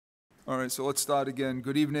All right, so let's start again.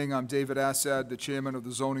 Good evening. I'm David Assad, the Chairman of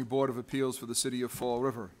the Zoning Board of Appeals for the City of Fall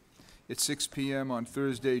River. It's 6 p.m. on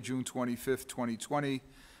Thursday, June 25th, 2020.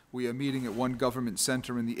 We are meeting at One Government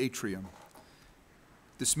Center in the atrium.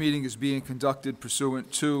 This meeting is being conducted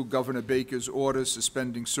pursuant to Governor Baker's order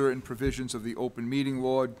suspending certain provisions of the Open Meeting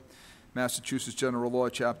Law, Massachusetts General Law,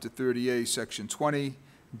 Chapter 30A, Section 20,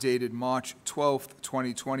 dated March 12th,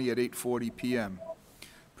 2020 at 8:40 p.m.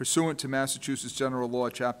 Pursuant to Massachusetts General Law,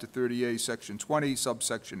 Chapter 30A, Section 20,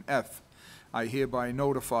 subsection F, I hereby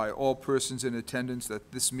notify all persons in attendance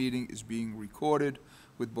that this meeting is being recorded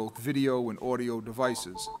with both video and audio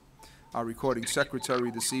devices. Our recording secretary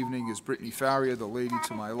this evening is Brittany Farrier, the lady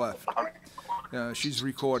to my left. She's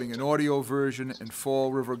recording an audio version, and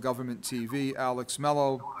Fall River Government TV, Alex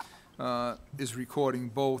Mello, is recording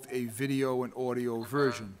both a video and audio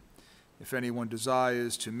version. If anyone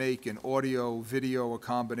desires to make an audio, video, or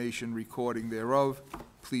combination recording thereof,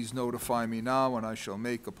 please notify me now, and I shall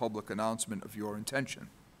make a public announcement of your intention.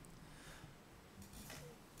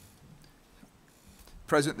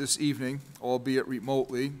 Present this evening, albeit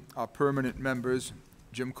remotely, are permanent members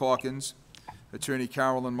Jim Calkins, Attorney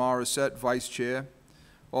Carolyn Morissette, Vice Chair,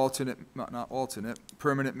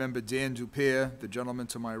 permanent member Dan Dupere, the gentleman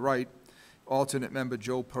to my right, alternate member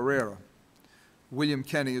Joe Pereira. William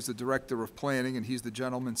Kenny is the Director of Planning, and he's the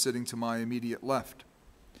gentleman sitting to my immediate left.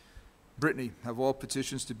 Brittany, have all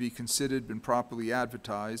petitions to be considered been properly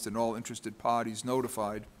advertised and all interested parties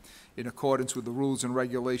notified in accordance with the rules and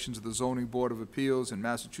regulations of the Zoning Board of Appeals and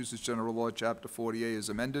Massachusetts General Law, Chapter 40A as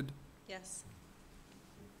amended? Yes.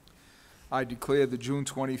 I declare the June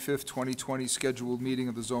 25th, 2020 scheduled meeting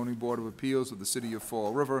of the Zoning Board of Appeals of the City of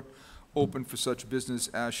Fall River open for such business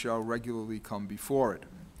as shall regularly come before it.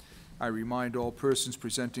 I remind all persons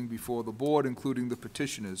presenting before the board, including the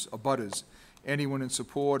petitioners, abutters, anyone in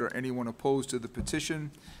support or anyone opposed to the petition,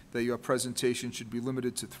 that your presentation should be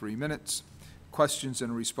limited to 3 minutes. Questions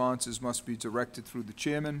and responses must be directed through the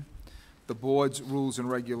chairman. The board's rules and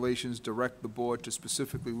regulations direct the board to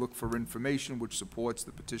specifically look for information which supports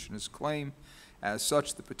the petitioner's claim. As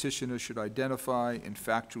such, the petitioner should identify and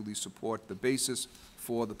factually support the basis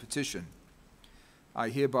for the petition. I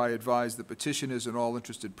hereby advise the petitioners and all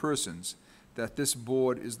interested persons that this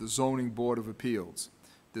board is the Zoning Board of Appeals.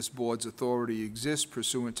 This board's authority exists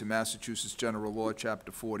pursuant to Massachusetts General Law,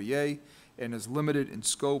 Chapter 40A, and is limited in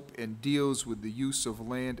scope and deals with the use of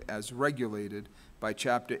land as regulated by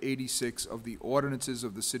Chapter 86 of the Ordinances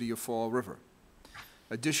of the City of Fall River.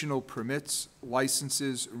 Additional permits,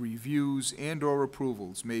 licenses, reviews, and/or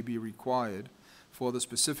approvals may be required for the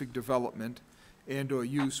specific development and/or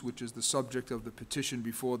use which is the subject of the petition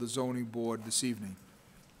before the zoning board this evening.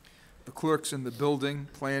 The clerks in the building,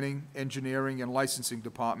 planning, engineering, and licensing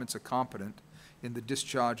departments are competent in the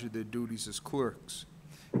discharge of their duties as clerks.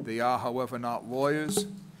 They are, however, not lawyers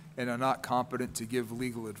and are not competent to give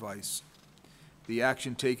legal advice. The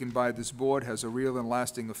action taken by this board has a real and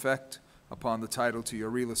lasting effect upon the title to your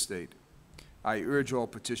real estate. I urge all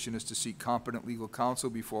petitioners to seek competent legal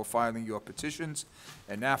counsel before filing your petitions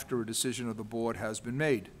and after a decision of the board has been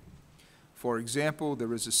made. For example,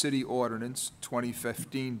 there is a city ordinance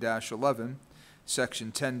 2015-11,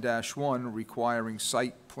 section 10-1, requiring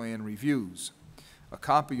site plan reviews. A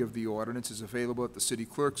copy of the ordinance is available at the city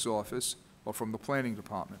clerk's office or from the planning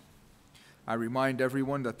department. I remind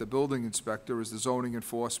everyone that the building inspector is the zoning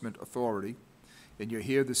enforcement authority, and you're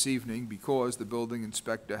here this evening because the building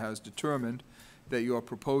inspector has determined that your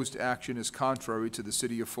proposed action is contrary to the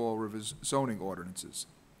City of Fall River's zoning ordinances.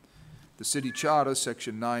 The city charter,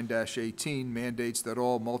 section 9-18, mandates that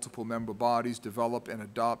all multiple member bodies develop and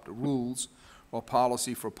adopt rules or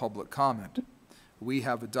policy for public comment. We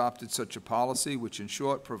have adopted such a policy, which in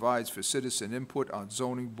short provides for citizen input on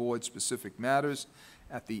zoning board specific matters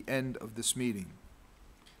at the end of this meeting.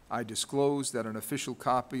 I disclose that an official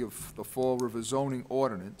copy of the Fall River zoning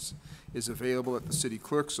ordinance is available at the city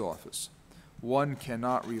clerk's office. One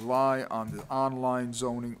cannot rely on the online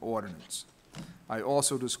zoning ordinance. I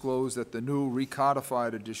also disclose that the new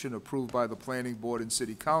recodified edition approved by the Planning Board and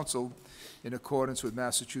City Council in accordance with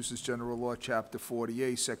Massachusetts General Law, Chapter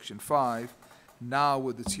 40A, Section 5, now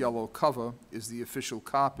with its yellow cover, is the official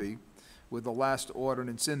copy with the last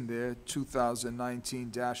ordinance in there,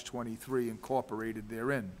 2019-23, incorporated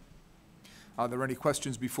therein. Are there any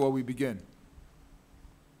questions before we begin?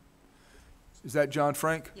 Is that John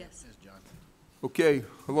Frank? Yes. Yes, John. Okay.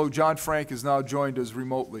 Hello, John Frank has now joined us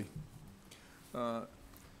remotely.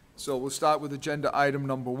 So we'll start with agenda item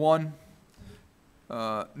number 1.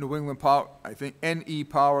 New England Power, NE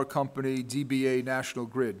Power Company, DBA National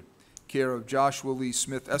Grid, care of Joshua Lee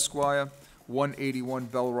Smith, Esquire, 181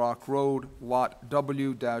 Bell Rock Road, Lot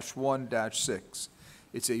W-1-6.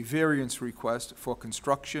 It's a variance request for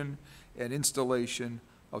construction and installation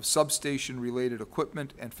of substation-related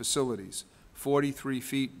equipment and facilities, 43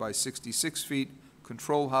 feet by 66 feet,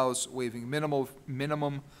 control house waiving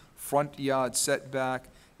minimum front yard setback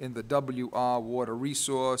in the WR Water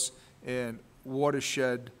Resource and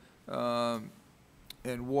Watershed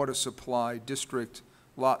and Water Supply District,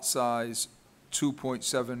 lot size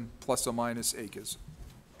 2.7 plus or minus acres.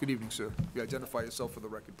 Good evening, sir. You identify yourself for the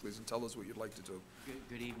record, please, and tell us what you'd like to do.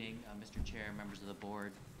 Good evening, Mr. Chair, members of the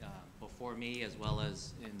board. Before me, as well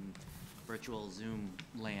as in virtual Zoom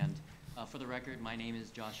land, for the record, my name is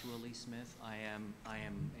Joshua Lee Smith. I am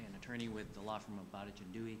an attorney with the law firm of Bowditch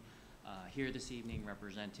and Dewey, here this evening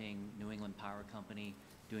representing New England Power Company,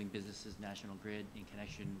 doing business as National Grid in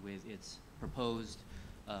connection with its proposed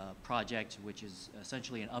project, which is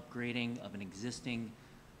essentially an upgrading of an existing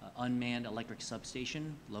unmanned electric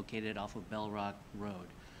substation located off of Bell Rock Road.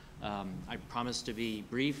 I promise to be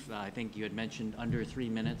brief. I think you had mentioned under 3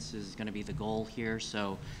 minutes is going to be the goal here.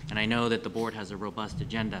 So, and I know that the board has a robust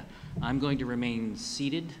agenda. I'm going to remain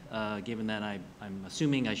seated, given that I'm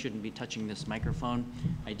assuming I shouldn't be touching this microphone.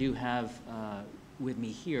 I do have with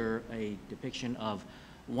me here a depiction of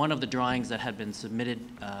one of the drawings that had been submitted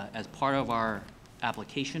as part of our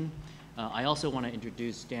application. I also want to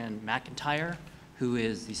introduce Dan McIntyre, who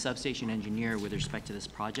is the substation engineer with respect to this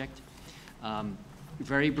project.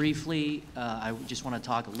 Very briefly, I just want to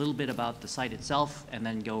talk a little bit about the site itself and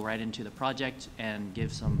then go right into the project and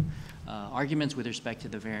give some arguments with respect to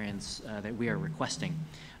the variance that we are requesting.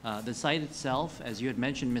 The site itself, as you had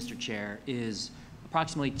mentioned, Mr. Chair, is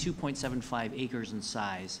approximately 2.75 acres in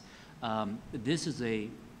size. This is a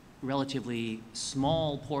relatively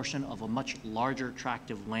small portion of a much larger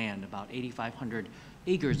tract of land, about 8,500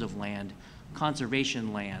 acres of land,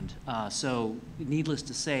 conservation land. So needless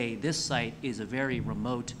to say, this site is a very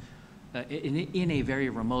remote, in a very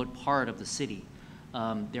remote part of the city.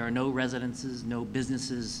 There are no residences, no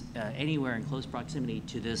businesses anywhere in close proximity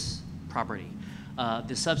to this property.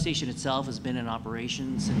 The substation itself has been in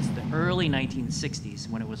operation since the early 1960s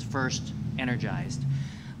when it was first energized.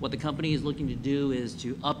 What the company is looking to do is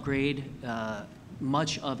to upgrade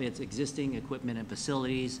much of its existing equipment and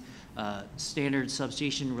facilities, standard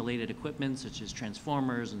substation-related equipment such as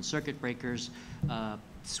transformers and circuit breakers,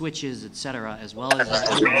 switches, et cetera, as well as our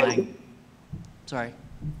underlying, sorry.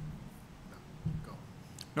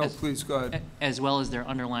 No, please, go ahead. As well as their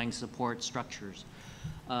underlying support structures.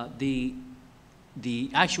 The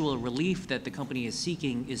actual relief that the company is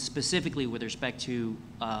seeking is specifically with respect to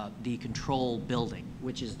the control building,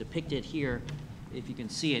 which is depicted here, if you can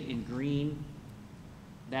see it in green.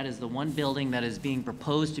 That is the one building that is being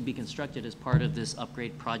proposed to be constructed as part of this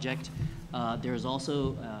upgrade project. There is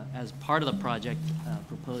also, as part of the project,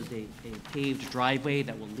 proposed a paved driveway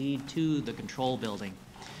that will lead to the control building.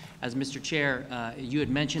 As Mr. Chair, you had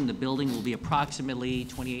mentioned, the building will be approximately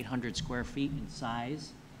 2,800 square feet in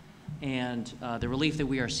size. And the relief that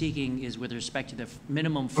we are seeking is with respect to the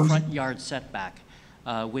minimum front yard setback,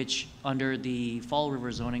 which under the Fall River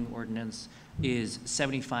zoning ordinance is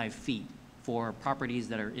 75 feet for properties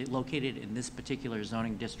that are located in this particular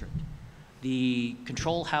zoning district. The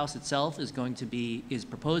control house itself is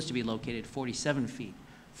proposed to be located 47 feet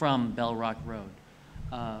from Bell Rock Road.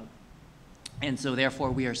 And so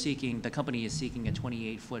therefore the company is seeking a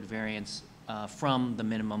 28-foot variance from the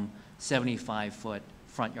minimum 75-foot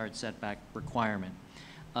front yard setback requirement.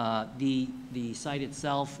 The site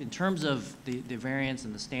itself, in terms of the variance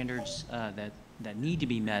and the standards that need to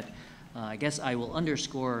be met, I guess I will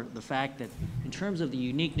underscore the fact that in terms of the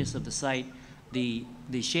uniqueness of the site, the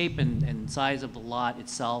shape and size of the lot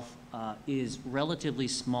itself is relatively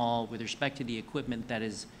small with respect to the equipment that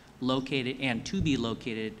is located and to be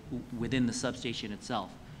located within the substation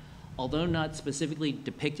itself. Although not specifically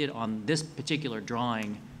depicted on this particular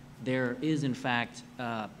drawing, there is in fact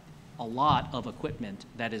a lot of equipment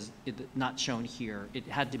that is not shown here. It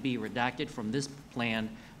had to be redacted from this plan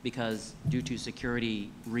because due to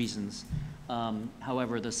security reasons.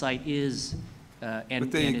 However, the site is but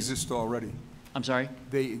they exist already. I'm sorry?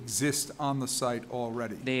 They exist on the site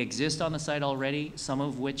already. They exist on the site already, some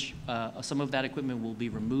of that equipment will be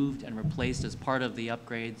removed and replaced as part of the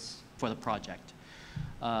upgrades for the project.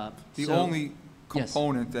 The only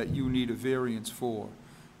component that you need a variance for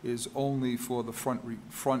is only for the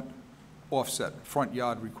front offset, front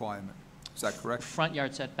yard requirement. Is that correct? Front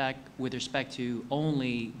yard setback with respect to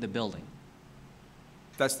only the building.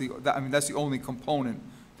 That's the only component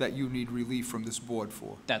that you need relief from this board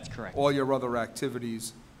for. That's correct. All your other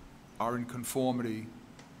activities are in conformity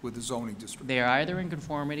with the zoning district? They are either in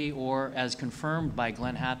conformity or, as confirmed by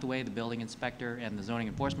Glenn Hathaway, the building inspector, and the zoning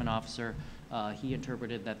enforcement officer, he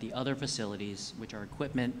interpreted that the other facilities, which are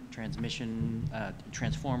equipment, transmission,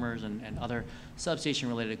 transformers, and other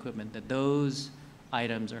substation-related equipment, that those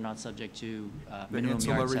items are not subject to The minimum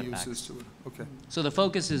yard ancillary setbacks. uses to it, okay. So the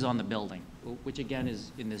focus is on the building, which again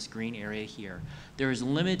is in this green area here. There is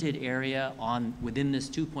limited area within this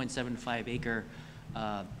 2.75 acre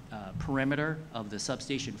perimeter of the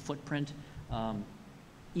substation footprint.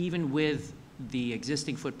 Even with the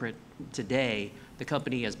existing footprint today, the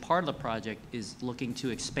company, as part of the project, is looking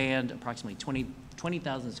to expand approximately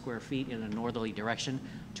 20,000 square feet in a northerly direction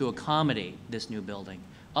to accommodate this new building.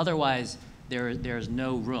 Otherwise, there's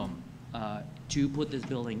no room to put this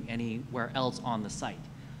building anywhere else on the site.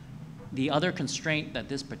 The other constraint that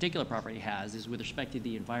this particular property has is with respect to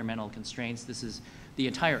the environmental constraints. This is the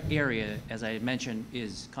entire area, as I had mentioned,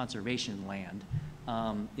 is conservation land.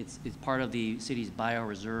 It's part of the city's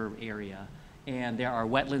bioreserve area, and there are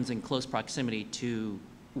wetlands in close proximity to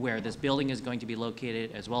where this building is going to be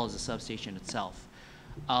located, as well as the substation itself.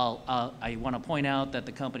 I want to point out that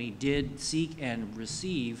the company did seek and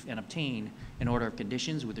receive and obtain an order of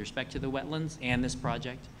conditions with respect to the wetlands and this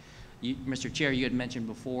project. Mr. Chair, you had mentioned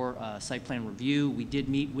before site plan review. We did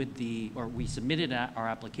meet with we submitted our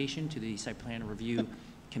application to the site plan review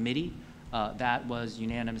committee. That was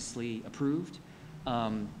unanimously approved.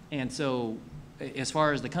 And so as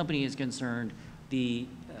far as the company is concerned, the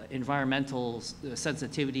environmental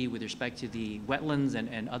sensitivity with respect to the wetlands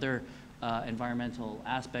and other environmental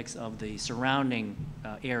aspects of the surrounding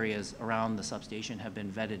areas around the substation have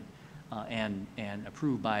been vetted and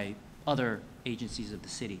approved by other agencies of the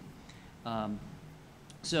city.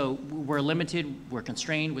 So we're limited, we're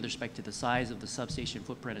constrained with respect to the size of the substation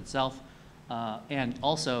footprint itself. And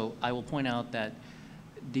also, I will point out that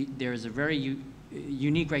there's a very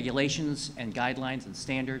unique regulations and guidelines and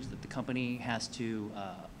standards that the company has to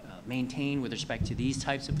maintain with respect to these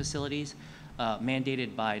types of facilities,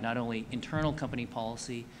 mandated by not only internal company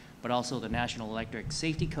policy, but also the National Electric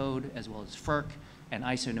Safety Code, as well as FERC and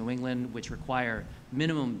ISO New England, which require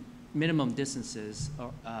minimum distances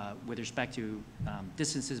with respect to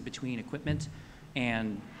distances between equipment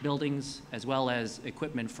and buildings, as well as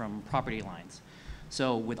equipment from property lines.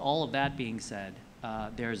 So with all of that being said,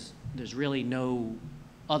 there's really no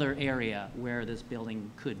other area where this building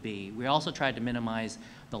could be. We also tried to minimize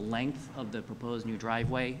the length of the proposed new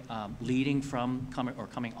driveway leading from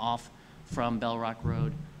coming off from Bell Rock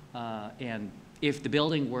Road. And if the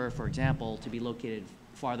building were, for example, to be located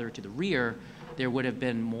farther to the rear, there would have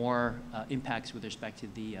been more impacts with respect to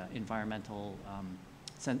the environmentally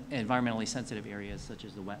sensitive areas such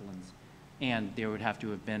as the wetlands. And there would have to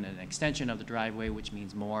have been an extension of the driveway, which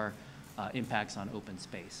means more impacts on open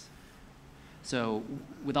space. So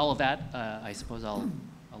with all of that, I suppose I'll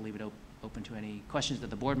leave it open to any questions that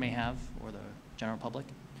the board may have or the general public.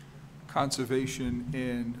 Conservation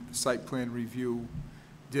and site plan review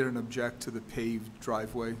didn't object to the paved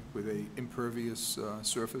driveway with a impervious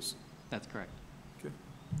surface? That's correct. Okay.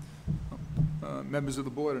 Members of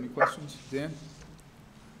the board, any questions? Dan?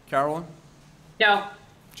 Carolyn? No.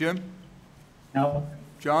 Jim? No.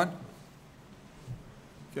 John?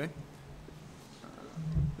 Okay.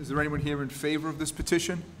 Is there anyone here in favor of this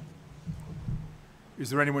petition? Is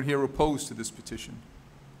there anyone here opposed to this petition?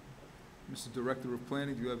 Mr. Director of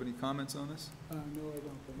Planning, do you have any comments on this? No, I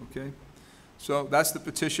don't think. Okay. So that's the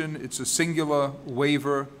petition. It's a singular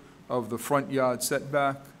waiver of the front yard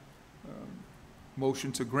setback.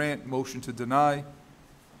 Motion to grant, motion to deny.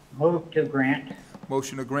 Move to grant.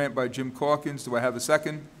 Motion to grant by Jim Corkins. Do I have a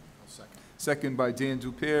second? Second. Second by Dan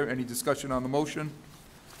Dupere. Any discussion on the motion?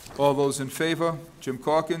 All those in favor? Jim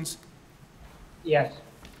Corkins? Yes.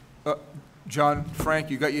 John Frank,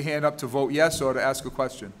 you got your hand up to vote yes or to ask a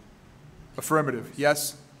question? Affirmative,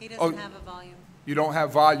 yes? He Oh, doesn't have a volume. You don't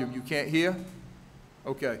have volume, you can't hear?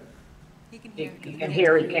 Okay. He can He hear. can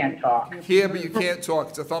hear, he can't talk. Hear, but you can't talk.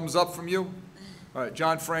 It's a thumbs up from you? All right,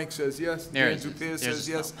 John Frank says yes. There Dan it is. Dupere There's says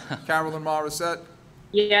a yes. Carolyn Morissette?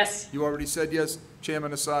 Yes. You already said yes.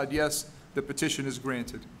 Chairman Assad, yes. The petition is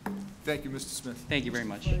granted. Thank you, Mr. Smith. Thank you very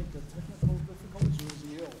much. Like the technical difficulties, or is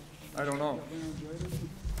he ill? I don't know. Laryngitis?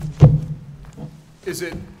 Is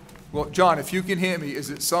it, well, John, if you can hear me,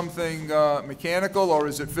 is it something mechanical or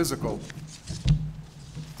is it physical?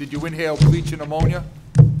 Did you inhale bleach and ammonia?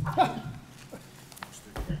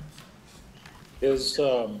 Is,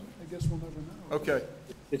 I guess we'll never know. Okay.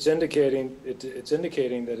 it's indicating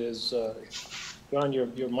that is, John,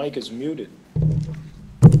 your mic is muted.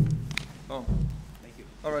 Oh, Thank you.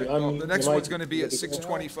 all right. Yeah, Well, the next you one's might- going to be at Does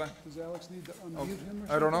 6:25. Alex need to unmute him or something?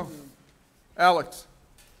 I don't know. or- Alex,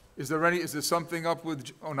 Is there something up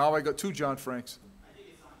with, oh, now I got two John Franks.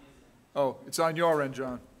 Oh, it's on your end,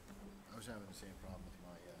 John. I was having the same problem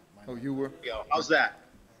with Oh, you were? Go. How's that?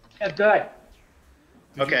 Good.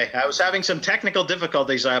 Okay, I was having some technical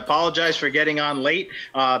difficulties. I apologize for getting on late.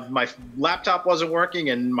 My laptop wasn't working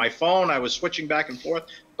and my phone, I was switching back and forth,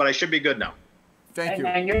 but I should be good now. Thank you.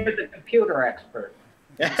 And you're the computer expert.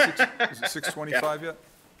 Is it 6:25 yet?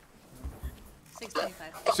 6:25.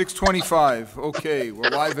 6:25, okay, we're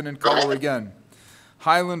live and in color again.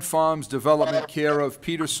 Highland Farms Development, care of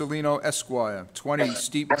Peter Salino Esquire, 20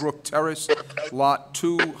 Steep Brook Terrace, Lot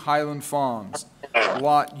 2, Highland Farms.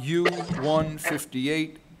 Lot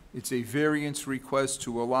U-158, it's a variance request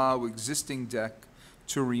to allow existing deck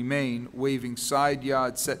to remain, waiving side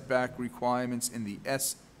yard setback requirements in the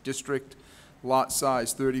S District. Lot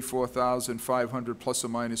size 34,500 plus or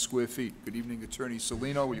minus square feet. Good evening, Attorney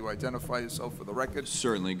Salino. Will you identify yourself for the record?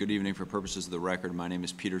 Certainly. Good evening. For purposes of the record, my name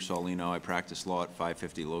is Peter Solino. I practice law at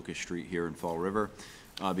 550 Locust Street here in Fall River.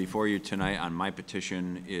 Before you tonight on my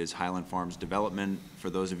petition is Highland Farms Development.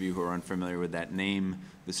 For those of you who are unfamiliar with that name,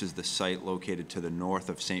 this is the site located to the north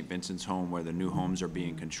of St. Vincent's Home where the new homes are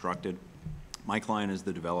being constructed. My client is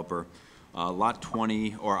the developer. Lot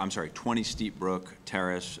 20 Steep Brook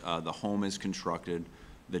Terrace, the home is constructed,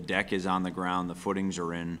 the deck is on the ground, the footings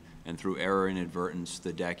are in, and through error and inadvertence,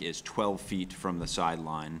 the deck is 12 feet from the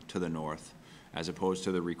sideline to the north, as opposed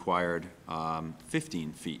to the required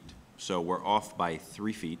 15 feet. So we're off by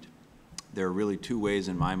 3 feet. There are really two ways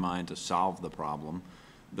in my mind to solve the problem.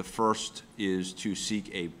 The first is to seek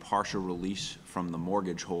a partial release from the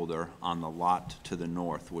mortgage holder on the lot to the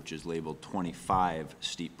north, which is labeled 25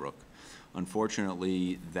 Steep Brook.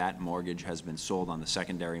 Unfortunately, that mortgage has been sold on the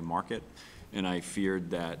secondary market, and I feared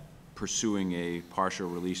that pursuing a partial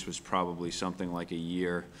release was probably something like a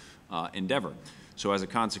year endeavor. So as a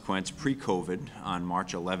consequence, pre-COVID, on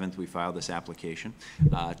March 11th, we filed this application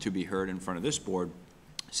to be heard in front of this board,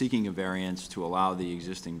 seeking a variance to allow the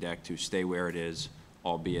existing deck to stay where it is,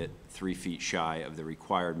 albeit 3 feet shy of the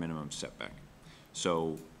required minimum setback.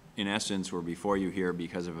 So in essence, we're before you here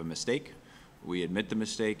because of a mistake. We admit the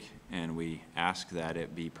mistake, and we ask that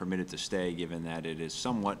it be permitted to stay, given that it is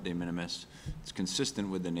somewhat de minimis. It's consistent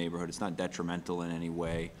with the neighborhood. It's not detrimental in any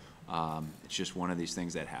way. It's just one of these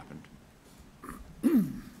things that happened.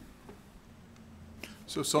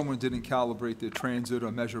 So someone didn't calibrate their transit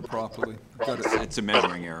or measure properly? Got it. It's a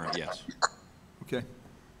measuring error, yes. Okay.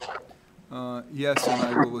 Yes, and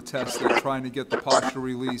I will attest that trying to get the partial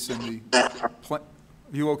release in the,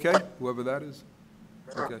 you okay, whoever that is?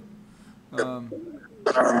 Okay.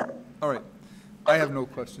 All right. I have no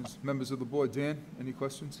questions. Members of the board, Dan, any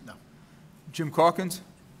questions? No. Jim Calkins?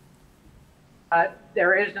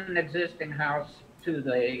 There is an existing house to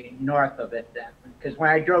the north of it then, because when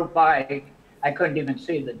I drove by, I couldn't even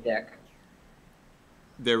see the deck.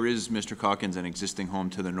 There is, Mr. Calkins, an existing home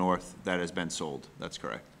to the north that has been sold. That's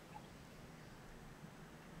correct.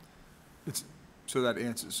 So that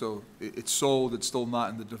answers, so it's sold, it's still not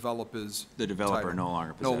in the developer's The developer title. no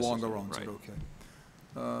longer No possesses it. longer owns it, Right.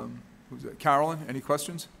 okay. Who's that? Carolyn, any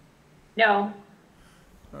questions? No.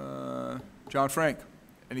 John Frank,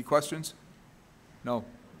 any questions? No.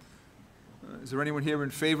 Is there anyone here in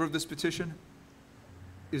favor of this petition?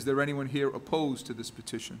 Is there anyone here opposed to this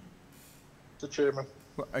petition? Mr. Chairman,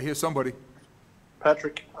 Well, I hear somebody.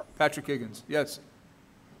 Patrick, Patrick Higgins, yes.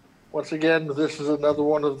 once again, this is another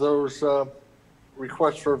one of those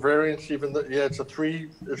requests for a variance, even though, yeah, it's a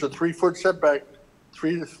 3-foot setback,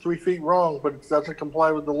 3 feet wrong, but it doesn't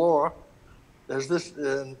comply with the law. There's this,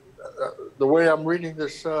 and the way I'm reading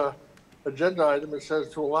this agenda item, it says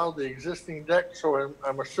to allow the existing deck, so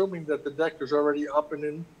I'm assuming that the deck is already up and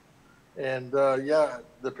in. And yeah,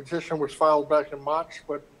 the petition was filed back in March,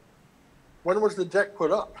 but when was the deck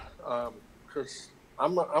put up? Because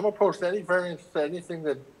I'm opposed to any variance to anything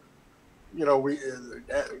that, you know, we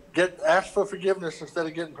ask for forgiveness instead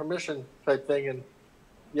of getting permission type thing. And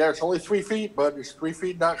yeah, it's only 3 feet, but it's 3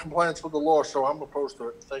 feet not compliance with the law, so I'm opposed to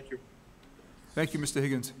it. Thank you. Thank you, Mr.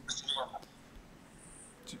 Higgins.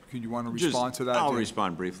 Can you want to respond to that? I'll Dan?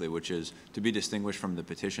 respond briefly, which is to be distinguished from the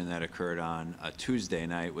petition that occurred on a Tuesday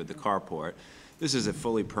night with the carport. This is a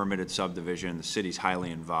fully permitted subdivision. The city's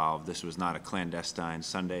highly involved. This was not a clandestine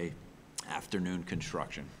Sunday afternoon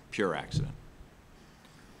construction, pure accident.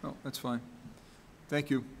 Oh, that's fine. Thank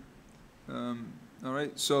you. All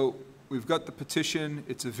right, so we've got the petition.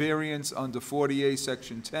 It's a variance under 40A,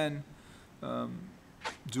 Section 10.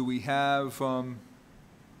 Do we have a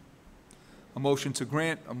motion to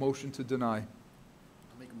grant, a motion to deny?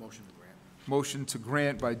 I'll make a motion to grant. Motion to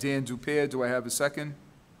grant by Dan Dupere. Do I have a second?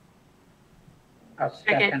 I'll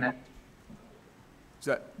second it. Is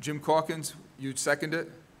that Jim Corkins? You'd second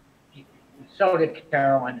it? So did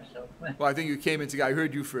Carolyn, so. Well, I think you came in together. I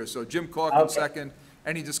heard you first. So Jim Corkins, Okay. second.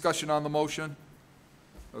 Any discussion on the motion?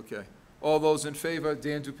 Okay. All those in favor?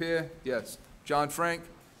 Dan Dupere? Yes. John Frank?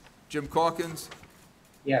 Jim Corkins?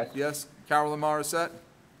 Yes. Yes. Carolyn Morissette?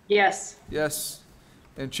 Yes. Yes.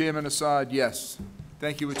 And Chairman Assad, yes.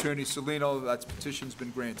 Thank you, Attorney Salino. That petition's been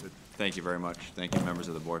granted. Thank you very much. Thank you, members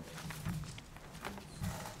of the board.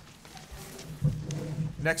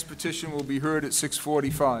 Next petition will be heard at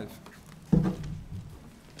 6:45.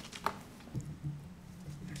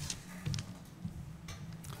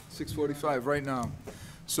 Right now.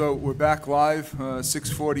 So we're back live,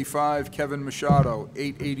 6:45, Kevin Machado,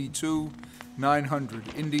 882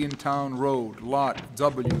 900 Indian Town Road, Lot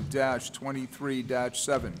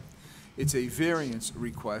W-23-7. It's a variance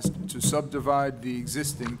request to subdivide the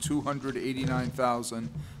existing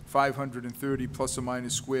 289,530 plus or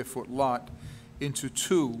minus square foot lot into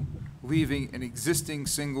two, leaving an existing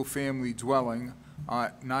single-family dwelling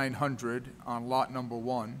at 900 on lot number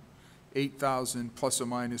 1, 8,000 plus or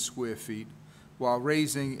minus square feet, while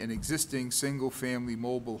raising an existing single-family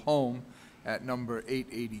mobile home at number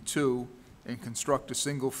 882 and construct a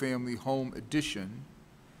single-family home addition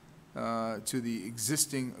to the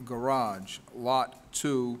existing garage, lot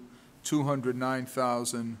 2,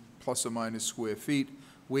 209,000 plus or minus square feet,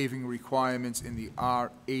 waiving requirements in the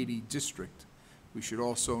R80 district. We should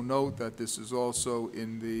also note that this is also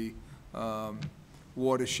in the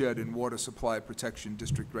watershed and water supply protection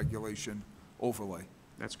district regulation overlay.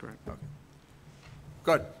 That's correct. Okay.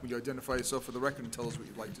 Good. Will you identify yourself for the record and tell us what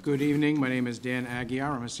you'd like to do? Good evening. My name is Dan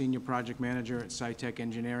Aguirre. I'm a senior project manager at SciTech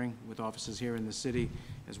Engineering with offices here in the city,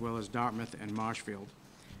 as well as Dartmouth and Marshfield.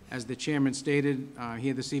 As the chairman stated,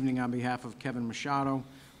 here this evening on behalf of Kevin Machado,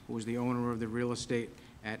 who is the owner of the real estate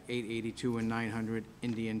at 882 and 900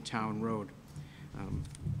 Indian Town Road.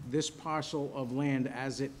 This parcel of land,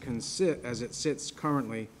 as it sits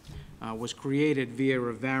currently, was created via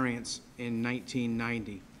a variance in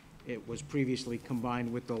 1990. It was previously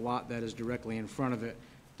combined with the lot that is directly in front of it,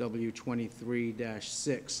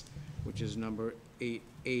 W23-6, which is number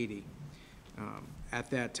 880.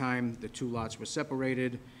 At that time, the two lots were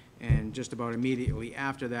separated, and just about immediately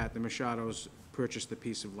after that, the Machados purchased the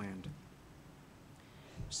piece of land.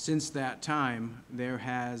 Since that time, there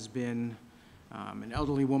has been an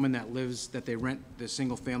elderly woman that they rent the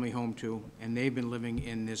single-family home to, and they've been living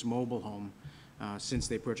in this mobile home since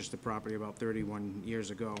they purchased the property about 31 years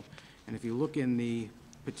ago. And if you look in the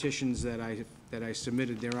petitions that I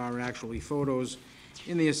submitted, there are actually photos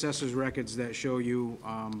in the assessor's records that show you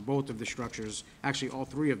both of the structures, actually all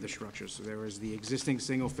three of the structures. So there is the existing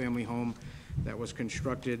single-family home that was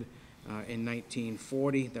constructed in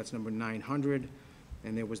 1940, that's number 900.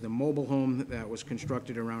 And there was the mobile home that was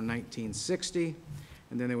constructed around 1960.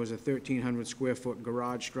 And then there was a 1,300 square foot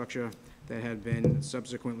garage structure that had been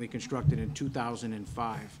subsequently constructed in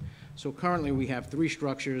 2005. So currently we have three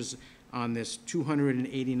structures on this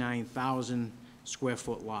 289,000 square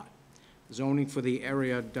foot lot. Zoning for the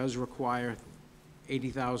area does require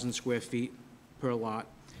 80,000 square feet per lot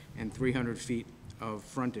and 300 feet of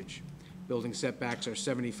frontage. Building setbacks are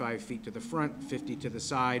 75 feet to the front, 50 to the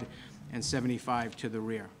side, and 75 to the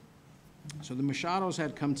rear. So the Machados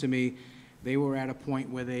had come to me. They were at a point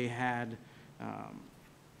where they had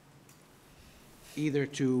either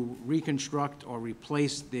to reconstruct or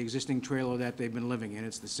replace the existing trailer that they've been living in.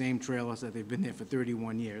 It's the same trailer that they've been there for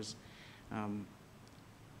 31 years.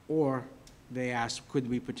 Or they asked, could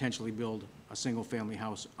we potentially build a single-family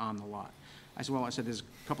house on the lot? I said, well, there's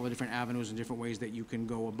a couple of different avenues and different ways that you can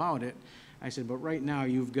go about it. I said, but right now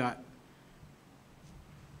you've got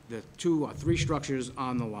the two or three structures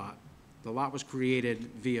on the lot. The lot was created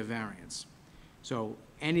via variance. So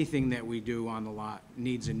anything that we do on the lot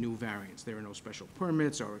needs a new variance. There are no special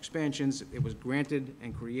permits or expansions. It was granted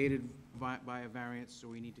and created by a variance, so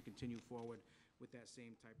we need to continue forward with that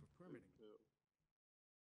same type of permitting.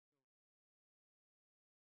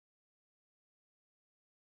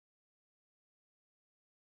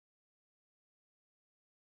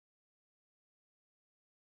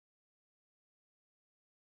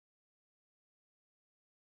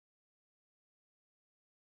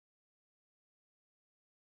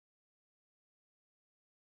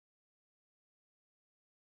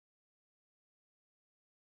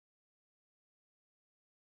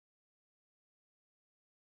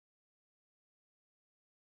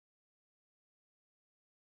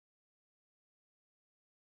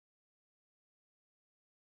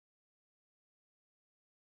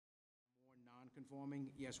 Non-conforming,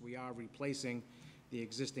 yes, we are replacing the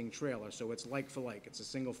existing trailer, so it's like for like. It's a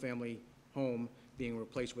single-family home. being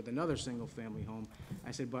replaced with another single-family home.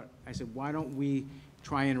 I said, why don't we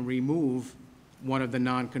try and remove one of the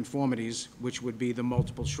nonconformities, which would be the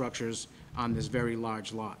multiple structures on this very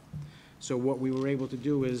large lot? So what we were able to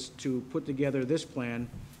do is to put together this plan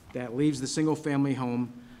that leaves the single-family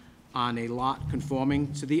home on a lot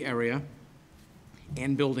conforming to the area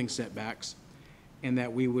and building setbacks, and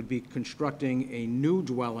that we would be constructing a new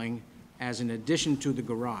dwelling as an addition to the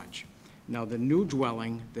garage. Now, the new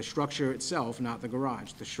dwelling, the structure itself, not the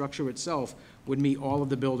garage, the structure itself would meet all of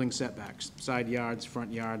the building setbacks, side yards,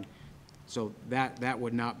 front yard, so that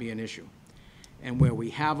would not be an issue. And where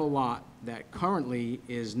we have a lot that currently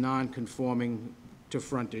is non-conforming to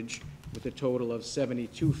frontage with a total of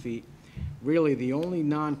 72 feet, really the only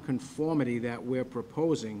non-conformity that we're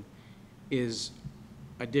proposing is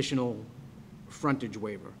additional frontage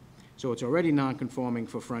waiver. So it's already non-conforming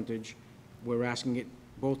for frontage. We're asking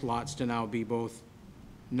both lots to now be both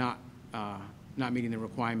not meeting the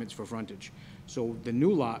requirements for frontage. So the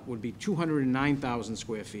new lot would be 209,000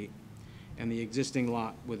 square feet, and the existing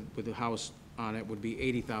lot with the house on it would be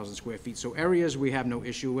 80,000 square feet. So areas we have no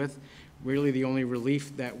issue with. Really, the only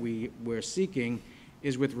relief that we're seeking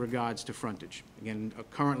is with regards to frontage. Again,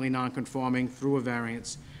 currently non-conforming through a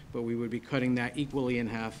variance, but we would be cutting that equally in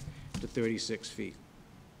half to 36 feet.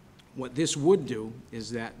 What this would do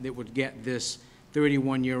is that it would get this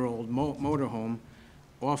 31-year-old motorhome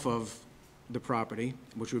off of the property,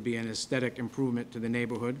 which would be an aesthetic improvement to the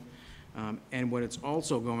neighborhood. And what it's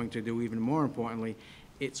also going to do, even more importantly,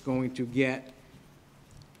 it's going to get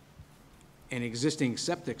an existing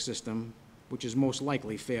septic system, which is most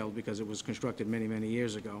likely failed because it was constructed many, many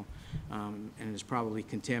years ago, and is probably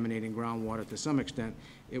contaminating groundwater to some extent.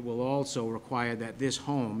 It will also require that this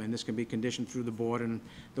home, and this can be conditioned through the board, and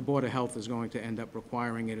the Board of Health is going to end up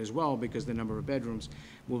requiring it as well because the number of bedrooms,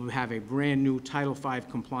 will have a brand-new Title V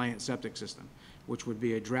compliant septic system, which would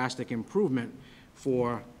be a drastic improvement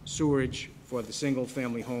for sewerage for the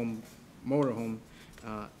single-family home, motorhome,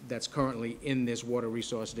 that's currently in this water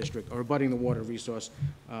resource district, or abutting the water resource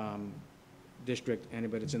district,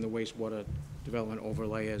 but it's in the wastewater development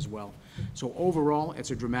overlay as well. So overall,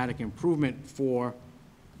 it's a dramatic improvement for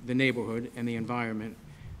the neighborhood and the environment.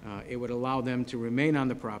 It would allow them to remain on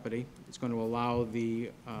the property. It's going to allow the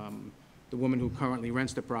woman who currently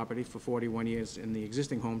rents the property for 41 years in the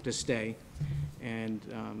existing home to stay, and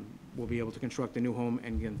we'll be able to construct a new home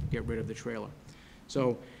and get rid of the trailer.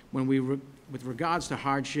 So when with regards to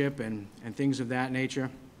hardship and things of that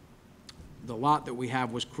nature, the lot that we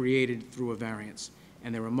have was created through a variance,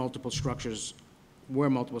 and there were multiple structures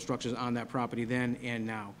on that property then and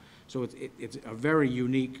now. So it's a very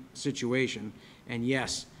unique situation, and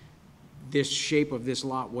yes, this shape of this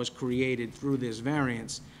lot was created through this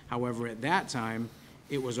variance. However, at that time,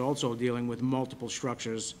 it was also dealing with multiple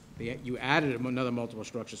structures. You added another multiple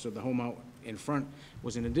structure, so the home out in front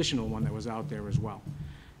was an additional one that was out there as well.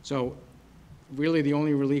 So really, the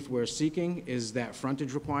only relief we're seeking is that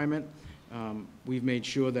frontage requirement. We've made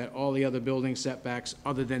sure that all the other building setbacks,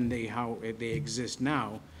 other than how they exist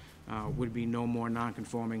now, would be no more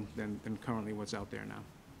non-conforming than currently what's out there now.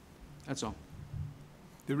 That's all.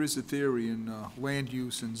 There is a theory in land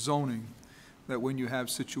use and zoning that when you have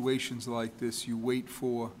situations like this, you wait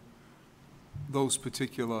for those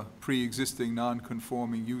particular pre-existing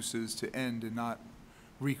non-conforming uses to end and not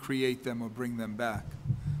recreate them or bring them back.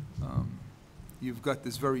 You've got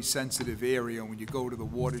this very sensitive area when you go to the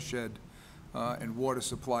watershed and water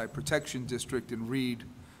supply protection district and read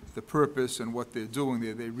the purpose and what they're doing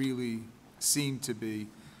there. They really seem to be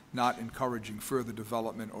not encouraging further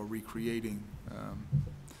development or recreating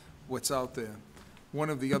what's out there. One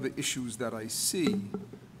of the other issues that I see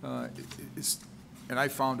is, and I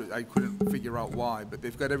found it, I couldn't figure out why, but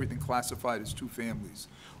they've got everything classified as two families.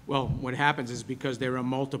 Well, what happens is because there are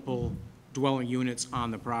multiple dwelling units on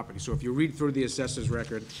the property. So if you read through the assessor's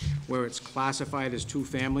record where it's classified as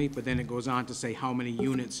two-family, but then it goes on to say how many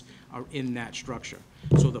units are in that structure.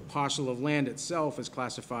 So the parcel of land itself is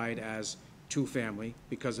classified as two-family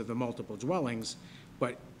because of the multiple dwellings,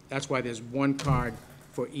 but that's why there's one card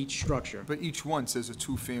for each structure. But each one says a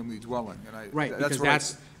two-family dwelling, and Right,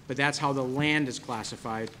 because that's how the land is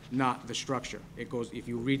classified, not the structure. It goes, if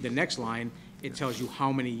you read the next line, it tells you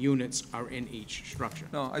how many units are in each structure.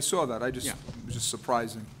 No, I saw that. It Yeah. was just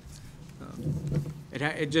surprising.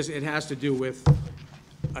 It has to do with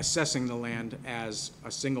assessing the land as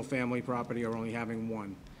a single-family property or only having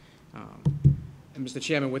one. And Mr.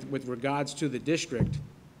 Chairman, with regards to the district,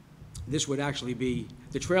 this would actually be,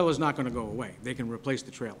 the trailer's not going to go away. They can replace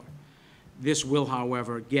the trailer. This will,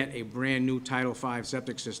 however, get a brand-new Title V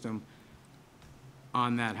septic system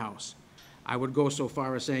on that house. I would go so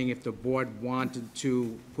far as saying if the board wanted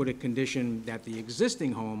to put a condition that the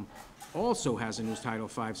existing home also has a new Title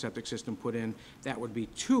V septic system put in, that would be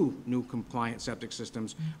 2 new compliant septic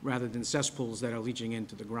systems rather than cesspools that are leaching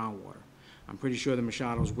into the groundwater. I'm pretty sure the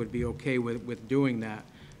Machados would be okay with doing that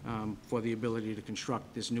for the ability to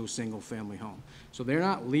construct this new single-family home. So they're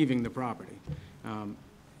not leaving the property.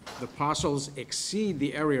 The parcels exceed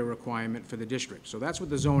the area requirement for the district. So that's what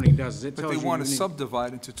the zoning does, is it But tells they you. want to you need-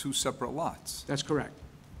 subdivide into 2 separate lots. That's correct.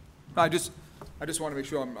 I just want to make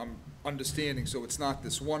sure I'm understanding, so it's not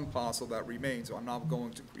this one parcel that remains. I'm not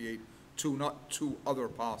going to create not 2 other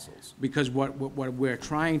parcels. Because what we're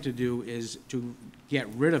trying to do is to get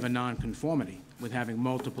rid of a nonconformity with having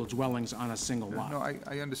multiple dwellings on a single lot. No,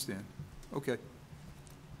 I understand. Okay.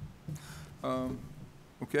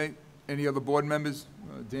 Okay, any other board members?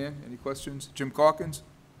 Dan, any questions? Jim Calkins?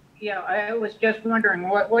 Yeah, I was just wondering,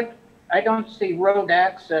 what, I don't see road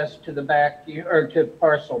access to the back, or to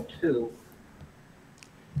parcel 2.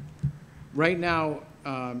 Right now,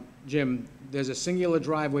 Jim, there's a singular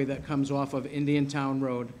driveway that comes off of Indian Town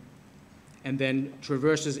Road and then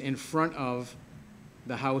traverses in front of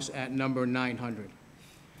the house at number 900.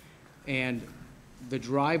 And the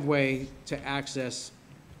driveway to access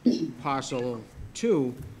parcel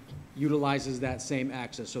 2 utilizes that same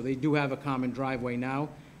access. So they do have a common driveway now,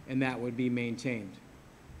 and that would be maintained.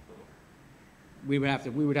 We would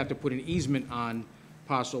have to put an easement on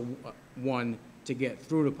parcel 1 to get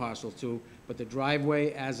through to parcel 2, but the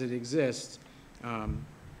driveway as it exists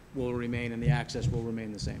will remain, and the access will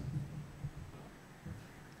remain the same.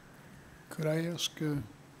 Could I ask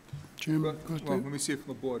Jim a Well, question? let me see if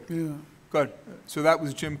the board. Yeah. Good. So that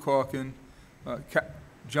was Jim Calkin.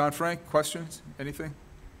 John Frank, questions? Anything?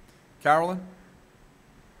 Carolyn?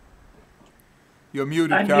 You're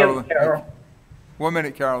muted, I'm Carolyn. here, Carol. 1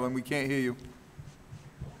 minute, Carolyn, we can't hear you.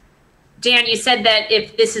 Dan, you said that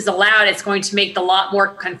if this is allowed, it's going to make the lot more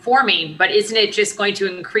conforming, but isn't it just going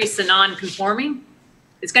to increase the non-conforming?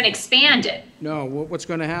 It's going to expand it. No, what's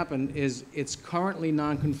going to happen is it's currently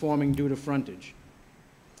non-conforming due to frontage.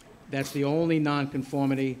 That's the only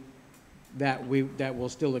non-conformity that will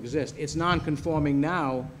still exist. It's non-conforming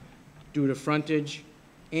now due to frontage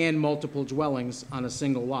and multiple dwellings on a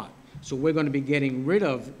single lot. So we're going to be getting rid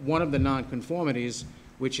of one of the non-conformities,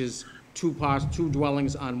 which is 2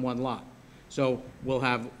 dwellings on 1 lot. So we'll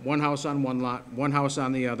have 1 house on 1 lot, 1 house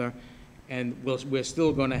on the other, and we're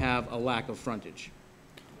still going to have a lack of frontage.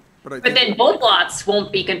 But then both lots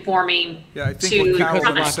won't be conforming Yeah, I think to what the Carolyn Because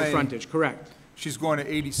of was lack of saying, frontage, correct. she's going to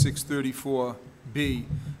 8634B,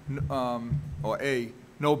 or A,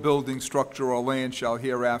 no building, structure, or land shall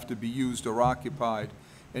hereafter be used or occupied,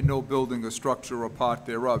 and no building or structure or part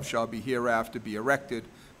thereof shall be hereafter be erected,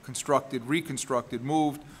 constructed, reconstructed,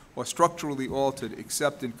 moved, or structurally altered,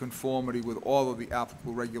 except in conformity with all of the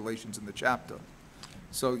applicable regulations in the chapter.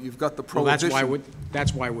 So you've got the Well, prohibition.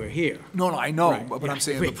 that's why we're here. No, I know, Right, but yeah. I'm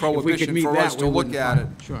saying If we- the if we could prohibition meet for that, us to we look wouldn't at it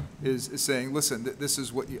file. Sure. is saying, listen, this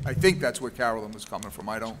is what, I think that's where Carolyn was coming from.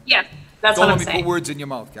 I don't. Yeah, that's what Don't I'm let me put saying. words in your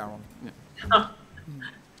mouth, Carolyn. I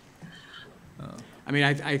mean,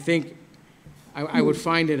 I think, I would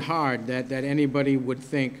find it hard that anybody would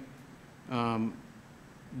think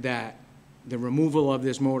that the removal of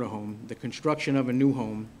this motorhome, the construction of a new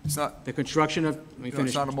home, It's not, the construction of, let me no, finish.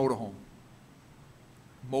 it's not a motorhome.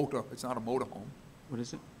 It's not a motorhome. What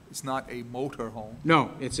is it? It's not a motorhome.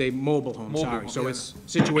 No, it's a mobile home, Mobile sorry. home, So yeah. it's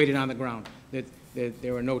situated on the ground.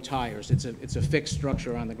 There are no tires. It's a fixed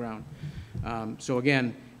structure on the ground. So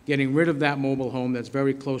again, getting rid of that mobile home that's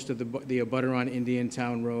very close to the abutter on Indian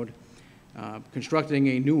Town Road, constructing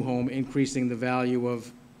a new home, increasing the value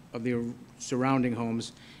of the surrounding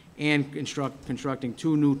homes, and constructing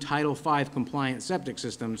 2 new Title V compliant septic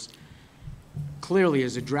systems clearly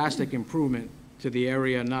is a drastic improvement to the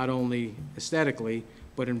area, not only aesthetically,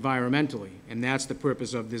 but environmentally. And that's the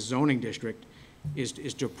purpose of this zoning district, is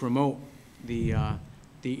to promote the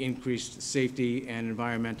increased safety and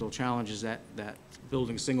environmental challenges that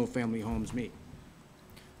building single-family homes meet.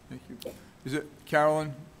 Thank you. Is it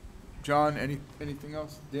Carolyn, John, anything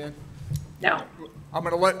else? Dan? No. I'm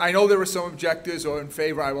going to I know there are some objectors or in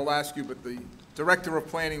favor, I will ask you, but the Director of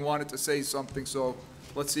Planning wanted to say something, so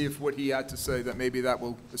let's see if what he had to say, that maybe that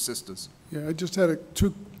will assist us. Yeah, I just had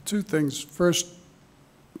two things. First,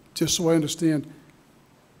 just so I understand,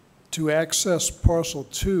 to access parcel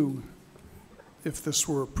 2, if this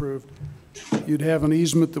were approved, you'd have an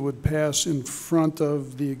easement that would pass in front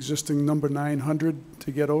of the existing number 900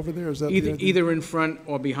 to get over there? Is that the idea? Either in front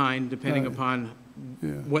or behind, depending Right. upon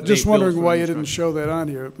what they Just built wondering for why the you didn't construction. show that on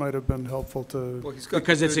here. It might have been helpful to, Well, he's got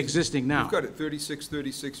Because it's 30 existing now. You've got it,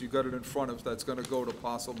 3636, you've got it in front of us, that's gonna go to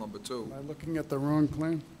parcel number 2. am I looking at the wrong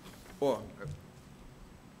plan? Or,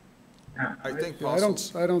 I think Yeah,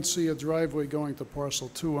 parcel, I don't see a driveway going to parcel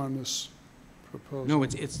 2 on this proposal. No,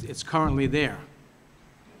 it's currently there.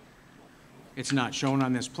 It's not shown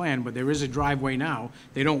on this plan, but there is a driveway now.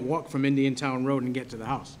 They don't walk from Indian Town Road and get to the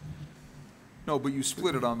house. no, but you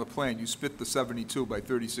split it on the plan, you split the 72 by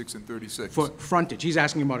 36 and 36. For frontage, he's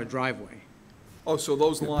asking about a driveway. Oh, so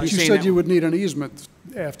those But lines, you saying said that- you would need an easement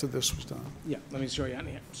after this was done. Yeah, let me show you on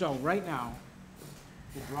here. So right now,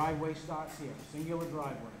 the driveway starts here, singular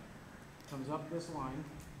driveway, comes up this line,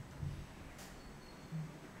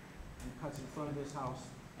 and cuts in front of this house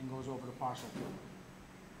and goes over to parcel 2.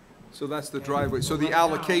 so that's the driveway, so the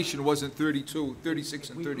allocation wasn't 32, 36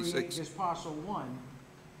 and If we create 36. this parcel 1,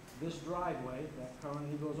 this driveway that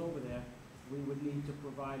currently goes over there, we would need to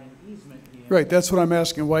provide an easement here. Right, that's what I'm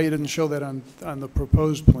asking, why you didn't show that on the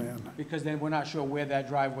proposed plan. Because then we're not sure where that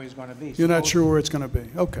driveway is gonna be. You're not Suppose sure where it's going to be?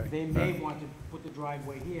 Okay. They may want to put the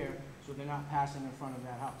driveway here, so they're not passing in front of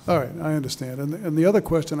that house. All right, I understand. And the other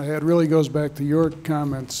question I had really goes back to your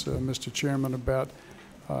comments, Mr. Chairman, about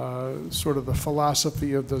sort of the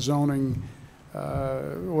philosophy of the zoning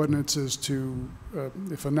ordinances to,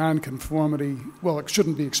 if a nonconformity, well, it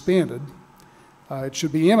shouldn't be expanded. It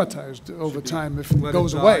should be amortized over time. If it let it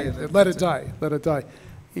goes die away, and then let it continue. die, let it die.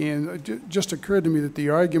 And it just occurred to me that the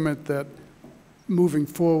argument that moving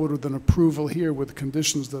forward with an approval here with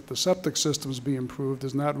conditions that the septic systems be improved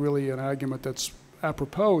is not really an argument that's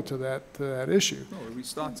apropos to that issue. No, it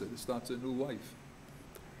restarts it starts a new life.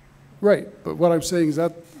 Right, but what I'm saying is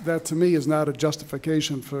that to me is not a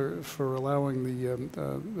justification for allowing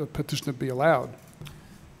the petition to be allowed.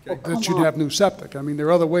 That you'd have new septic. I mean, there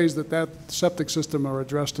are other ways that septic system are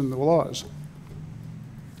addressed in the laws.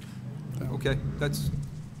 Okay,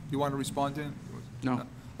 you want to respond, Dan? No.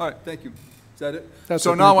 All right, thank you. Is that it? That's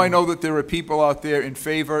So it, now thank I you. know that there are people out there in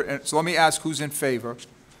favor, and so let me ask who's in favor.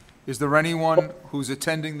 Is there anyone who's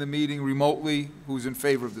attending the meeting remotely who's in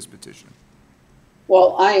favor of this petition?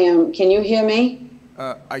 Well, I am. Can you hear me?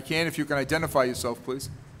 I can, if you can identify yourself, please.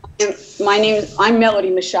 I'm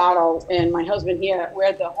Melody Machado, and my husband here,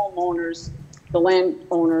 we're the homeowners, the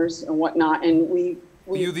landowners and whatnot, and we.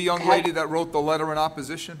 Were you the young lady that wrote the letter in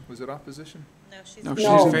opposition? Was it opposition? No, she's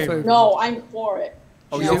No, in favor. no, I'm for it.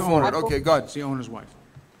 Oh, She's you're the for owner. it, okay, good. It's the owner's wife.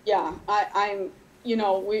 Yeah, I'm,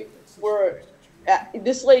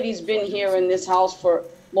 this lady's been here in this house for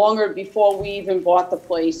longer before we even bought the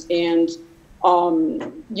place, and,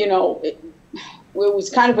 it was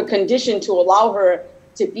kind of a condition to allow her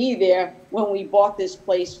to be there when we bought this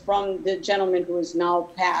place from the gentleman who is now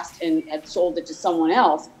passed and had sold it to someone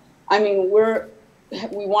else. I mean,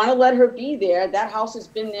 we want to let her be there. That house has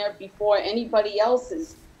been there before anybody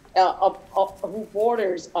else's, who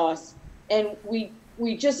borders us. And we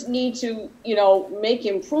just need to, make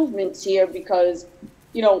improvements here because,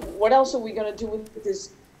 what else are we going to do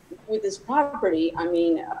with this property? I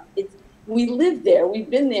mean, we live there. We've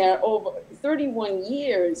been there over 31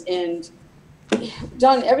 years and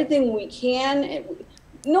done everything we can. And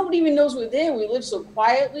nobody even knows we're there. We live so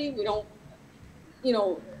quietly. We don't,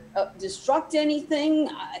 destruct anything.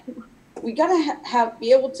 We got to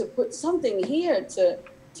be able to put something here to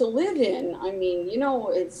live in. I mean,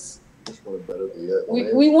 it's.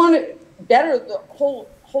 We want to better the whole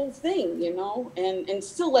thing, and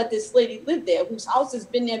still let this lady live there, whose house has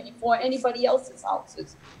been there before anybody else's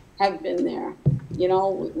houses have been there. We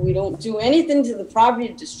don't do anything to the property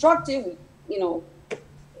to destruct it.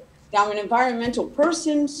 I'm an environmental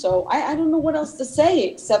person, so I don't know what else to say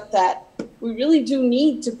except that we really do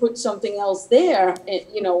need to put something else there,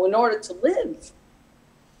 in order to live.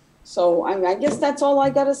 So I guess that's all I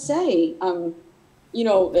gotta say.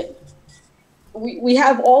 We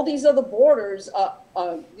have all these other borders.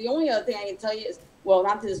 The only other thing I can tell you is, well,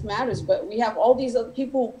 not that this matters, but we have all these other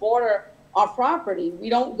people who border our property. We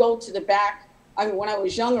don't go to the back. I mean, when I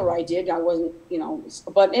was younger, I did. I wasn't,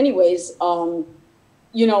 but anyways, and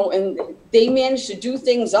they managed to do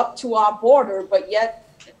things up to our border, but yet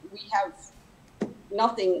we have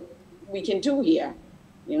nothing we can do here,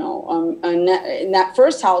 and that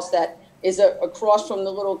first house that is across from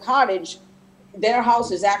the little cottage, their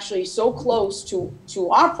house is actually so close to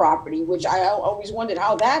our property, which I always wondered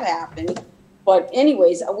how that happened. But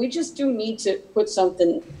anyways, we just do need to put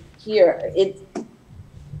something here. I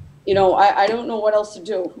don't know what else to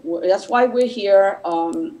do. That's why we're here.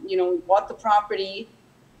 We bought the property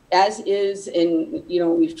as is, and,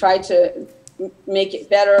 we've tried to make it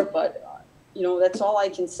better, but, that's all I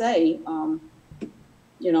can say.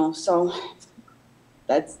 So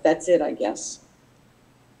That's it, I guess.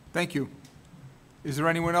 Thank you. Is there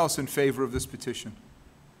anyone else in favor of this petition?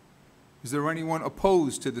 Is there anyone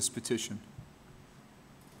opposed to this petition?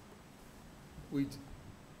 I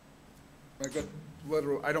got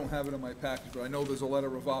letter, I don't have it in my package, but I know there's a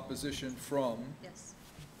letter of opposition from Yes.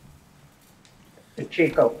 The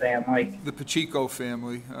Chico family, the Pacheco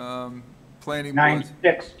family, planning board.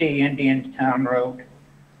 960 Indian Town Road.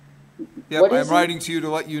 Yep, What I'm is it? writing to you to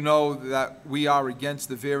let you know that we are against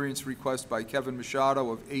the variance request by Kevin Machado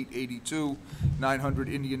of 882 900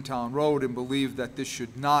 Indian Town Road and believe that this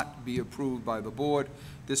should not be approved by the board.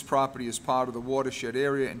 This property is part of the watershed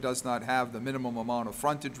area and does not have the minimum amount of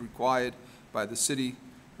frontage required by the city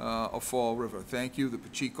of Fall River. Thank you, the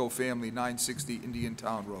Pacheco family, 960 Indian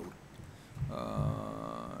Town Road.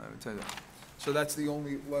 I'll tell you. So that's the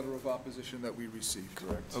only letter of opposition that we received,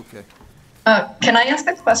 correct? Okay. Can I ask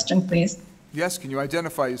a question, please? Yes, can you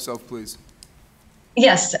identify yourself, please?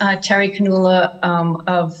 Yes, Terry Canula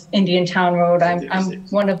of Indian Town Road. I'm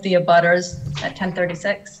one of the abutters at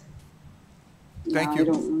 1036. Thank No, I you.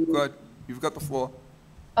 don't know. Go ahead. You've got the floor.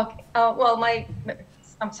 Okay, well,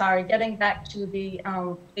 I'm sorry, getting back to the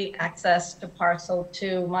access to parcel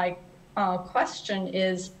 2, my question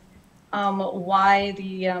is why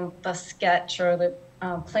the sketch or the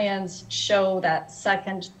plans show that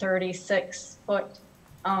second 36-foot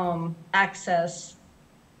access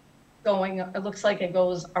going, it looks like it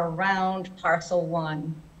goes around parcel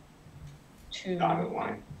 1 to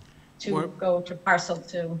go to parcel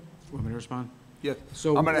 2. Want me to respond? Yeah.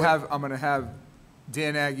 So I'm gonna what- have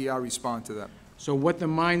Dan Aguirre respond to that. So what the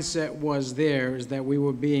mindset was there is that we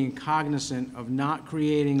were being cognizant of not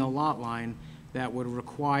creating a lot line that would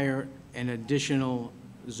require an additional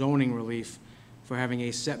zoning relief for having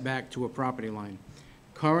a setback to a property line.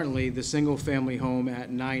 Currently, the single-family home at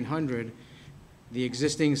 900, the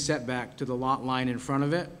existing setback to the lot line in front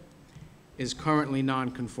of it is currently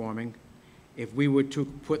non-conforming. If we were to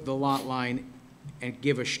put the lot line and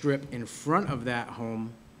give a strip in front of that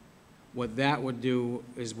home, what that would do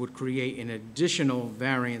is would create an additional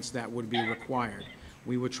variance that would be required.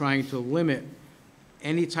 We were trying to limit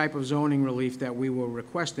any type of zoning relief that we were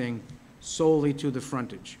requesting solely to the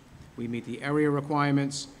frontage. We meet the area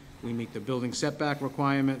requirements, we meet the building setback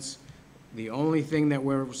requirements. The only thing that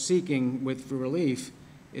we're seeking with relief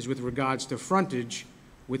is with regards to frontage,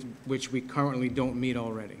 with which we currently don't meet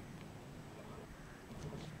already.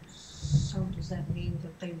 So does that mean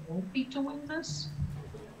that they won't be doing this?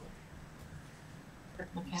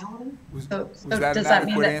 Technicality? Was So that an does that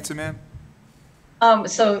mean adequate that- answer, ma'am?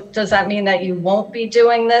 So does that mean that you won't be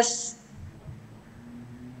doing this?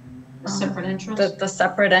 A separate entrance? The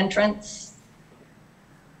separate entrance?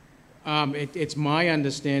 It's my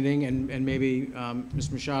understanding, and maybe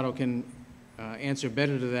Ms. Machado can answer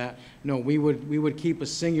better to that. No, we would keep a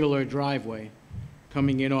singular driveway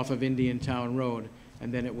coming in off of Indian Town Road,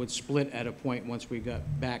 and then it would split at a point once we got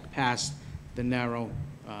back past the narrow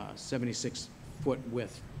 76-foot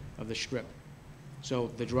width of the strip. So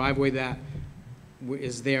the driveway that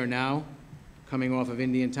is there now, coming off of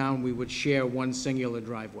Indian Town, we would share one singular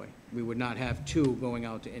driveway. We would not have two going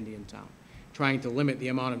out to Indian Town, trying to limit the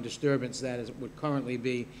amount of disturbance that would currently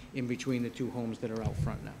be in between the two homes that are out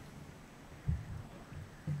front now.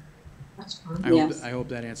 That's fine. Yes. I hope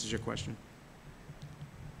that answers your question.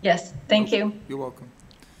 Yes, thank you. You're welcome.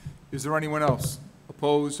 Is there anyone else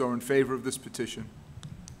opposed or in favor of this petition?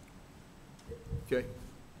 Okay.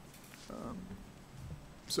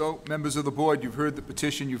 So, members of the board, you've heard the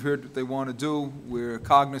petition, you've heard what they want to do. We're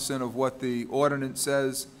cognizant of what the ordinance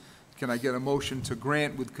says. Can I get a motion to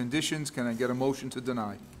grant with conditions? Can I get a motion to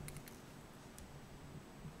deny?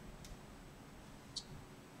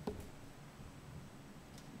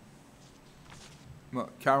 Well,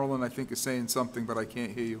 Carolyn, I think, is saying something, but I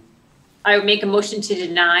can't hear you. I would make a motion to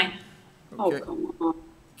deny. Oh, Okay. come on.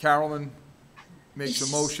 Carolyn makes a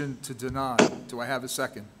motion to deny. Do I have a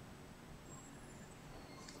second?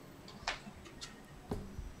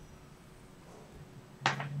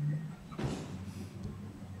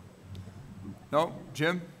 No?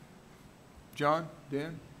 Jim? John?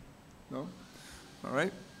 Dan? No? All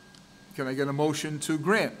right. Can I get a motion to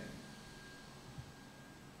grant?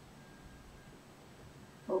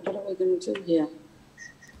 Oh, what are we gonna do here?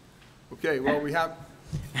 Okay, well, we have,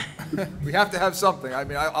 we have to have something. I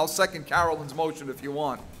mean, I'll second Carolyn's motion if you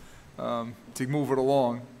want, to move it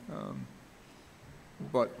along.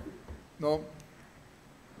 But, no.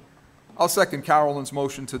 I'll second Carolyn's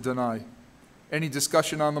motion to deny. Any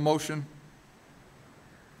discussion on the motion?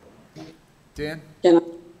 Dan? Can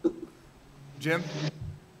I- Jim? No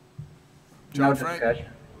John Frank?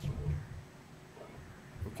 discussion.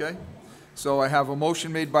 Okay. So I have a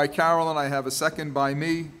motion made by Carolyn, I have a second by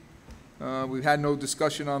me. We've had no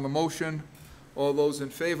discussion on the motion. All those in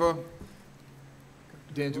favor?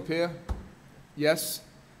 Dan Dupere? Yes?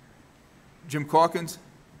 Jim Corkins?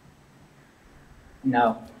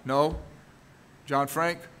 No. No? John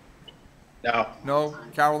Frank? No. No?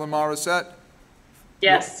 Carolyn Morissette?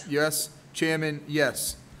 Yes. Yes. Chairman,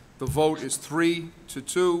 yes. The vote is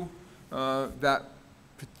 3-2. That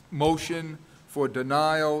motion for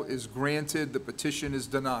denial is granted. The petition is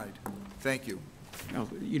denied. Thank you. No,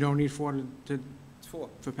 you don't need four to, It's 4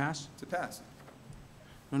 for pass? to pass.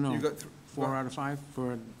 No, You no, got 4 out of 5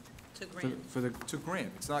 for, To for grant. for the, To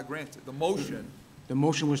grant, it's not granted. The motion the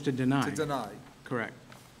motion was to deny. to deny, Correct.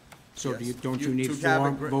 So Yes. don't You- you need to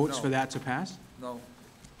have 4 it votes no. for that to pass? no,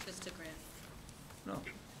 Just to grant. no.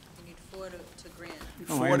 You need 4 to grant.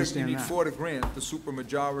 Oh, I 4 to- understand You need that. 4 to grant, the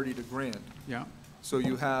supermajority to grant. Yeah. So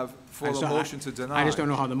you have, for the So motion to deny. I just don't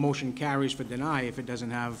know how the motion carries for deny if it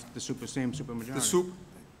doesn't have the same supermajority. The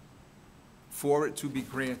for it to be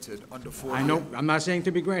granted under 4. I know, I'm not saying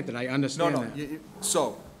to be granted, I No, understand no, that.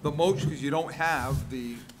 so, the motion, because you don't have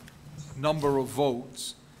the number of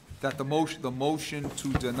votes, that the motion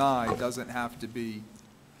to deny doesn't have to be,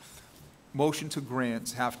 motion to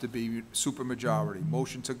grants have to be supermajority.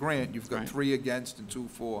 Motion to grant, you've got Right. 3 against and 2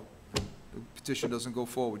 for. The petition doesn't go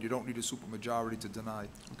forward. You don't need a supermajority to deny,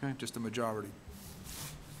 Okay. just a majority.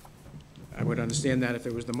 I would understand that if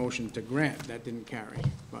it was the motion to grant, that didn't carry,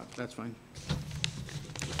 but that's fine.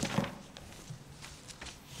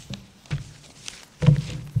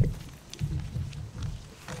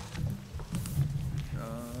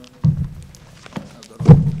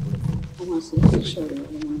 I want to see the picture of the other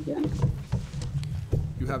one again.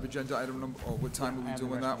 You have agenda item number, oh, what time are I we have the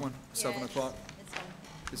doing rest that one? 7 o'clock?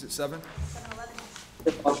 Is it 7?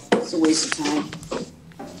 It's a waste of time.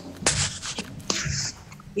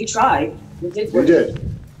 We tried. We did. We did.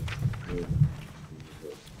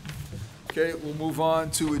 Okay, we'll move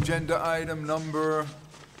on to agenda item number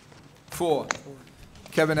 4.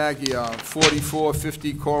 Kevin Aguirre,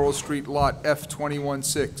 4450 Coral Street, Lot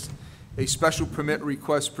F216. A special permit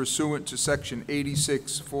request pursuant to Section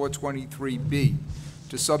 86-423B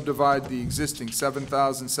to subdivide the existing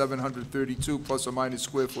 7,732 plus or minus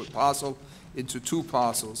square foot parcel into 2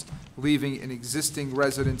 parcels, leaving an existing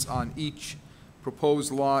residence on each.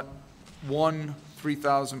 Proposed Lot 1,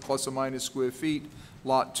 3,000 plus or minus square feet.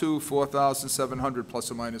 Lot 2, 4,700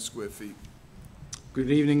 plus or minus square feet.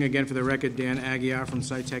 Good evening again. For the record, Dan Aguirre from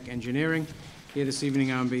SciTech Engineering, here this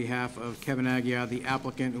evening on behalf of Kevin Aguirre, the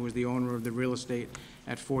applicant who is the owner of the real estate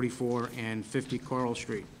at 44 and 50 Coral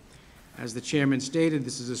Street. As the chairman stated,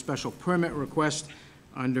 this is a special permit request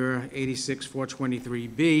under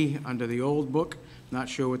 86-423B under the old book. Not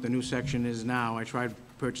sure what the new section is now. I tried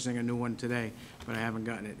purchasing a new one today, but I haven't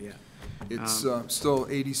gotten it yet. It's still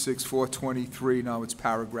 86-423, now it's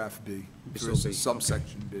paragraph B. It's There is still a B,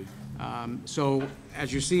 subsection B. So,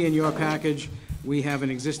 as you see in your package, we have an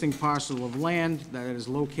existing parcel of land that is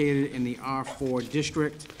located in the R4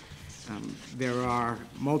 district. There are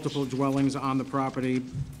multiple dwellings on the property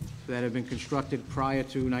that have been constructed prior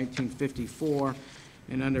to 1954,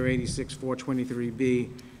 and under 86-423B,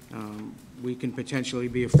 we can potentially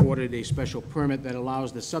be afforded a special permit that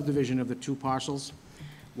allows the subdivision of the 2 parcels.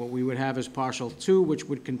 What we would have is parcel 2, which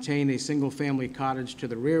would contain a single-family cottage to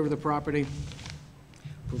the rear of the property,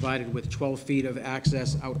 provided with 12 feet of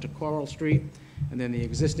access out to Coral Street, and then the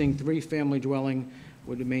existing 3-family dwelling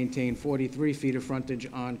would maintain 43 feet of frontage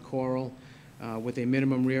on Coral, with a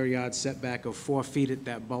minimum rear yard setback of 4 feet at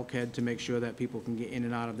that bulkhead to make sure that people can get in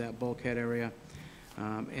and out of that bulkhead area,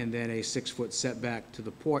 and then a 6-foot setback to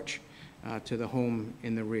the porch, to the home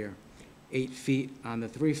in the rear. 8 feet on the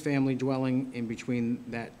 3-family dwelling in between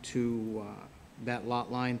that that lot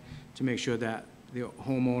line to make sure that the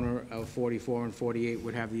homeowner of 44 and 48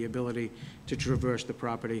 would have the ability to traverse the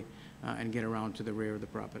property and get around to the rear of the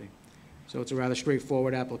property. So it's a rather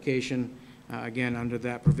straightforward application, again, under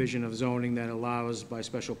that provision of zoning that allows by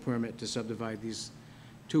special permit to subdivide these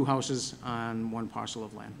 2 houses on 1 parcel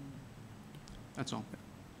of land. That's all.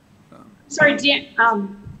 Sorry, Dan,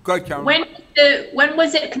 Go ahead, Karen. when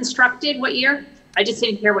was it constructed? What year? I just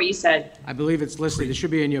didn't hear what you said. I believe it's listed, it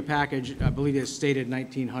should be in your package, I believe it's stated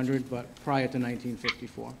 1900, but prior to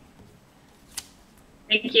 1954.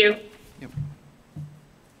 Thank you. Yep.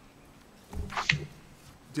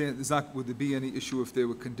 Dan, would there be any issue if there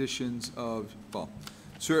were conditions of, well,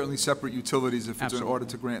 certainly separate utilities, if it's in Absolutely. order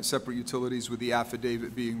to grant separate utilities with the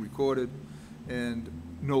affidavit being recorded, and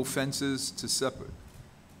no fences to separate?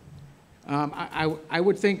 I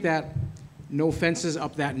would think that no fences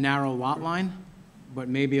up that narrow lot line but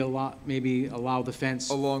maybe allow the fence.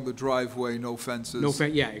 Along the driveway, no fences. No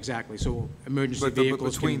fence, yeah, exactly, so emergency But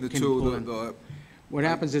vehicles between can the pull two, in. What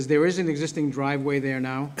happens is there is an existing driveway there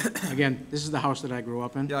now. Again, this is the house that I grew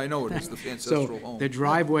up in. yeah, I know it is, the ancestral So home. the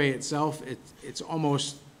driveway itself, it's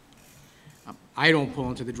almost, I don't pull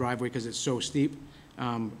into the driveway because it's so steep,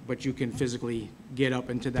 but you can physically get up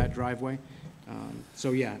into that driveway.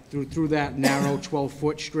 So yeah, through that narrow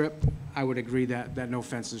 12-foot strip, I would agree that no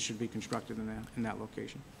fences should be constructed in that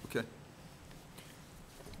location. Okay.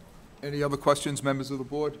 Any other questions, members of the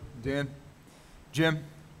board? Dan? Jim?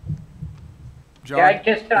 John? Yeah,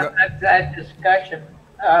 just on that discussion,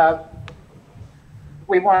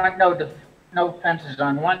 we want no fences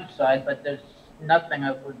on one side, but there's nothing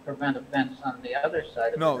that would prevent a fence on the other side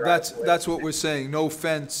of the No, driveway. that's what we're saying, no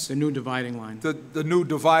fence. The new dividing line. The new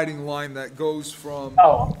dividing line that goes from,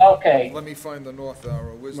 Oh, okay. let me find the north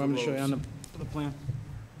arrow, where's the I'm going to show you on roads? the plan.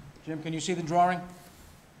 Jim, can you see the drawing?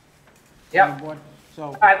 Yep,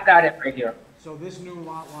 So, I've got it right here. so this new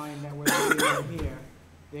lot line that we're doing here,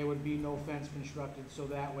 there would be no fence constructed, so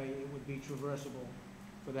that way it would be traversable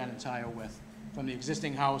for that entire width from the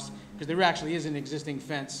existing house, because there actually is an existing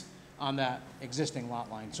fence on that existing lot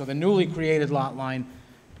line. So the newly created lot line,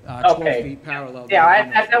 12 Okay. feet parallel. Yeah, there would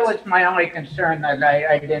be no that fence. was my only concern, that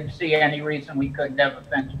I didn't see any reason we couldn't have a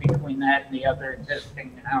fence between that and the other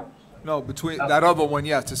existing house. No, between, that other one,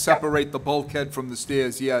 yeah, to separate the bulkhead from the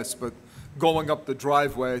stairs, yes, but going up the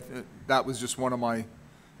driveway, that was just one of my,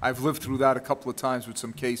 I've lived through that a couple of times with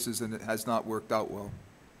some cases, and it has not worked out well.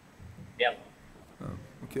 Yep.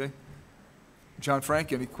 Okay? John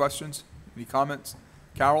Frank, any questions? Any comments?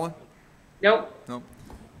 Carolyn? Nope. No.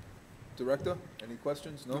 Director, any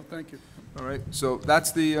questions? No? Thank you. All right, so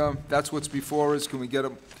that's that's what's before us. Can we get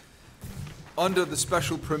them? Under the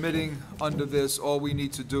special permitting, under this, all we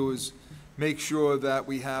need to do is make sure that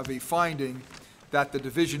we have a finding that the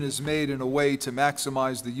division is made in a way to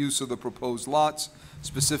maximize the use of the proposed lots,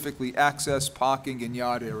 specifically access, parking, and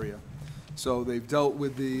yard area. So they've dealt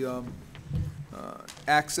with the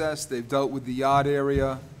access, they've dealt with the yard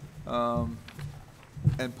area,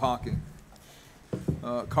 and parking.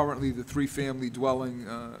 Currently, the three-family dwelling,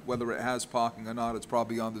 whether it has parking or not, it's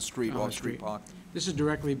probably on the street, On the off-street street. parking. This is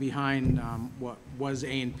directly behind what was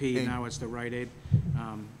A&P, A. now it's the Rite Aid,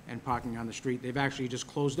 and parking on the street. They've actually just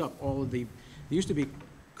closed up all of there used to be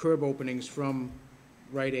curb openings from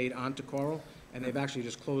Rite Aid onto Coral, and they've actually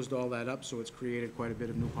just closed all that up, so it's created quite a bit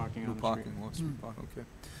of new parking on the street. Parking, off-street parking, okay.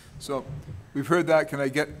 So, we've heard that, can I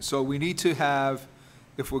get, so we need to have,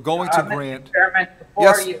 if we're going to grant. Mr. Chairman,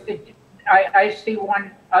 Yes. I see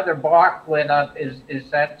one other block lit up. Is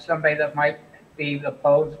that somebody that might be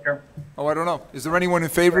opposed or? Oh, I don't know. Is there anyone in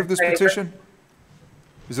favor of this petition?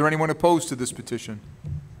 Is there anyone opposed to this petition?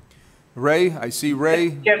 Ray, I see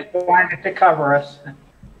Ray. Just wanted to cover us.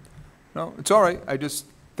 No, it's all right. I just,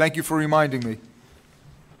 thank you for reminding me.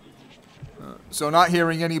 So not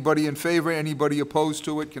hearing anybody in favor, anybody opposed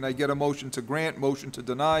to it, can I get a motion to grant, motion to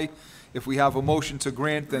deny? If we have a motion to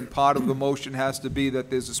grant, then part of the motion has to be that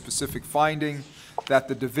there's a specific finding that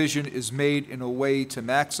the division is made in a way to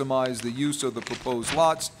maximize the use of the proposed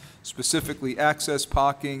lots, specifically access,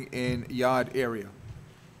 parking, and yard area.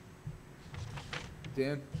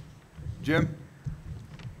 Dan? Jim?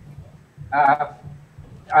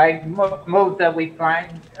 I move that we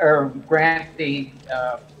find or grant the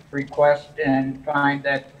request and find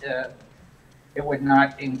that it would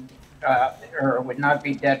not would not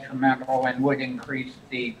be detrimental and would increase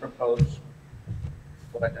the proposed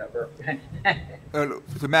whatever.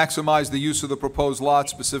 To maximize the use of the proposed lot,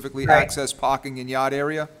 specifically Right. access, parking, and yard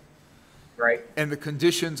area? Right. And the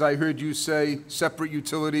conditions, I heard you say, separate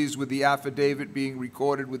utilities with the affidavit being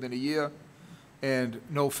recorded within a year, and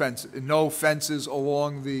no fences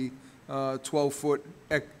along the 12-foot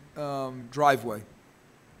driveway.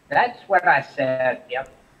 That's what I said, yep.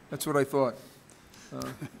 That's what I thought.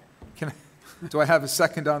 Do I have a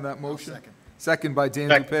second on that motion? Second. Second by Dan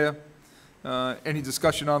Dupere. Any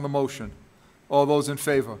discussion on the motion? All those in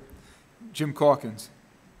favor? Jim Corkins?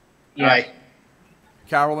 Yes.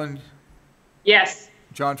 Carolyn? Yes.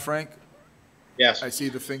 John Frank? Yes. I see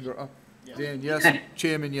the finger up. Dan, yes.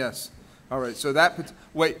 Chairman, yes. All right, so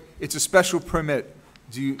wait, it's a special permit.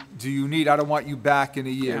 Do you need, I don't want you back in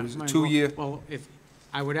a year. Yeah, Is it might 2 well- year? Well,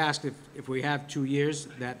 I would ask if we have 2 years,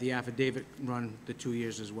 that the affidavit run the 2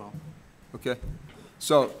 years as well. Okay.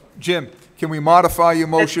 So, Jim, can we modify your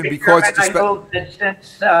motion Mr. because it's a Chairman, I move that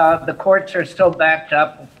since the courts are still backed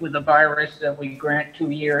up with the virus, that we grant 2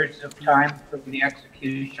 years of time for the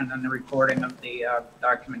execution and the recording of the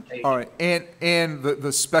documentation. All right, and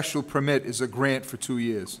the special permit is a grant for 2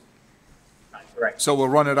 years. Right. So we'll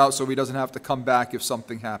run it out so he doesn't have to come back if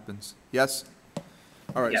something happens. Yes?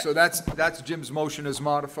 All right, Yes. so that's Jim's motion as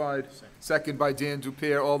modified. Second by Dan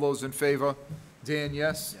Dupere. All those in favor? Dan,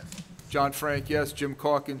 yes? John Frank, yes. Jim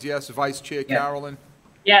Corkins, yes. Vice Chair Yes. Carolyn?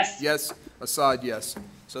 Yes. Yes. Assad, yes.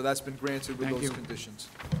 So that's been granted with Thank those you. conditions.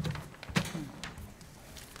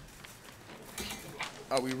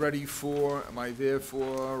 Are we ready for, am I there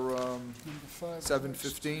for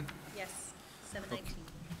 7:15? Yes, 7:19.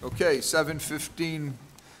 Okay, 7:15,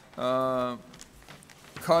 Kund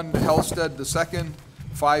Helsted II,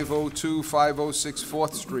 502, 506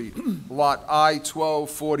 4th Street, Lot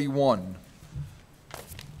I-1241.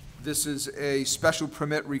 This is a special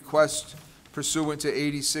permit request pursuant to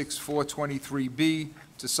 86-423B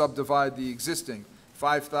to subdivide the existing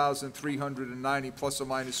 5,390 plus or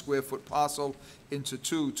minus square foot parcel into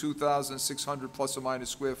two 2,600 plus or minus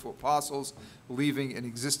square foot parcels, leaving an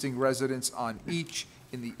existing residence on each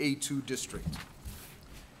in the A2 district.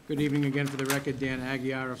 Good evening again. For the record, Dan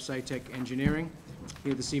Aguirre of SciTech Engineering,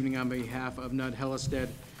 here this evening on behalf of Nud Hellestead,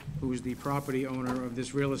 who is the property owner of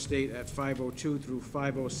this real estate at 502 through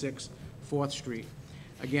 506 4th Street.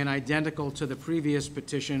 Again, identical to the previous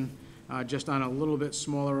petition, just on a little bit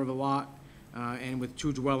smaller of a lot, and with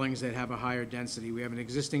two dwellings that have a higher density. We have an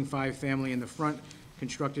existing 5-family in the front,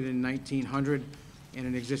 constructed in 1900, and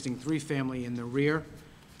an existing 3-family in the rear.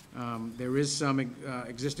 There is some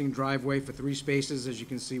existing driveway for 3 spaces, as you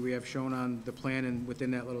can see we have shown on the plan, and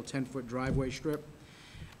within that little 10-foot driveway strip.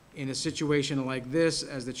 In a situation like this,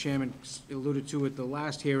 as the chairman alluded to at the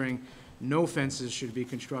last hearing, no fences should be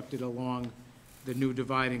constructed along the new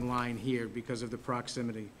dividing line here because of the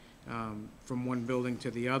proximity from one building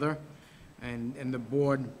to the other. And the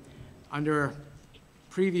board, under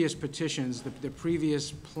previous petitions, the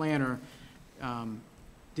previous planner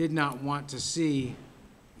did not want to see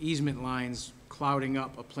easement lines clouding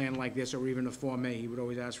up a plan like this, or even a Form A. He would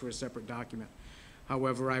always ask for a separate document.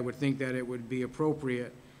 However, I would think that it would be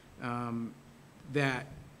appropriate that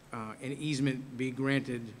an easement be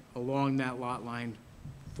granted along that lot line,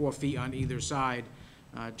 4 feet on either side,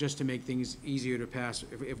 just to make things easier to pass.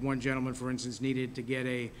 If one gentleman, for instance, needed to get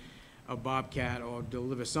a Bobcat or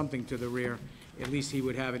deliver something to the rear, at least he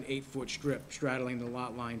would have an 8-foot strip straddling the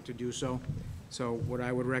lot line to do so. So what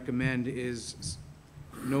I would recommend is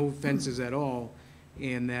no fences at all,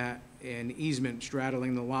 and that an easement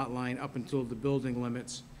straddling the lot line up until the building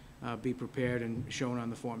limits be prepared and shown on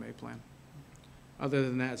the Form A plan. Other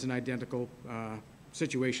than that, it's an identical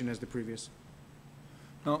situation as the previous.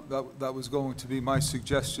 No, that was going to be my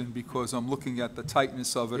suggestion, because I'm looking at the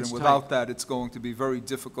tightness of it, It's and without tight. that, it's going to be very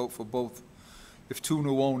difficult for both, if 2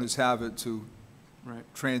 new owners have it, to Right.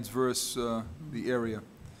 transverse the area.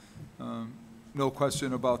 No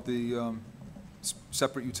question about the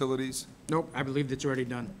separate utilities? Nope, I believe that's already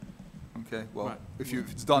done. Okay, well, Right. if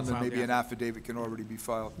it's done, then Filed maybe the an affidavit can already be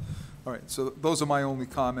filed. All right, so those are my only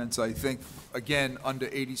comments. I think, again, under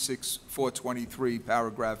 86-423,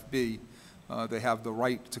 paragraph B, they have the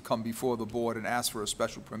right to come before the board and ask for a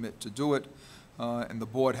special permit to do it, and the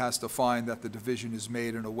board has to find that the division is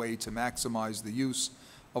made in a way to maximize the use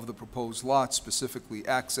of the proposed lot, specifically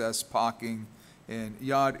access, parking, and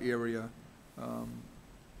yard area.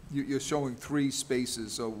 You're showing 3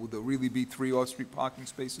 spaces, so would there really be 3 off-street parking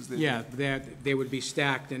spaces there? Yeah, they would be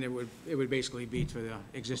stacked, and it would basically be for the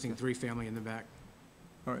existing 3-family in the back.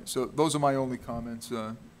 All right, so those are my only comments.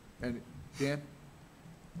 And Dan?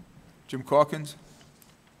 Jim Corkins?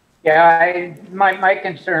 Yeah, my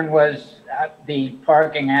concern was the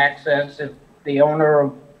parking access. If the owner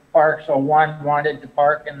of parcel 1 wanted to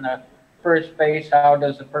park in the first space, how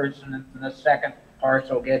does the person in the second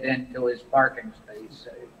parcel get into his parking space?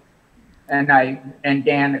 And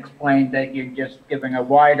Dan explained that you're just giving a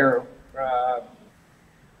wider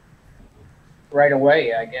right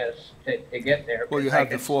away, I guess, to get there. Well, you have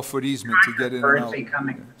the 4-foot easement to get in and out. Person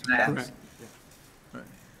coming from that. Correct. Right.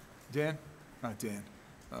 Dan? Not Dan.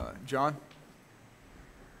 John?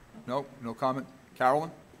 No? No comment?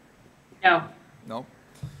 Carolyn? No. No?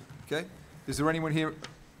 Okay. Is there anyone here,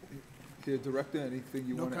 Director, anything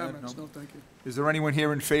you No want to add? comments, no, thank you. Is there anyone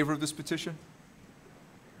here in favor of this petition?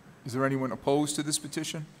 Is there anyone opposed to this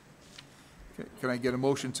petition? Okay. Can I get a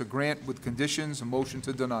motion to grant with conditions, a motion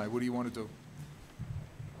to deny? What do you want to do?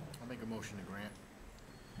 I'll make a motion to grant.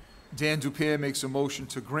 Dan Dupere makes a motion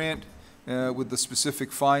to grant with the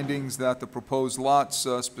specific findings that the proposed lots,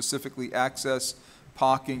 specifically access,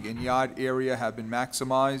 parking, and yard area have been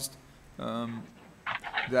maximized.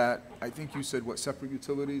 That, I think you said, what, separate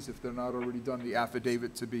utilities, if they're not already done, the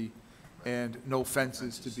affidavit to be, and no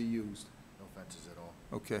fences to be used. No fences at all.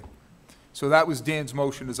 Okay. So that was Dan's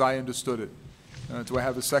motion, as I understood it. Do I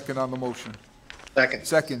have a second on the motion? Second.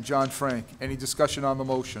 Second, John Frank. Any discussion on the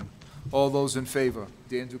motion? All those in favor?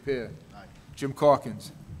 Dan Dupere. Aye. Jim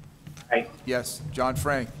Corkins. Aye. Yes. John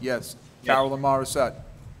Frank, yes. Carolyn Morissette.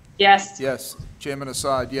 Yes. Yes. Chairman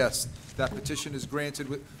Assad, yes. That petition is granted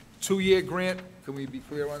with, 2-year grant, can we be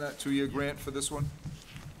clear on that? 2-year grant for this one?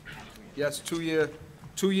 Yes,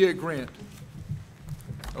 2-year grant.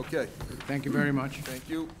 Okay, Thank you very much. thank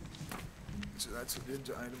you. So that's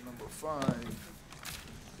agenda item number 5.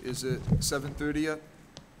 Is it 7:30 yet?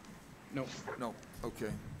 No. No, okay.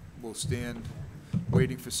 We'll stand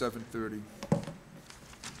waiting for 7:30.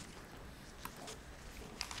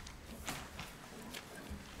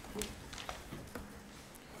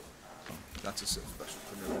 That's a special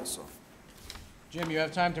permit also. Jim, you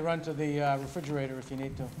have time to run to the refrigerator if you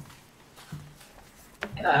need to.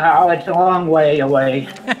 It's a long way away.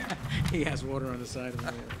 He has water on the side of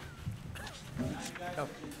him.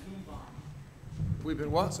 We've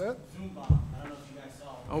been what? What's that?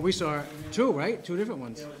 Oh, we saw 2, right? 2 different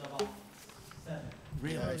ones.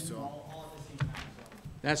 Yeah, I saw.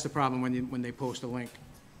 That's the problem when they post a link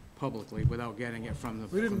publicly without getting it from the.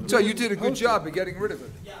 We didn't- So you did a good job of getting rid of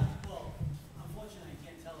it. Yeah, well, unfortunately, I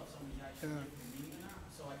can't tell if somebody's actually here for the meeting or not,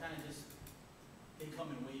 so I kind of just, they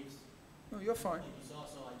come in waves, No, you're fine. like you saw,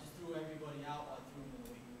 so I just threw everybody out, I threw them in the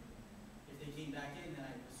waiting room. If they came back in, then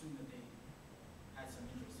I assumed that they had some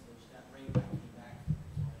interest, which that Ray guy came back,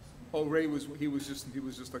 so I assumed. Oh, Ray he was just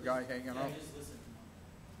a guy hanging Yeah, out? I just listened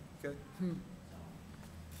to them. Okay.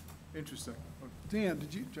 Interesting. Dan,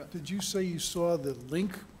 did you say you saw the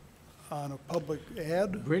link on a public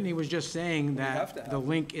ad? Brittany was just saying have to that have the it.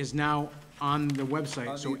 link is now on the On website,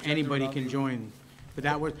 the so agenda, anybody on can the- join.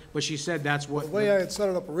 But she said that's what. The way I had set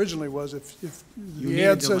it up originally was if You the needed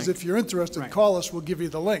ad the says link. if you're interested, Right. call us, we'll give you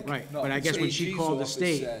the link. Right, No, but I guess when she AG's called the office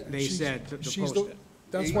state, said- they said to She's post the- it.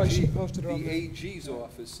 That's why she AG posted it on The the. AG's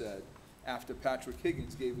office said, after Patrick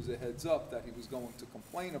Higgins gave us a heads up that he was going to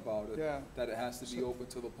complain about it, Yeah. that it has to be open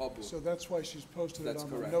to the public. So that's why she's posted it That's on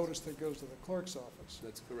the correct. notice that goes to the clerk's office,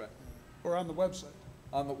 That's correct. or on the website.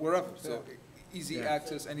 On the, wherever, so easy Yeah.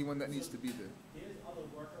 access, anyone that needs to be there. There's other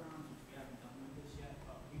workarounds which we haven't done with this yet,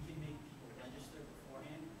 but we can make people register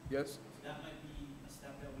beforehand. Yes? So that might be a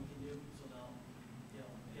step that we can do, so they'll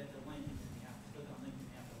get the link, and then they have to click on the link, and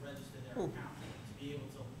they have to register their Oh. account to be able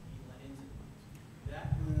to be let into that.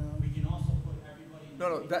 Yeah. We can also put everybody in.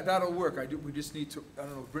 No, that'll work. We just need to, I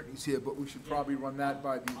don't know if Brittany's here, but we should probably run that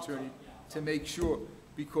by the attorney to make sure,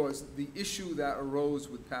 because the issue that arose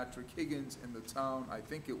with Patrick Higgins in the town, I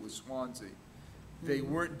think it was Swansea, they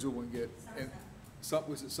weren't doing it, and,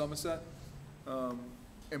 was it Somerset? And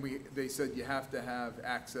they said you have to have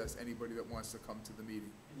access, anybody that wants to come to the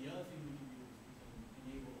meeting. And the other thing we can do is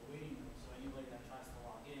we can enable a waiting room, so anybody that tries to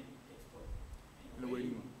log in gets put in a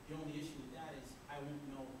waiting room. The only issue with that is I won't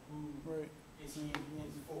know who Right. is here,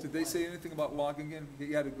 is for. Did they say anything about logging in?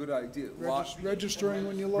 He had a good idea. Registering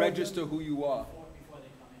when you log in? Register who you are, Before they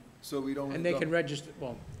come in. so we don't. And they can register,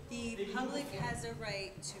 well, The public has a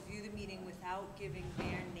right to view the meeting without giving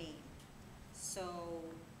their name. So.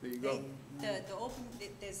 There you go.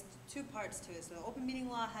 There's 2 parts to it. So the open meeting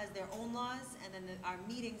law has their own laws, and then our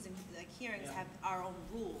meetings and like hearings have our own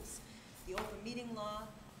rules. The open meeting law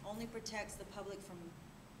only protects the public from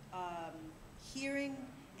hearing,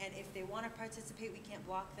 and if they want to participate, we can't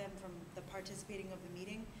block them from the participating of the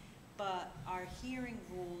meeting. But our hearing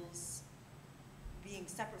rules, being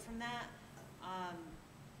separate from that,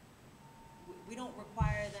 we don't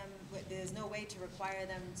require them, there's no way to require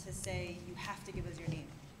them to say, you have to give us your name.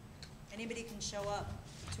 Anybody can show up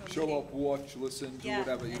to a meeting. Show up, watch, listen, do Yeah,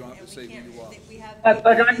 whatever, you and- don't have and to we say can't- who you are. we have-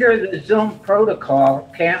 But under the Zoom protocol,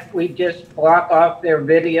 can't we just block off their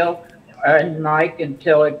video and mic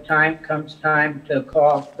until time comes to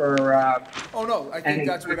call for, Oh, no, I think any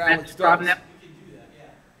that's what comments Alex from does. them?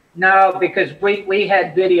 No, because we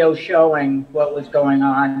had video showing what was going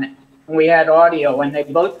on, and we had audio, and they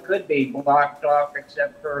both could be blocked off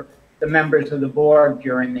except for the members of the board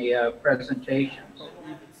during the presentations. I don't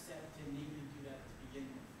have it set to need to do that to begin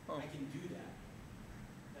with. I can do that.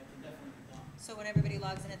 That can definitely be done. So when everybody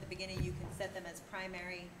logs in at the beginning, you can set them as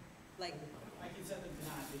primary, like, I can set them to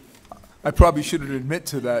not video. I probably shouldn't admit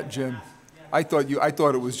to that, Jim. I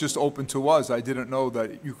thought it was just open to us. I didn't know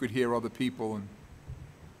that you could hear other people and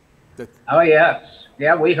that. Oh, yes.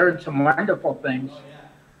 Yeah, we heard some wonderful things.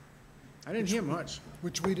 I didn't hear much.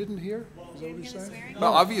 Which we didn't hear? Is that what you you're hear the saying? swearing?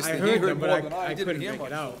 Well, obviously, I he heard heard them, but more than I I didn't couldn't hear make it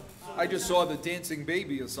much. out. I just saw the dancing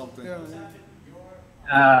baby or something. Yeah. This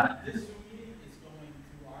Zoom meeting is going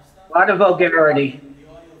through our stuff. A lot of vulgarity. And the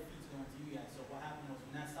audio feed's going to you guys, so what happened was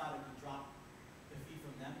when that started, we dropped the feed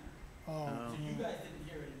from them. Oh. So you guys didn't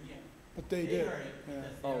hear it in here. But They did, yeah.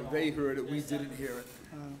 Oh, they heard it, we didn't hear it.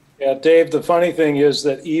 Yeah, Dave, the funny thing is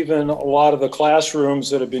that even a lot of the classrooms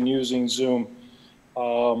that have been using Zoom,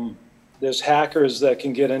 there's hackers that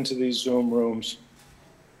can get into these Zoom rooms.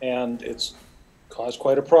 And it's caused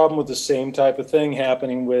quite a problem with the same type of thing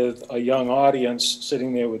happening with a young audience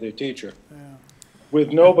sitting there with their teacher.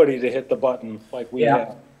 With nobody to hit the button like we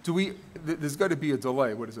have. Do we, there's got to be a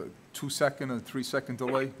delay, what is it, 2-second or 3-second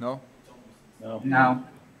delay, no? No. No.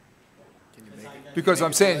 Because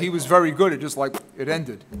I'm saying he was very good, it just like, it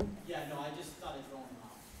ended. Yeah, no, I just started going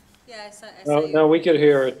off. Yeah, I saw No, you. no, we could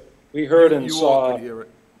hear it. We heard and You all saw. could hear it.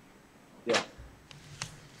 Yeah.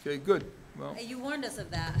 Okay, good, well. You warned us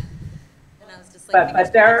of that. And I was just like.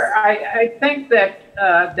 But there, I think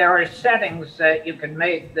that there are settings that you can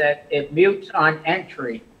make that it mutes on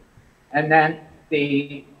entry, and then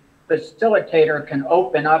the facilitator can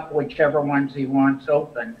open up whichever ones he wants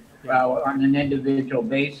open on an individual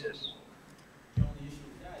basis.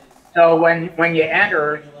 So when you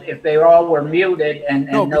enter, if they all were muted and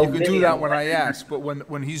No, no but you can do video, that when I ask, but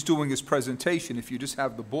when he's doing his presentation, if you just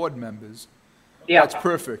have the board members, Yeah. that's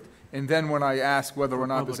perfect. And then when I ask whether or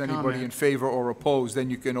not there's Public anybody in comment. favor or opposed, then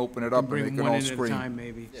you can open it up and Bring they them can one all in at a scream. time,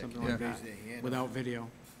 maybe, something like Yeah. that, without video.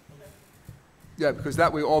 Yeah, because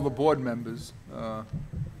that way all the board members,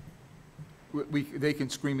 they can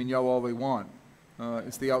scream and yell all they want.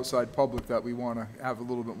 It's the outside public that we want to have a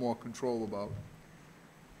little bit more control about.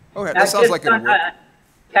 Okay, Now, that sounds just like it'll on work. a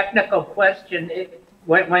technical question,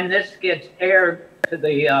 when this gets aired to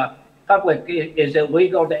the public, is it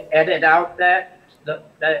legal to edit out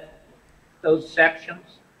those sections?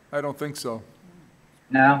 I don't think so.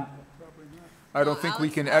 No? I don't think we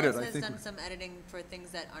can edit. I Alex think. has done some editing for things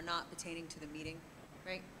that are not pertaining to the meeting,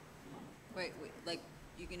 right? Right, like,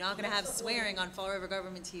 you're not gonna have swearing on Fall River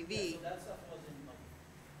Government TV. So that stuff wasn't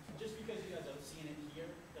like, just because you guys are seeing it here,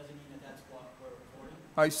 doesn't mean that that's what we're recording.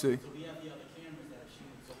 I see. So we have the other cameras that are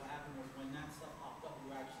shooting, so what happened was when that stuff popped up,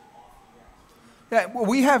 we were actually off the air. Yeah, well,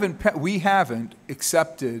 we haven't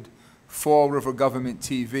accepted Fall River Government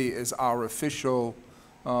TV as our official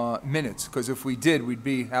minutes, because if we did,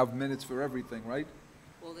 have minutes for everything, right?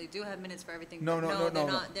 Well, they do have minutes for everything, No, but no, no, no, they're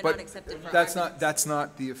no. not, they're But not accepted for our that's minutes.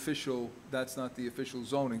 not the official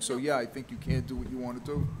zoning. So yeah, I think you can't do what you want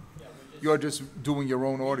to do. You're just doing your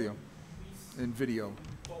own audio and video.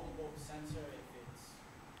 Quote unquote censor if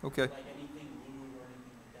it's Okay, like anything lewd or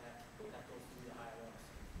anything like that, that goes through the higher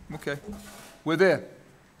ups. okay. We're there.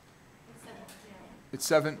 It's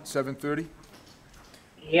 7:30?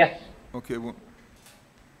 Yes. Okay, well,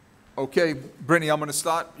 okay, Brittany, I'm gonna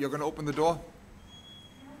start. You're gonna open the door?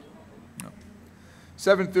 No.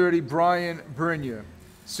 7:30, Brian Bernier,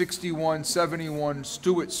 6171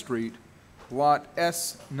 Stewart Street, Lot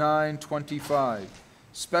S925.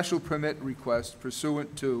 Special permit request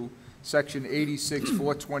pursuant to Section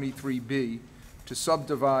 86-423B to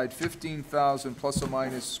subdivide 15,000 plus or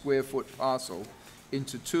minus square foot parcel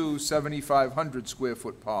into two 7,500 square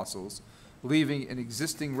foot parcels, leaving an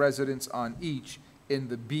existing residence on each in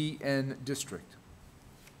the BN district.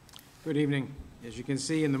 Good evening. As you can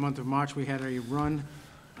see, in the month of March, we had a run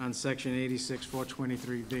on section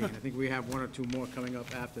 86-423B, and I think we have one or two more coming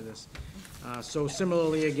up after this. So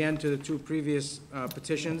similarly, again, to the two previous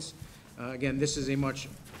petitions, again, this is a much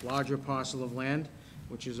larger parcel of land,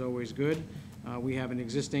 which is always good. We have an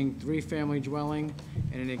existing three-family dwelling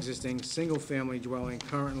and an existing single-family dwelling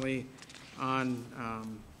currently on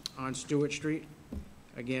Stewart Street.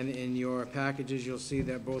 Again, in your packages, you'll see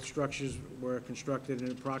that both structures were constructed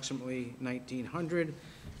in approximately 1900,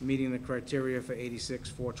 meeting the criteria for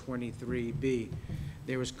 86-423B.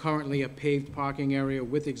 There is currently a paved parking area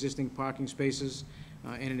with existing parking spaces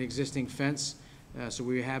and an existing fence. So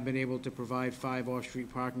we have been able to provide 5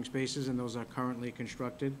 off-street parking spaces, and those are currently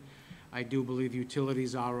constructed. I do believe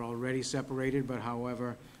utilities are already separated, but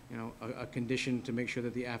however, you know, a condition to make sure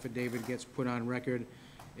that the affidavit gets put on record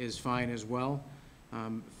is fine as well.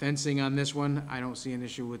 Fencing on this one, I don't see an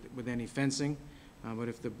issue with any fencing, but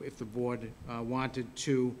if the board wanted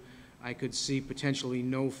to, I could see potentially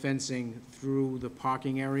no fencing through the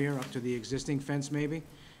parking area up to the existing fence maybe,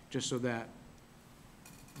 just so that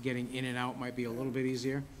getting in and out might be a little bit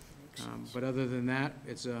easier. But other than that,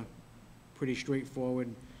 it's a pretty straightforward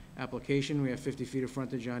application. We have 50 feet of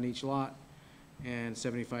frontage on each lot and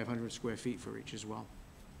 7,500 square feet for each as well.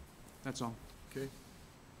 That's all. Okay.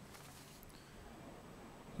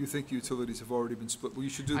 You think utilities have already been split? Well, you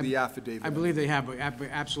should do the affidavit. I believe they have, but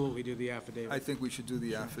absolutely do the affidavit. I think we should do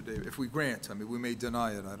the affidavit. If we grant, I mean, we may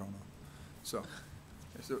deny it, I don't know. So,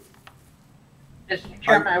 Mr.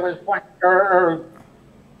 Chairman, I was wondering,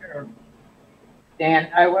 Dan,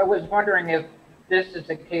 I was wondering if this is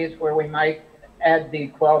a case where we might add the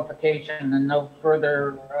qualification and no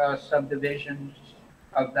further subdivisions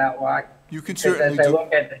of that lot. You can Because certainly as I do,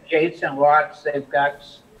 look at adjacent lots, they've got,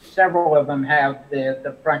 several of them have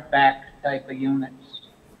the front-back type of units.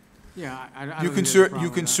 Yeah, I don't you think can there's a problem you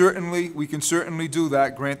with can that. certainly, we can certainly do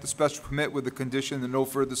that, grant the special permit with the condition that no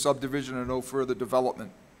further subdivision and no further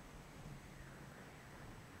development.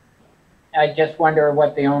 I just wonder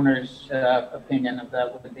what the owner's opinion of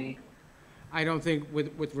that would be. I don't think,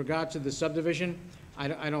 with regard to the subdivision,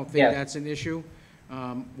 I don't think Yes. that's an issue.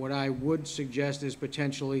 What I would suggest is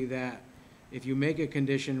potentially that if you make a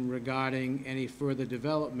condition regarding any further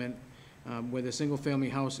development, where the single-family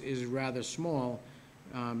house is rather small,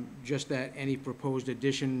 just that any proposed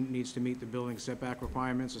addition needs to meet the building setback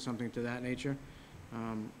requirements or something to that nature.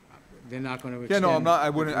 They're not going to extend. Yeah, no, I'm not, I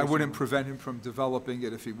the wouldn't first prevent him from developing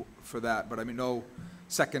it if he, for that, but I mean, no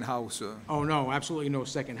second house, Oh, no, absolutely no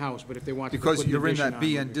second house, but if they want to put because an you're in addition that on,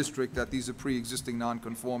 BN district, that these are pre-existing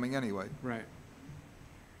non-conforming anyway. Right.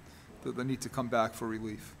 They need to come back for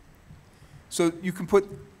relief. So you can put,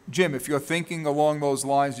 Jim, if you're thinking along those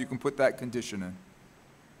lines, you can put that condition in.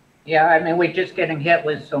 Yeah, I mean, we're just getting hit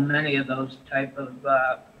with so many of those type of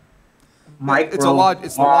micro. It's it's the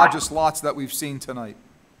lots. largest lots that we've seen tonight.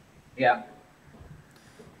 Yeah,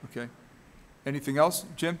 Okay. Anything else,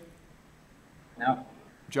 Jim? no.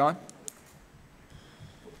 John?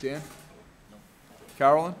 Dan?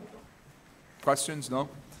 Carolyn? Questions? No?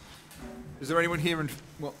 Is there anyone here in,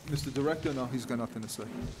 well, Mr. Director? No, he's got nothing to say.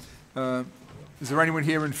 Is there anyone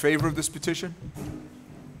here in favor of this petition?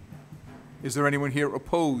 Is there anyone here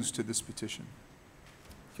opposed to this petition?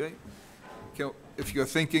 Okay. If you're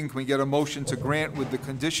thinking, can we get a motion to grant with the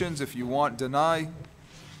conditions? If you want, deny.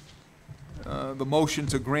 The motion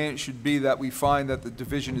to grant should be that we find that the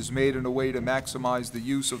division is made in a way to maximize the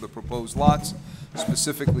use of the proposed lots,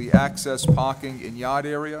 specifically access, parking, and yard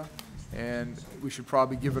area. And we should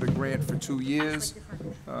probably give it a grant for 2 years.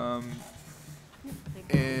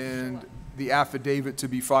 And the affidavit to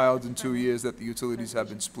be filed in 2 years that the utilities have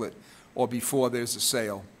been split, or before there's a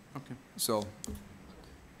sale. Okay. So,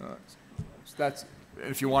 that's,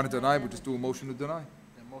 if you want to deny, we'll just do a motion to deny.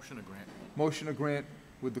 Motion to grant. Motion to grant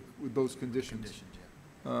with those conditions.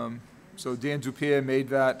 So Dan Dupierre made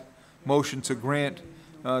that motion to grant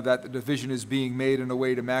that the division is being made in a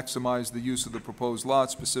way to maximize the use of the proposed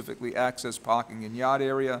lot, specifically access, parking, and yard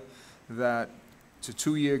area, that it's a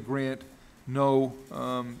 2-year grant, no,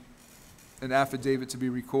 an affidavit to be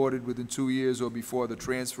recorded within 2 years or before the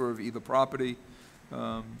transfer of either property,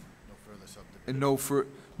 No further subdivision. and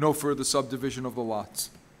no further subdivision of the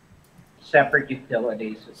lots. Separate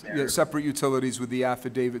utilities is there. Yeah, separate utilities with the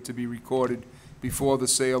affidavit to be recorded before the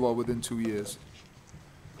sale or within 2 years.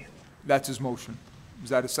 That's his motion. Is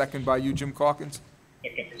that a second by you, Jim Calkins?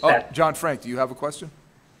 Oh, John Frank, do you have a question?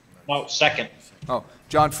 No, second. Oh,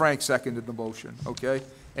 John Frank seconded the motion, okay?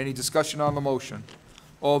 Any discussion on the motion?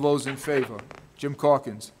 All those in favor? Jim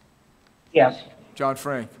Calkins? Yes, John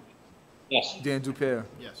Frank? Yes. Dan Dupierre?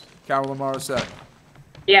 Yes. Carolyn Morissette?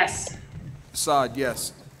 Yes. Assad,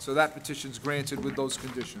 yes. So that petition's granted with those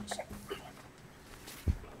conditions.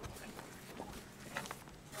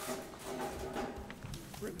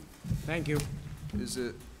 Thank you. Is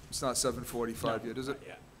it, it's not 7:45 yet, is it?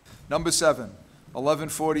 Number 7,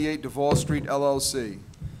 1148 Duval Street LLC.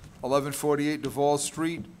 1148 Duval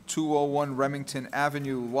Street, 201 Remington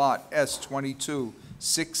Avenue, Lot S22,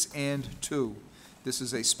 6 and 2. This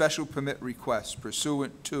is a special permit request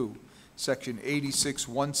pursuant to Section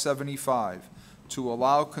 86-175 to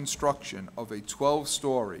allow construction of a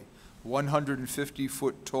 12-story,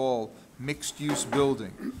 150-foot tall mixed-use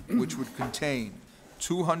building which would contain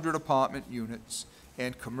 200 apartment units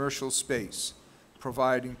and commercial space,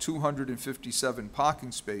 providing 257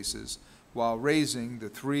 parking spaces while raising the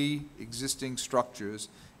 3 existing structures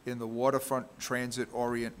in the Waterfront Transit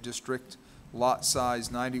Orient District, lot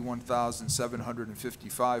size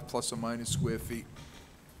 91,755 plus or minus square feet.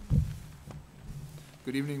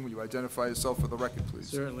 Good evening. Will you identify yourself for the record, please?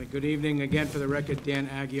 Certainly. Good evening. Again, for the record, Dan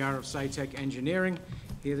Aguirre of SciTech Engineering,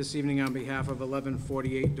 here this evening on behalf of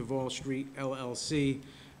 1148 Duval Street LLC.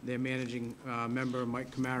 Their managing member, Mike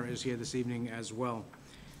Camara, is here this evening as well.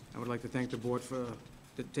 I would like to thank the board for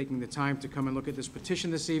taking the time to come and look at this petition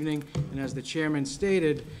this evening. And as the chairman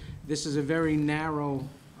stated, this is a very narrow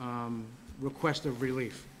request of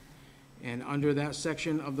relief. And under that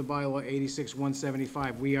section of the bylaw,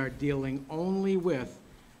 86-175, we are dealing only with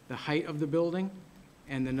the height of the building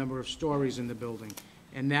and the number of stories in the building.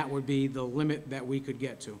 And that would be the limit that we could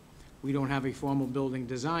get to. We don't have a formal building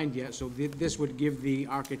designed yet, so this would give the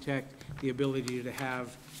architect the ability to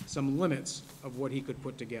have some limits of what he could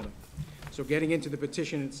put together. So getting into the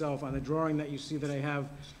petition itself, on the drawing that you see that I have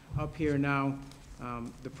up here now,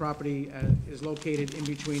 the property is located in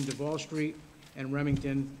between Duval Street and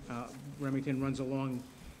Remington. Remington runs along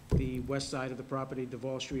the west side of the property,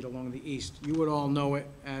 Duval Street along the east. You would all know it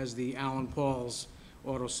as the Allen Paul's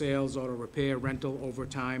Auto Sales, Auto Repair, Rental,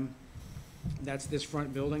 Overtime. That's this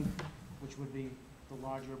front building, which would be the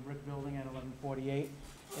larger brick building at 1148.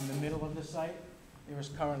 In the middle of the site, there is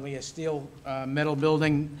currently a steel metal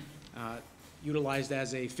building utilized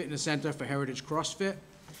as a fitness center for Heritage CrossFit.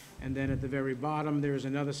 And then at the very bottom, there is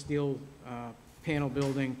another steel panel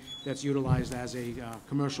building that's utilized as a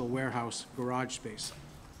commercial warehouse garage space.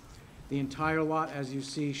 The entire lot, as you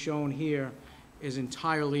see shown here, is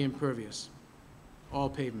entirely impervious, all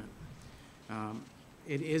pavement.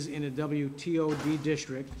 It is in a WTOD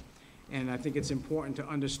district, and I think it's important to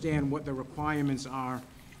understand what the requirements are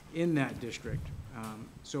in that district.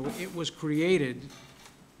 So it was created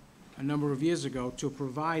a number of years ago to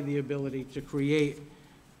provide the ability to create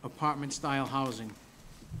apartment-style housing,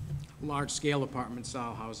 large-scale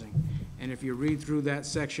apartment-style housing. And if you read through that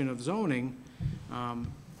section of zoning,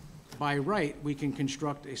 by right, we can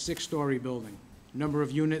construct a 6-story building. Number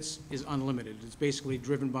of units is unlimited. It's basically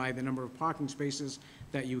driven by the number of parking spaces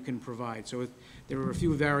that you can provide. So there are a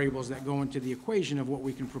few variables that go into the equation of what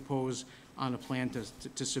we can propose on a plan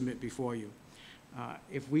to submit before you.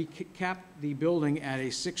 If we cap the building at a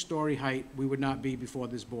 6-story height, we would not be before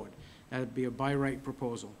this board. That would be a by right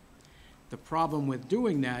proposal. The problem with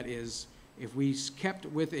doing that is if we kept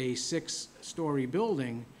with a 6-story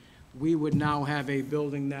building, we would now have a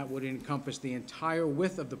building that would encompass the entire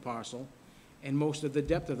width of the parcel and most of the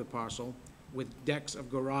depth of the parcel with decks of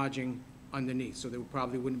garaging underneath. So there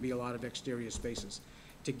probably wouldn't be a lot of exterior spaces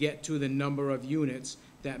to get to the number of units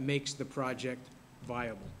that makes the project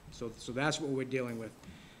viable. So that's what we're dealing with.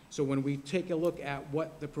 So when we take a look at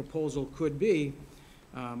what the proposal could be,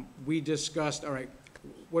 we discussed, all right,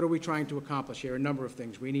 what are we trying to accomplish here? A number of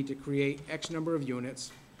things. We need to create X number of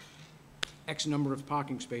units, X number of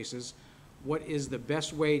parking spaces. What is the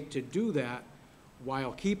best way to do that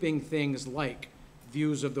while keeping things like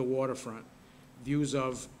views of the waterfront, views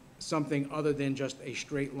of something other than just a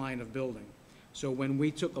straight line of building? So when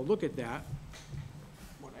we took a look at that,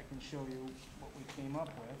 what I can show you what we came up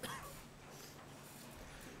with.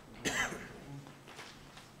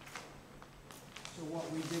 So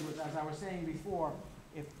what we did was, as I was saying before,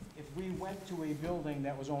 if we went to a building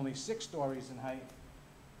that was only 6 stories in height,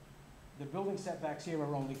 the building setbacks here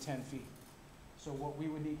are only 10 feet. So what we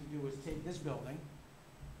would need to do is take this building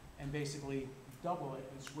and basically double it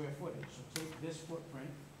in square footage. So take this footprint,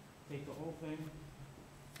 take the whole thing,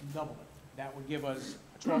 and double it. That would give us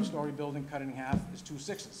a 12-story building cut in half is 2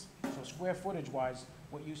 6s. So square footage-wise,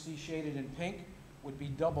 what you see shaded in pink would be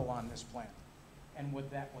double on this plan. And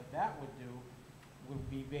what that would do would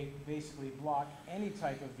be basically block any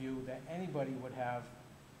type of view that anybody would have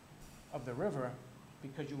of the river,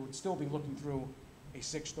 because you would still be looking through a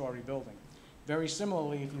 6-story building. Very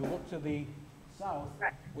similarly, if you look to the south,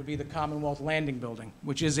 would be the Commonwealth Landing Building,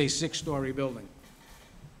 which is a 6-story building.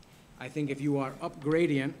 I think if you are up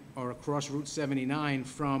gradient or across Route 79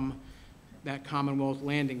 from that Commonwealth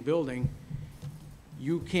Landing Building,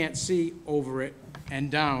 you can't see over it and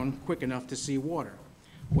down quick enough to see water.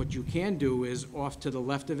 What you can do is off to the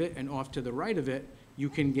left of it and off to the right of it, you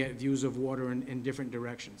can get views of water in different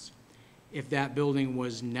directions. If that building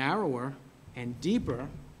was narrower and deeper,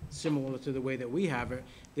 similar to the way that we have it,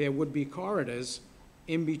 there would be corridors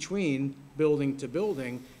in between building to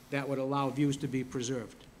building that would allow views to be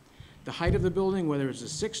preserved. The height of the building, whether it's a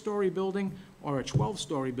 6-story building or a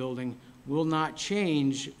 12-story building, will not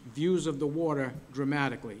change views of the water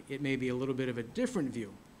dramatically. It may be a little bit of a different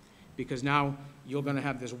view, because now you're going to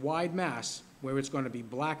have this wide mass where it's going to be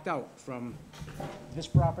blacked out from this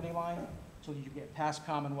property line till you get past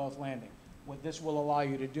Commonwealth Landing. What this will allow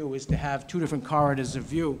you to do is to have 2 different corridors of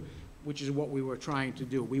view, which is what we were trying to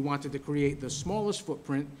do. We wanted to create the smallest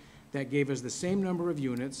footprint that gave us the same number of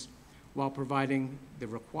units while providing the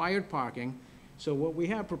required parking. So what we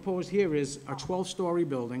have proposed here is a 12-story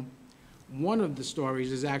building. One of the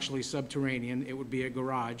stories is actually subterranean. It would be a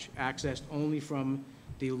garage accessed only from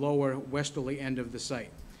the lower westerly end of the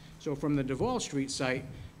site. So from the Duval Street site,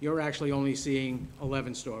 you're actually only seeing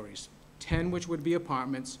 11 stories, 10 which would be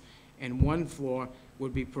apartments, and 1 floor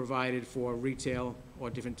would be provided for retail or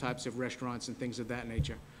different types of restaurants and things of that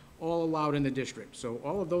nature, all allowed in the district. So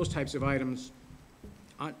all of those types of items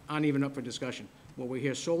aren't even up for discussion. What we're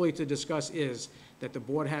here solely to discuss is that the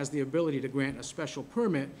board has the ability to grant a special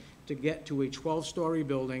permit to get to a 12-story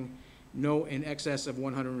building, no in excess of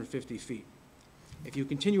 150 feet. If you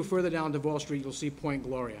continue further down Duval Street, you'll see Point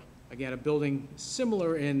Gloria. Again, a building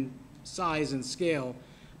similar in size and scale,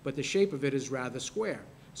 but the shape of it is rather square.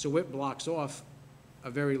 So it blocks off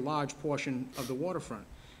a very large portion of the waterfront.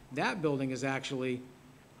 That building is actually,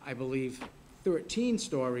 I believe, 13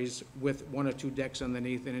 stories with 1 or 2 decks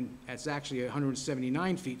underneath, and it's actually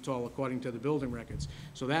 179 feet tall according to the building records.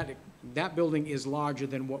 So that building is larger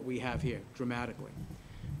than what we have here, dramatically.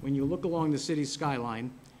 When you look along the city's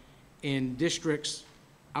skyline, in districts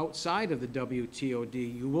outside of the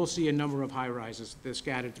WTOD, you will see a number of high-rises. They're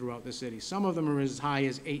scattered throughout the city. Some of them are as high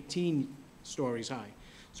as 18 stories high.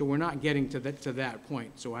 So we're not getting to that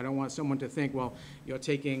point. So I don't want someone to think, well, you're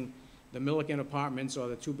taking the Milliken Apartments or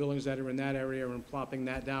the 2 buildings that are in that area and plopping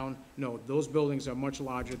that down. No, those buildings are much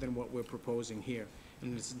larger than what we're proposing here.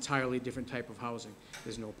 And it's an entirely different type of housing.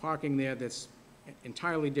 There's no parking there. That's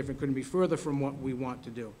entirely different. Couldn't be further from what we want to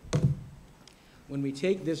do. When we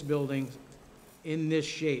take this building in this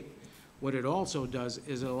shape, what it also does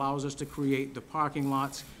is it allows us to create the parking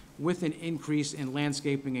lots with an increase in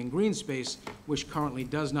landscaping and green space, which currently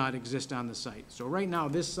does not exist on the site. So right now,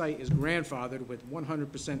 this site is grandfathered with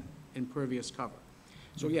 100% impervious cover.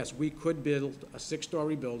 So yes, we could build a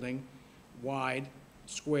 6-story building, wide,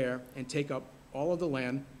 square, and take up all of the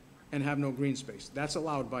land and have no green space. That's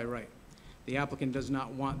allowed by right. The applicant does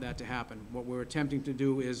not want that to happen. What we're attempting to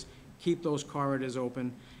do is keep those corridors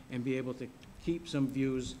open and be able to keep some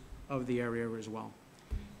views of the area as well.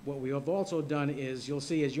 What we have also done is, you'll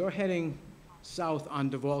see as you're heading south on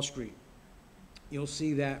Duval Street, you'll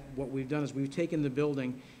see that what we've done is we've taken the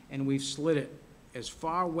building and we've slid it as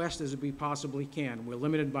far west as we possibly can. We're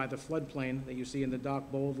limited by the floodplain that you see in the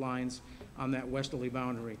dark bold lines on that westerly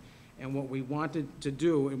boundary. And what we wanted to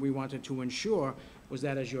do, and we wanted to ensure, was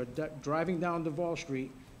that as you're driving down Duval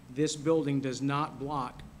Street, this building does not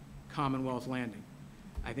block Commonwealth Landing.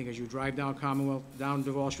 I think as you drive down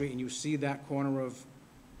Duval Street and you see that corner of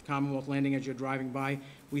Commonwealth Landing as you're driving by,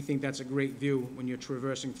 we think that's a great view when you're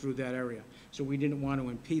traversing through that area. So we didn't want to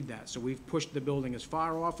impede that. So we've pushed the building as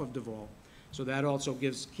far off of Duval. So that also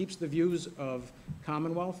keeps the views of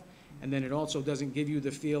Commonwealth, and then it also doesn't give you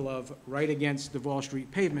the feel of right against Duval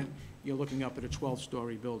Street pavement, you're looking up at a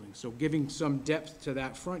 12-story building. So giving some depth to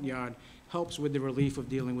that front yard helps with the relief of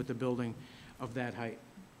dealing with the building of that height.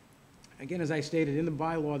 Again, as I stated, in the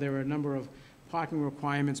bylaw, there are a number of parking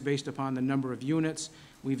requirements based upon the number of units.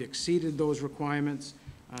 We've exceeded those requirements.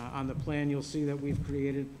 On the plan, you'll see that we've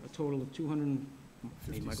created a total of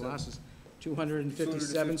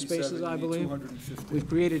 257 spaces, I believe. We've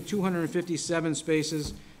created 257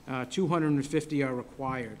 spaces. 250 are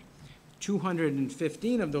required.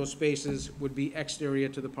 215 of those spaces would be exterior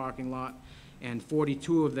to the parking lot, and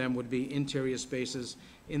 42 of them would be interior spaces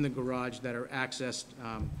in the garage that are accessed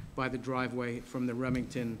by the driveway from the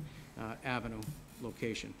Remington Avenue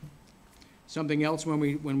location. Something else, when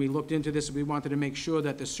we looked into this, we wanted to make sure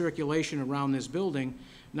that the circulation around this building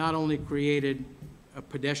not only created a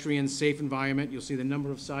pedestrian safe environment. You'll see the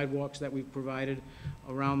number of sidewalks that we've provided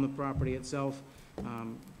around the property itself.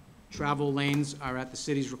 Travel lanes are at the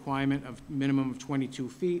city's requirement of minimum of 22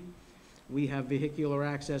 feet. We have vehicular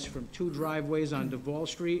access from 2 driveways on Duval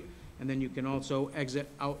Street, and then you can also exit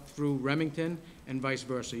out through Remington and vice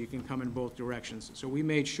versa. You can come in both directions. So we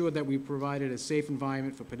made sure that we provided a safe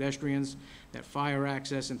environment for pedestrians, that fire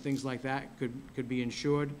access and things like that could be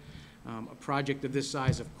ensured. A project of this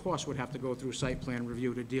size, of course, would have to go through site plan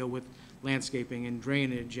review to deal with landscaping and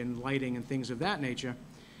drainage and lighting and things of that nature.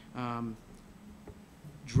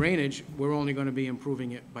 Drainage, we're only going to be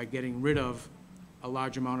improving it by getting rid of a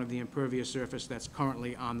large amount of the impervious surface that's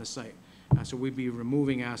currently on the site. So we'd be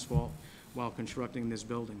removing asphalt while constructing this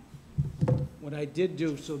building. What I did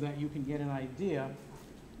do, so that you can get an idea,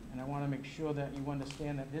 and I want to make sure that you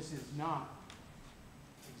understand that this is not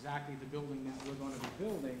exactly the building that we're going to be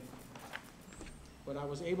building, but I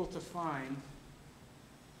was able to find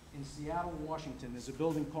in Seattle, Washington, there's a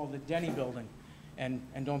building called the Denny Building, and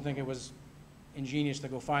don't think it was ingenious to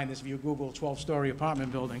go find this. If you Google 12-story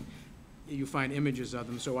apartment building, you find images of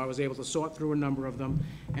them. So I was able to sort through a number of them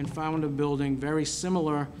and found a building very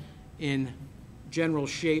similar in general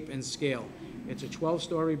shape and scale. It's a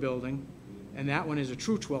 12-story building, and that one is a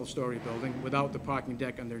true 12-story building without the parking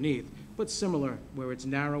deck underneath, but similar, where it's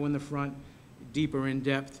narrow in the front, deeper in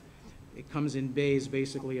depth. It comes in bays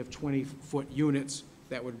basically of 20-foot units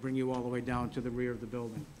that would bring you all the way down to the rear of the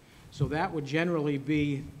building. So that would generally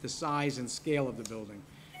be the size and scale of the building.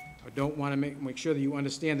 I don't want to make sure that you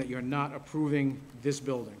understand that you're not approving this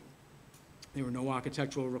building. There were no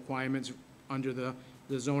architectural requirements under the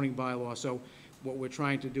zoning bylaw. So what we're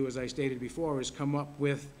trying to do, as I stated before, is come up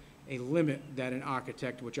with a limit that an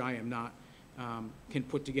architect, which I am not, can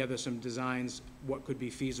put together some designs, what could be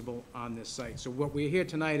feasible on this site. So what we're here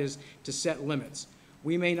tonight is to set limits.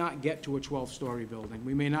 We may not get to a 12-story building.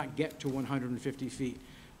 We may not get to 150 feet,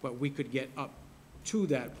 but we could get up to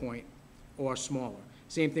that point or smaller.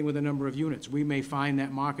 Same thing with the number of units. We may find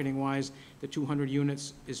that marketing-wise, the 200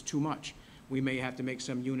 units is too much. We may have to make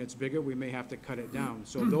some units bigger. We may have to cut it down.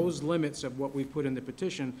 So those limits of what we put in the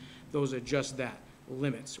petition, those are just that,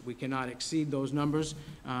 limits. We cannot exceed those numbers,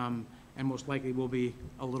 and most likely will be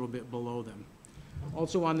a little bit below them.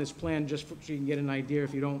 Also on this plan, just so you can get an idea,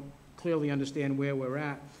 if you don't clearly understand where we're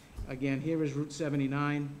at, again, here is Route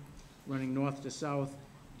 79, running north to south,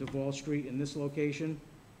 Duval Street in this location.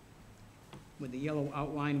 With the yellow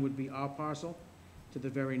outline would be our parcel. To the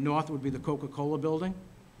very north would be the Coca-Cola building.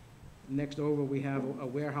 Next over, we have a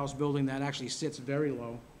warehouse building that actually sits very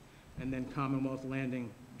low, and then Commonwealth Landing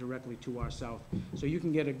directly to our south. So you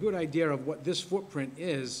can get a good idea of what this footprint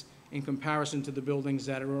is in comparison to the buildings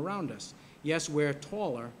that are around us. Yes, we're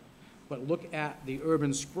taller, but look at the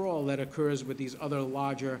urban sprawl that occurs with these other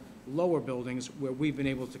larger, lower buildings where we've been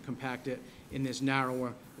able to compact it in this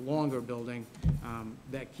narrower, longer building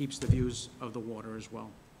that keeps the views of the water as well.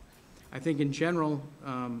 I think in general,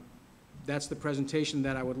 that's the presentation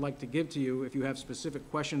that I would like to give to you. If you have specific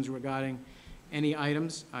questions regarding any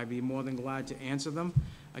items, I'd be more than glad to answer them.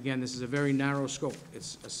 Again, this is a very narrow scope.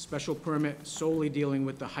 It's a special permit solely dealing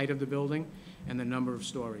with the height of the building and the number of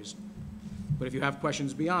stories. But if you have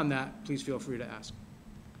questions beyond that, please feel free to ask.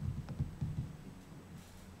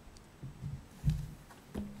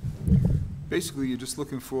 Basically, you're just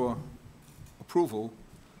looking for approval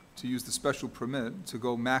to use the special permit to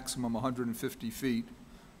go maximum 150 feet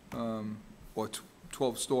or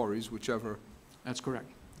 12 stories, whichever. That's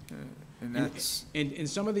correct. And that's... In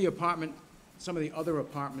some of the other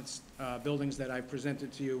apartments, buildings that I've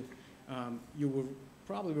presented to you, you will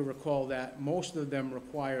probably recall that most of them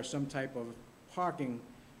require some type of parking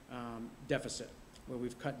deficit, where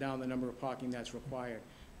we've cut down the number of parking that's required.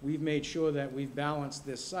 We've made sure that we've balanced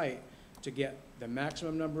this site to get the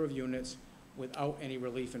maximum number of units without any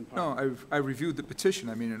relief in parking. No, I reviewed the petition.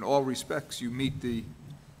 I mean, in all respects, you meet the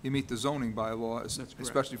zoning bylaw,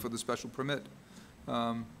 especially for the special permit.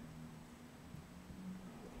 And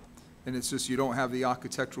it's just you don't have the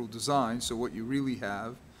architectural design, so what you really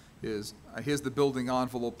have is, here's the building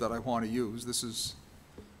envelope that I want to use. This is,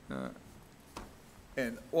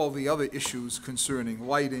 and all the other issues concerning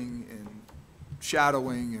lighting and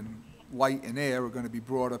shadowing and light and air are going to be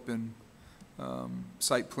brought up in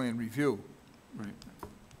site plan review. Right.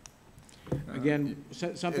 Again,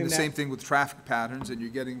 something and the that... same thing with traffic patterns, and you're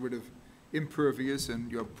getting rid of impervious, and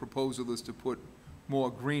your proposal is to put more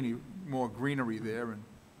greenery there, and,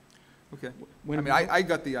 okay. I mean, I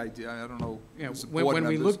got the idea, I don't know. Yeah, when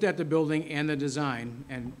we looked at the building and the design,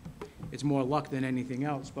 and it's more luck than anything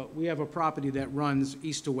else, but we have a property that runs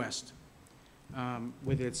east to west,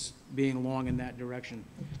 with its being long in that direction.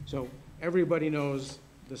 So everybody knows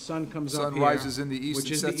the sun comes up here, sun rises in the east which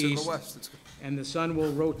and is sets the in the east, west. and the sun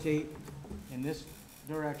will rotate in this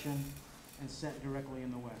direction and set directly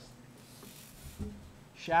in the west.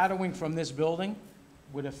 Shadowing from this building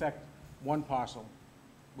would affect one parcel,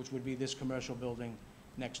 which would be this commercial building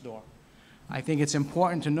next door. I think it's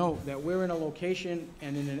important to note that we're in a location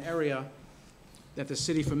and in an area that the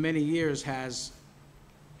city for many years has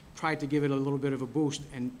tried to give it a little bit of a boost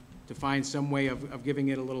and to find some way of giving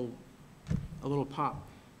it a little pop.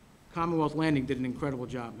 Commonwealth Landing did an incredible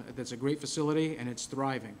job. That's a great facility and it's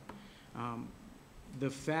thriving. The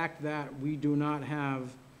fact that we do not have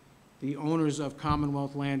the owners of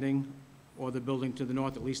Commonwealth Landing or the building to the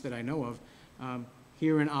north, at least that I know of,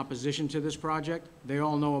 here in opposition to this project, they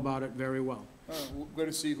all know about it very well. We're going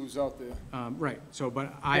to see who's out there. Right, so,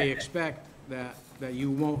 but I expect that you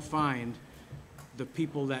won't find the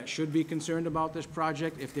people that should be concerned about this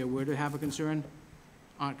project, if they were to have a concern,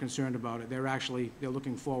 aren't concerned about it. They're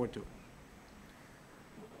looking forward to it.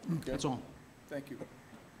 Okay. That's all. Thank you.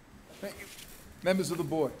 Thank you. Members of the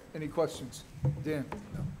board, any questions? Dan?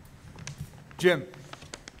 No. Jim?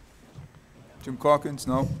 Jim Calkins,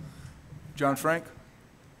 no. John Frank?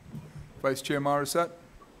 Vice Chair Morissette?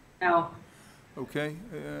 No. Okay.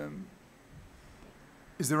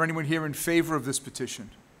 Is there anyone here in favor of this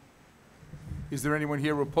petition? Is there anyone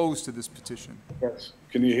here opposed to this petition? Yes.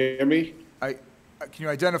 Can you hear me? Can you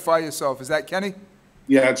identify yourself? Is that Kenny?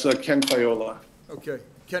 Yeah, it's Ken Fiola. Okay.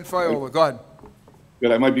 Ken Fiola, go ahead.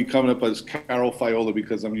 Good. I might be coming up as Carol Fiola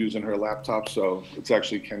because I'm using her laptop, so it's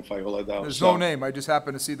actually Ken Fiola now. There's So- no name, I just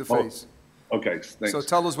happen to see the face. Okay, thanks. So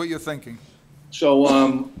tell us what you're thinking. So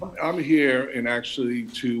I'm here and actually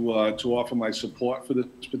to offer my support for this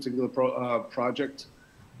particular project.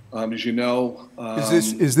 As you know,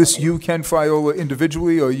 Is this you, Ken Fiola,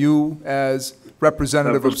 individually, or you as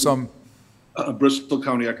representative of some? Bristol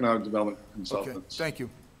County Economic Development Okay, Consultants. thank you.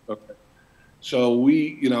 Okay. So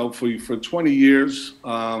we, for 20 years,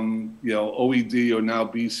 OED, or now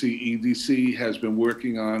BCEDC, has been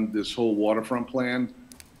working on this whole waterfront plan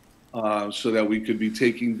so that we could be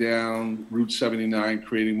taking down Route 79,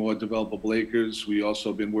 creating more developable acres. We also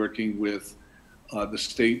have been working with the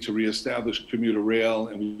state to reestablish commuter rail,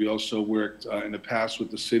 and we also worked in the past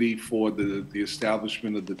with the city for the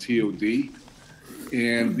establishment of the TOD.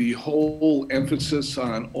 And the whole emphasis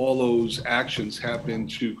on all those actions have been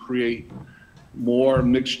to create more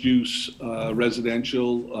mixed-use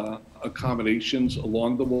residential accommodations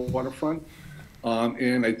along the waterfront.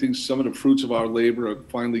 And I think some of the fruits of our labor are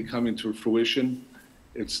finally coming to fruition.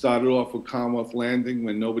 It started off with Commonwealth Landing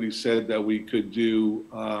when nobody said that we could do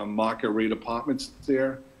market rate apartments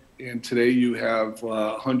there. And today you have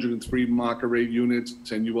 103 market rate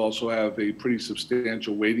units, and you also have a pretty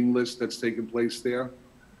substantial waiting list that's taken place there.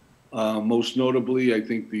 Most notably, I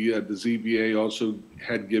think the ZBA also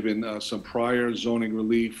had given some prior zoning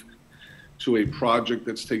relief to a project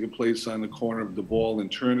that's taken place on the corner of DeBall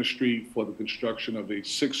and Turner Street for the construction of a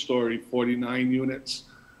 6-story, 49 units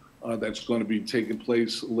that's going to be taking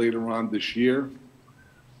place later on this year.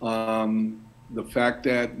 The fact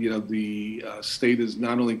that, the state is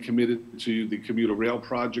not only committed to the commuter rail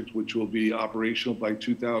project, which will be operational by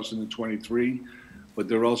 2023, but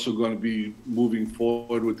they're also going to be moving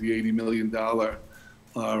forward with the $80 million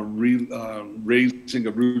raising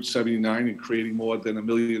of Route 79 and creating more than 1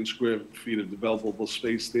 million square feet of developable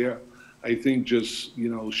space there, I think just,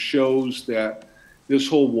 shows that this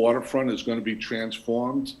whole waterfront is going to be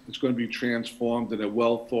transformed. It's going to be transformed in a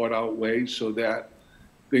well thought out way so that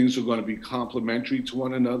things are going to be complementary to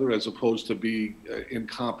one another as opposed to be in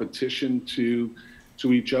competition to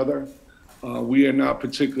each other. We are not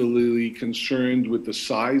particularly concerned with the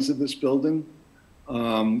size of this building.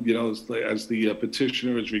 As the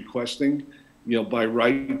petitioner is requesting, by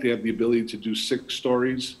right, they have the ability to do 6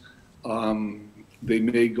 stories. They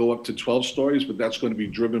may go up to 12 stories, but that's going to be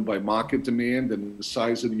driven by market demand and the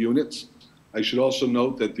size of the units. I should also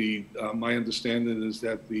note that my understanding is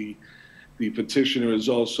that the petitioner is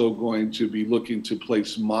also going to be looking to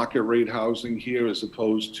place market rate housing here as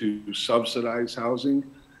opposed to subsidized housing.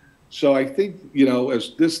 So I think,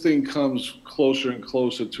 as this thing comes closer and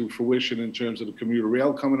closer to fruition in terms of the commuter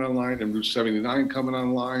rail coming online and Route 79 coming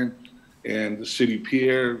online and the city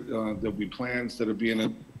pier, there'll be plans that are being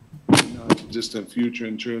in the distant future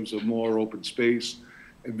in terms of more open space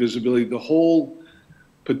and visibility. The whole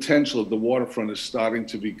potential of the waterfront is starting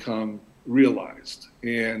to become realized.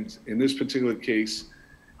 And in this particular case,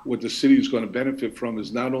 what the city is going to benefit from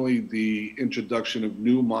is not only the introduction of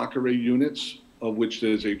new market rate units, of which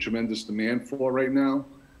there's a tremendous demand for right now,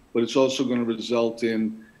 but it's also going to result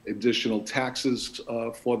in additional taxes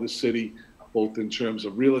for the city, both in terms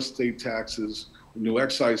of real estate taxes, new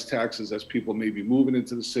excise taxes as people may be moving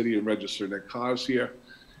into the city and registering their cars here.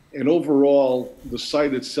 And overall, the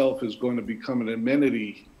site itself is going to become an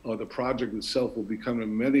amenity, or the project itself will become an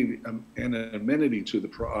amenity to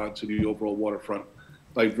the overall waterfront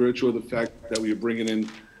by virtue of the fact that we are bringing in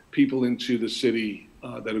people into the city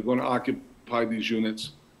that are going to occupy these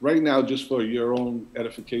units. Right now, just for your own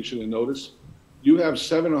edification and notice, you have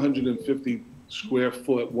 750 square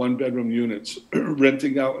foot, 1-bedroom units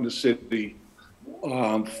renting out in the city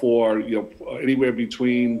for anywhere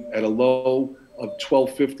between at a low of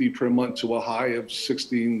 $1,250 per month to a high of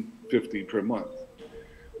 $1,650 per month.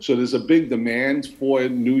 So there's a big demand for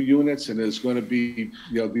new units, and there's going to be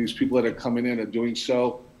these people that are coming in are doing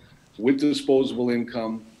so with disposable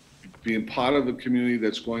income, being part of the community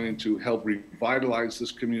that's going to help revitalize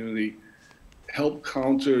this community, help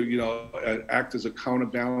counter, act as a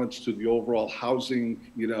counterbalance to the overall housing,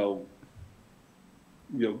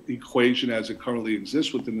 equation as it currently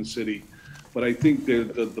exists within the city. But I think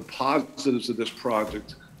the positives of this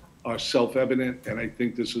project are self-evident, and I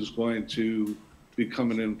think this is going to become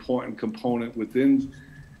an important component within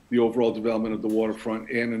the overall development of the waterfront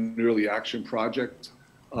and an early action project.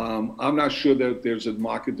 I'm not sure that there's a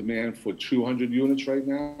market demand for 200 units right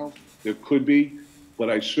now. There could be, but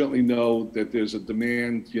I certainly know that there's a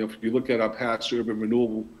demand. If you look at our past urban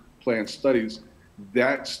renewal plan studies,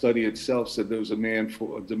 that study itself said there was a demand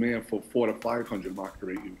for 400 to 500 market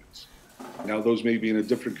rate units. Now, those may be in a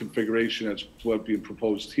different configuration as what being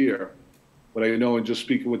proposed here. But I know in just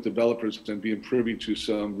speaking with developers and being privy to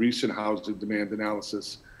some recent housing demand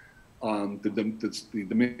analysis, the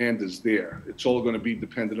demand is there. It's all going to be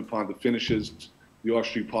dependent upon the finishes, the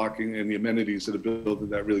off-street parking, and the amenities of the building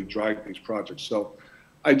that really drive these projects. So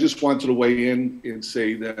I just wanted to weigh in and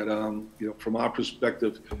say that, you know, from our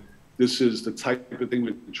perspective, this is the type of thing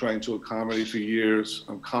we've been trying to accommodate for years.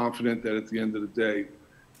 I'm confident that at the end of the day,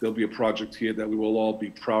 there'll be a project here that we will all be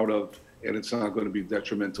proud of, and it's not going to be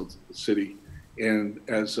detrimental to the city. And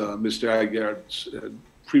as Mr. Aguirre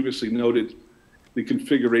previously noted, the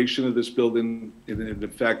configuration of this building and the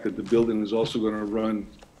fact that the building is also going to run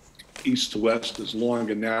east to west, is long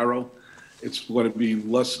and narrow, it's going to be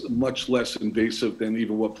much less invasive than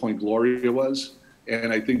even what Point Gloria was.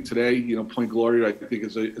 And I think today, you know, Point Gloria, I think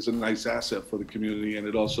is a nice asset for the community, and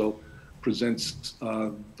it also presents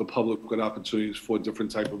the public with opportunities for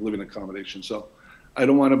different type of living accommodation. So I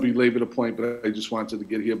don't want to belabor the point, but I just wanted to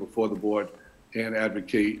get here before the board and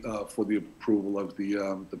advocate for the approval of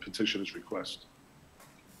the petitioner's request.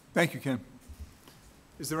 Thank you, Ken.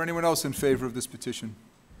 Is there anyone else in favor of this petition?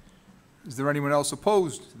 Is there anyone else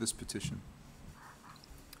opposed to this petition?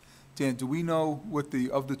 Dan, do we know what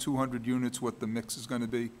of the 200 units, what the mix is going to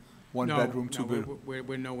be? One bedroom, two bedroom?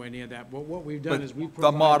 We're nowhere near that. What we've done is we've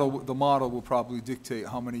the model will probably dictate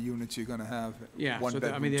how many units you're going to have. Yeah, one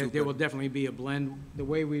bedroom, I mean, there will definitely be a blend. The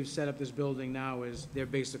way we've set up this building now is they're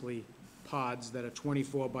basically pods that are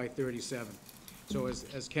 24 by 37. So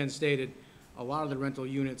as Ken stated, a lot of the rental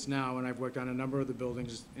units now, and I've worked on a number of the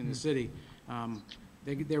buildings in the city,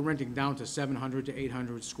 they're renting down to 700 to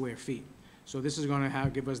 800 square feet. So this is going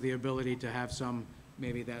to give us the ability to have some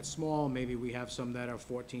maybe that small, maybe we have some that are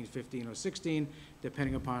 14, 15, or 16,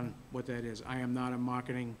 depending upon what that is. I am not a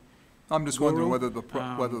marketing I'm just wondering whether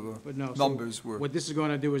the numbers were. What this is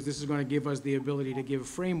going to do is this is going to give us the ability to give a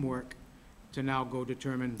framework to now go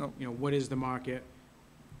determine, you know, what is the market,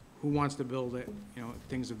 who wants to build it, you know,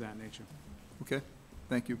 things of that nature. Okay,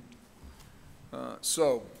 thank you.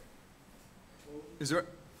 So, is there,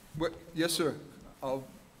 what, yes, sir.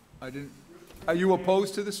 Are you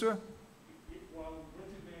opposed to this, sir? Well,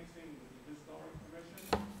 Richard Mancini with the Historic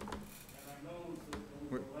Commission, and I know that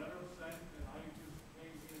there was a letter sent, and I just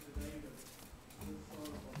came here today to sort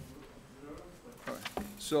of observe, but. All right.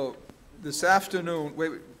 So, this afternoon,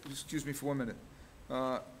 wait, excuse me for 1 minute.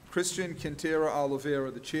 Christian Quintera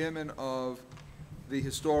Oliveira, the chairman of the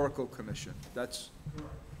Historical Commission. That's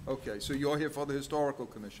correct. Okay, so you're here for the Historical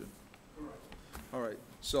Commission. Correct. All right.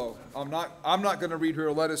 So I'm not going to read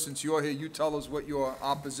her letter since you're here. You tell us what your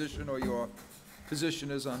opposition or your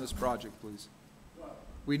position is on this project, please.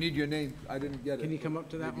 We need your name. I didn't get it. Can you come up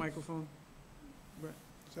to that microphone?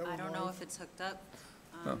 I don't know if it's hooked up,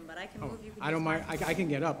 but I can move you. I don't mind. I can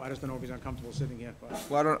get up. I just don't know if he's uncomfortable sitting here. But.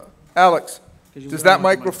 Well, I don't. Alex, does that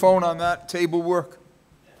microphone on that table work?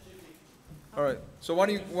 All right. So why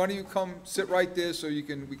don't you come sit right there so we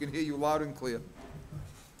can hear you loud and clear.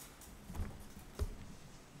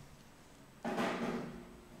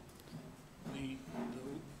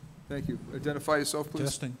 Thank you. Identify yourself, please.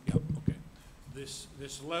 Testing. Yep. Okay.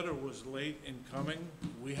 This letter was late in coming.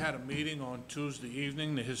 We had a meeting on Tuesday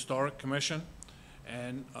evening, the Historic Commission,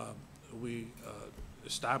 and we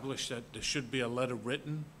established that there should be a letter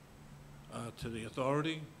written to the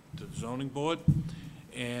authority, to the zoning board,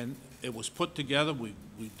 and it was put together. We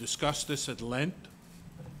discussed this at length,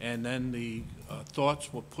 and then the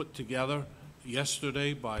thoughts were put together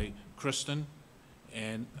yesterday by Kristen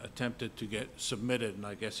and attempted to get submitted, and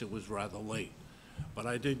I guess it was rather late. But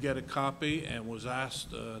I did get a copy and was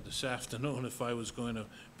asked this afternoon if I was going to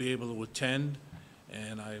be able to attend,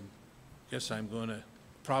 and I guess I'm going to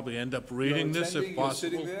probably end up reading this if possible.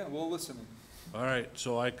 You're sitting there, we're listening. All right,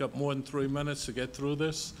 so I got more than 3 minutes to get through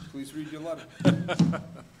this. Please read your letter.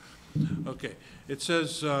 Okay, it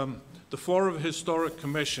says, the Fall River Historic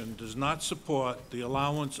Commission does not support the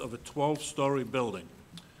allowance of a 12-story building,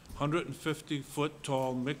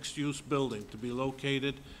 150-foot-tall mixed-use building to be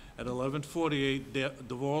located at 1148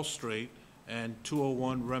 Duval Street and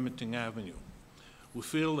 201 Remington Avenue. We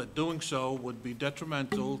feel that doing so would be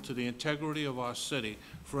detrimental to the integrity of our city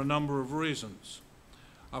for a number of reasons.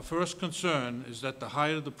 Our first concern is that the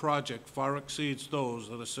height of the project far exceeds those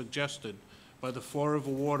that are suggested by the Fall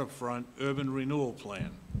River Waterfront Urban Renewal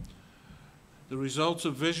Plan. The results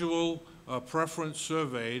of visual preference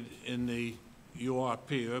surveyed in the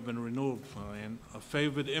URP, Urban Renewal Plan,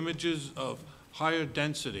 favored images of higher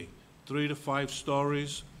density, 3 to 5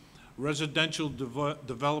 stories, residential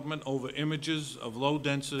development over images of low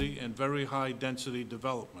density and very high density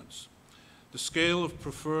developments. The scale of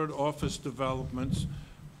preferred office developments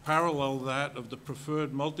parallel that of the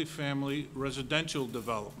preferred multifamily residential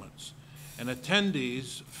developments, and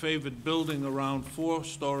attendees favored building around 4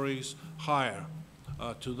 stories higher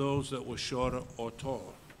to those that were shorter or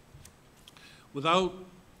taller. Without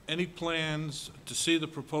any plans to see the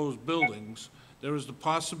proposed buildings, there is the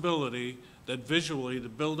possibility that visually the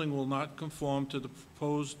building will not conform to the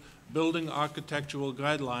proposed building architectural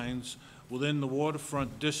guidelines within the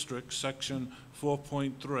waterfront district, section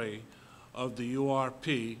 4.3 of the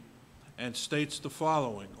URP, and states the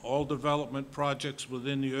following: all development projects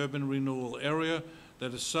within the urban renewal area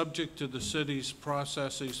that is subject to the city's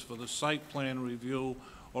processes for the site plan review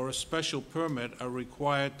or a special permit are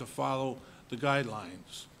required to follow the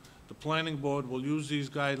guidelines. The planning board will use these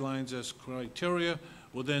guidelines as criteria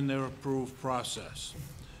within their approved process.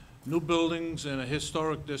 New buildings in a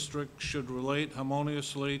historic district should relate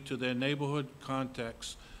harmoniously to their neighborhood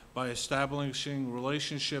context by establishing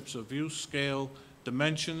relationships of use, scale,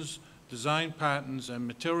 dimensions, design patterns, and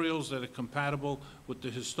materials that are compatible with the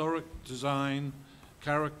historic design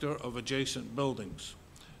character of adjacent buildings.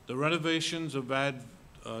 The renovations of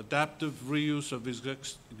adaptive reuse of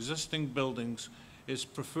existing buildings is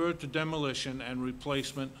preferred to demolition and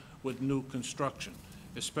replacement with new construction,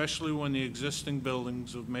 especially when the existing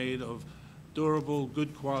buildings are made of durable,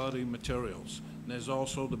 good quality materials. And there's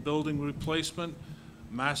also the building replacement.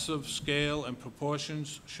 Massive scale and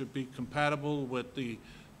proportions should be compatible with the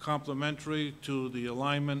complementary to the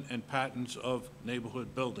alignment and patterns of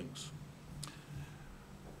neighborhood buildings.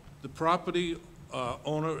 The property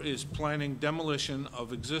owner is planning demolition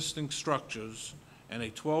of existing structures, and a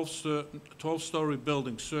 12-story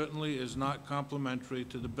building certainly is not complementary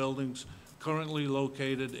to the buildings currently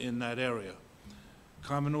located in that area.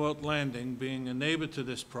 Commonwealth Landing, being a neighbor to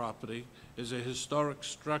this property, is a historic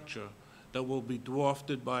structure that will be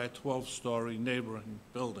dwarfed by a 12-story neighboring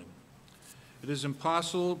building. It is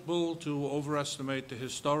impossible to overestimate the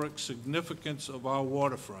historic significance of our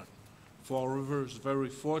waterfront. Fall River is very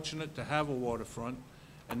fortunate to have a waterfront,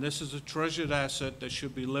 and this is a treasured asset that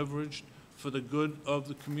should be leveraged for the good of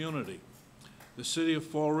the community. The city of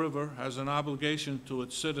Fall River has an obligation to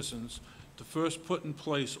its citizens to first put in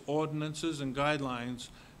place ordinances and guidelines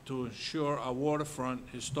to ensure our waterfront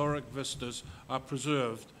historic vistas are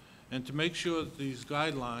preserved and to make sure that these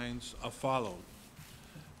guidelines are followed.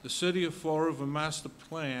 The City of Fall River Master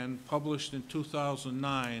Plan, published in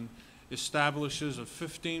 2009, establishes a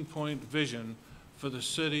 15-point vision for the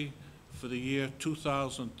city for the year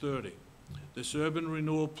 2030. This urban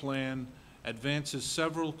renewal plan advances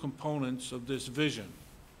several components of this vision.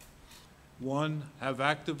 One, have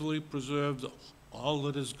actively preserved all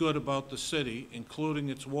that is good about the city, including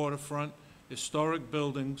its waterfront, historic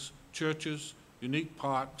buildings, churches, unique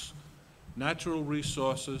parks, natural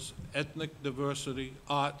resources, ethnic diversity,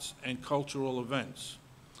 arts, and cultural events.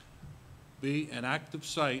 B, an active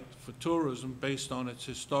site for tourism based on its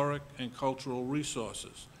historic and cultural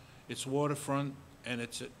resources, its waterfront, and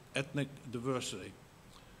its ethnic diversity.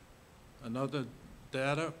 Another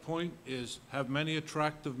data point is have many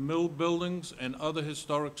attractive mill buildings and other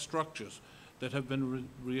historic structures that have been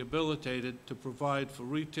rehabilitated to provide for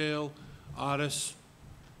retail, artists,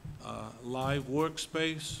 live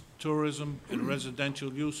workspace, tourism, and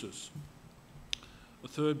residential uses. The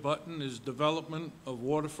third button is development of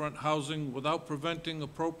waterfront housing without preventing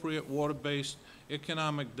appropriate water-based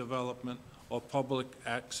economic development or public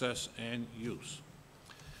access and use.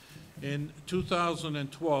 In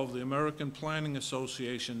 2012, the American Planning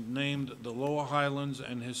Association named the Lower Highlands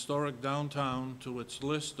and historic downtown to its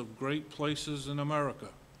list of great places in America.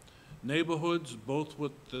 Neighborhoods, both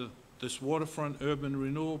with this waterfront urban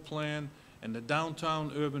renewal plan and the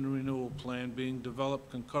downtown urban renewal plan being developed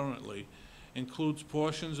concurrently, includes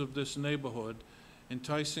portions of this neighborhood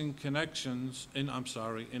enhancing connections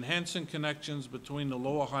between the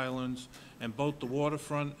Lower Highlands and both the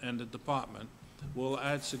waterfront and the department, will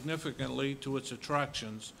add significantly to its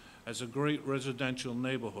attractions as a great residential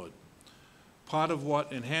neighborhood. Part of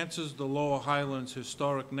what enhances the Lower Highlands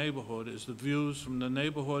historic neighborhood is the views from the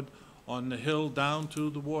neighborhood on the hill down to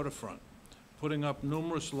the waterfront. Putting up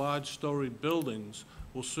numerous large-story buildings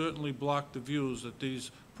will certainly block the views that these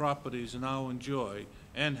properties now enjoy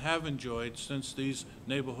and have enjoyed since these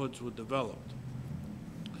neighborhoods were developed.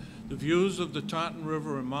 The views of the Taunton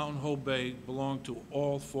River and Mountain Hole Bay belong to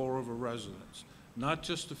all Fall River residents, not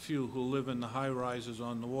just a few who live in the high-rises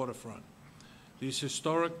on the waterfront. These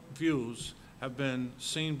historic views have been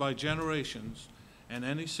seen by generations, and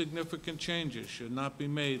any significant changes should not be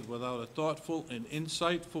made without a thoughtful and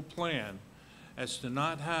insightful plan as to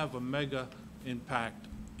not have a mega impact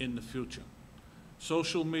in the future.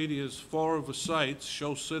 Social media's Fall River sites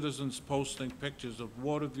show citizens posting pictures of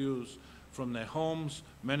water views from their homes,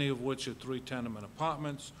 many of which are 3 tenement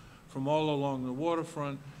apartments, from all along the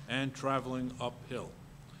waterfront and traveling uphill.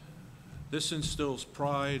 This instills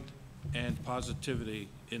pride and positivity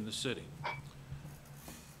in the city.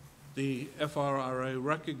 The FRRA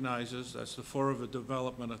recognizes, that's the Fall River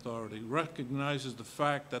Development Authority, recognizes the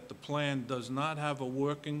fact that the plan does not have a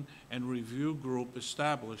working and review group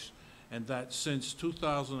established, and that since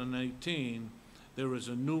 2018, there is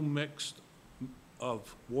a new mix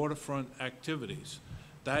of waterfront activities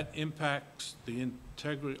that impacts the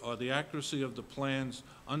integrity or the accuracy of the plan's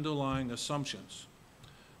underlying assumptions.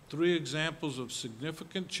 3 examples of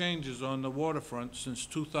significant changes on the waterfront since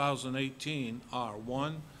 2018 are: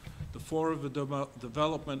 1, the Fall River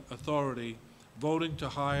Development Authority voting to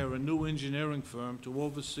hire a new engineering firm to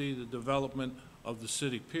oversee the development of the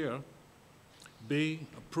city pier. B,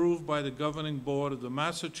 approved by the governing board of the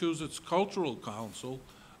Massachusetts Cultural Council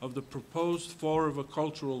of the proposed Fall River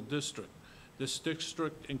Cultural District. This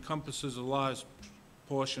district encompasses a large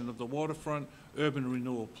portion of the waterfront urban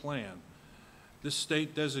renewal plan. This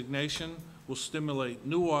state designation will stimulate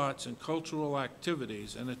new arts and cultural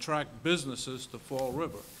activities and attract businesses to Fall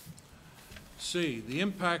River. C, the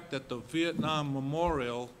impact that the Vietnam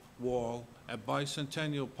Memorial Wall at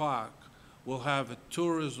Bicentennial Park will have a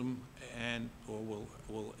tourism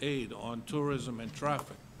will aid on tourism and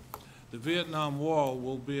traffic. The Vietnam Wall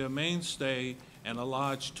will be a mainstay and a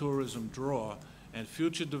large tourism draw, and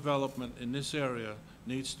future development in this area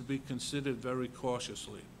needs to be considered very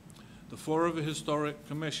cautiously. The Fall River Historic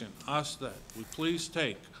Commission asks that we please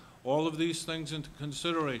take all of these things into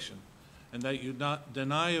consideration and that you not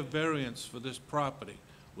deny a variance for this property.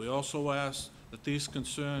 We also ask that these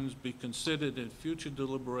concerns be considered in future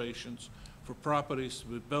deliberations for properties to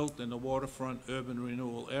be built in the waterfront urban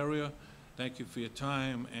renewal area. Thank you for your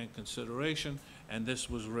time and consideration, and this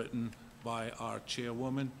was written by our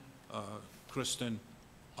chairwoman, Kristen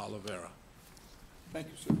Oliveira. Thank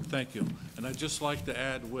you, sir. Thank you. And I'd just like to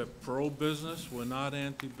add, we're pro-business, we're not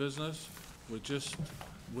anti-business. We just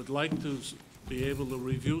would like to be able to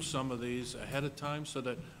review some of these ahead of time so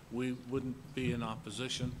that we wouldn't be in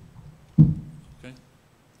opposition. Okay?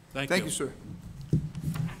 Thank you. Thank you, sir.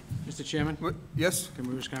 Mr. Chairman? Yes? Can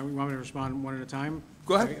we want me to respond one at a time?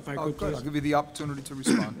 Go ahead. If I Go could, ahead. please. I'll give you the opportunity to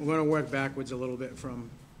respond. We're going to work backwards a little bit from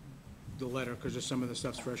the letter because just some of the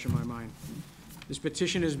stuff's fresh in my mind. This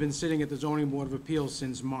petition has been sitting at the Zoning Board of Appeals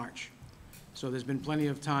since March. So there's been plenty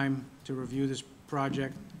of time to review this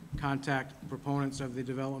project, contact proponents of the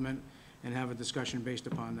development, and have a discussion based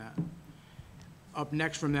upon that. Up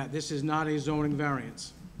next from that, this is not a zoning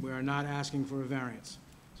variance. We are not asking for a variance.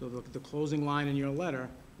 So the closing line in your letter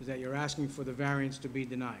is that you're asking for the variance to be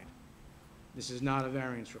denied. This is not a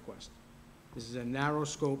variance request. This is a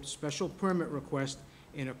narrow-scoped special permit request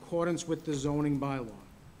in accordance with the zoning bylaw.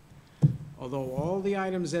 Although all the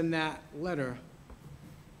items in that letter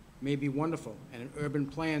may be wonderful, and urban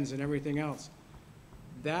plans and everything else,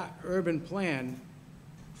 that urban plan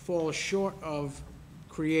falls short of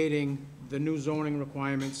creating the new zoning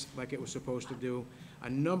requirements like it was supposed to do, a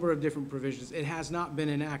number of different provisions. It has not been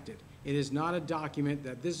enacted. It is not a document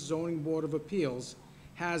that this Zoning Board of Appeals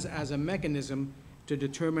has as a mechanism to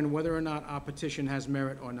determine whether or not our petition has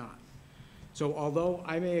merit or not. So although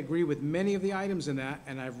I may agree with many of the items in that,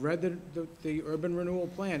 and I've read the urban renewal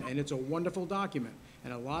plan, and it's a wonderful document,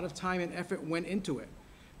 and a lot of time and effort went into it,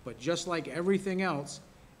 but just like everything else,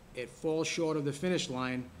 it falls short of the finish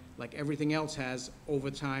line like everything else has over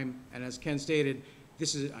time. And as Ken stated,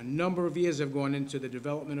 this is a number of years have gone into the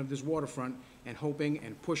development of this waterfront and hoping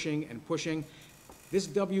and pushing and pushing. This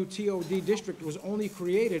WTOD district was only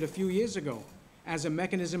created a few years ago as a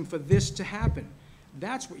mechanism for this to happen.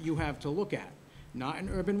 That's what you have to look at, not an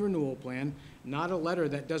urban renewal plan, not a letter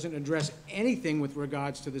that doesn't address anything with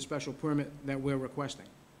regards to the special permit that we're requesting.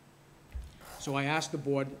 So I asked the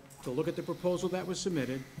board to look at the proposal that was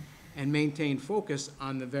submitted and maintain focus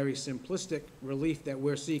on the very simplistic relief that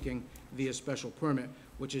we're seeking via special permit,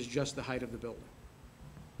 which is just the height of the building.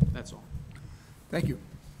 That's all. Thank you.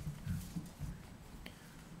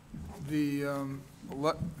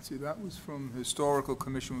 Let's see, that was from Historical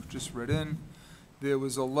Commission, which just read in. There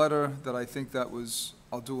was a letter that I think that was,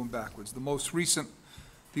 I'll do them backwards. The most recent,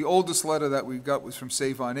 the oldest letter that we got was from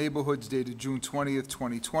Save Our Neighborhoods dated June 20th,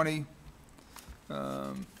 2020.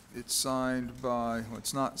 It's signed by, well,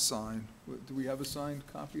 it's not signed. Do we have a signed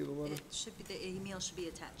copy of the letter? It should be, the email should be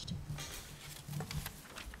attached.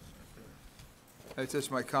 That's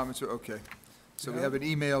just my comments, okay. So we have an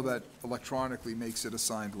email that electronically makes it a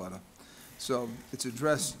signed letter. So it's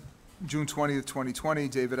addressed June 20th, 2020,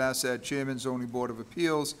 David Assad, Chairman, Zoning Board of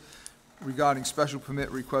Appeals, regarding special permit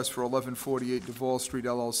request for 1148 Duval Street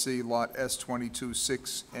LLC, Lot S22,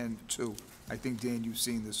 6 and 2. I think, Dan, you've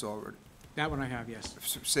seen this already. That one I have, yes.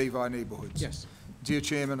 Save Our Neighborhoods. Yes. Dear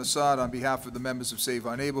Chairman Assad, on behalf of the members of Save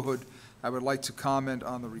Our Neighborhood, I would like to comment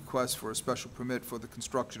on the request for a special permit for the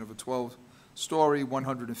construction of a 12-story,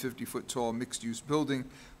 150-foot tall mixed-use building,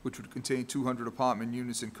 which would contain 200 apartment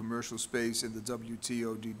units and commercial space in the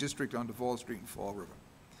WTOD district on Duval Street in Fall River.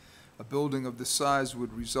 A building of this size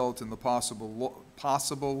would result in the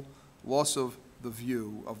possible loss of the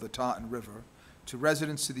view of the Taunton River to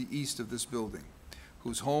residents to the east of this building,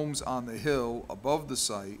 whose homes on the hill above the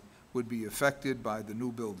site would be affected by the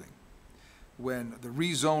new building. When the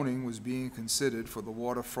rezoning was being considered for the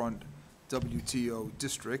waterfront WTO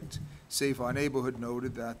district, Save Our Neighborhood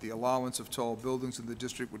noted that the allowance of tall buildings in the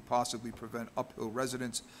district would possibly prevent uphill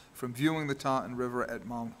residents from viewing the Taunton River at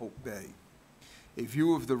Mount Hope Bay. A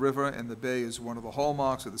view of the river and the bay is one of the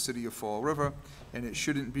hallmarks of the city of Fall River, and it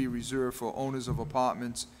shouldn't be reserved for owners of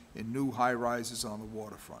apartments in new high-rises on the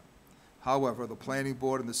waterfront. However, the Planning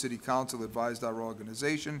Board and the City Council advised our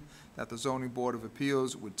organization that the Zoning Board of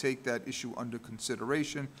Appeals would take that issue under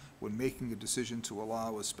consideration when making a decision to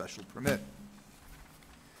allow a special permit.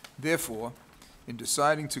 Therefore, in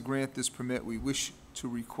deciding to grant this permit, we wish to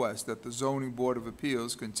request that the Zoning Board of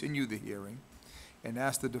Appeals continue the hearing and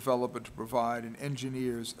ask the developer to provide an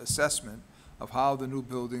engineer's assessment of how the new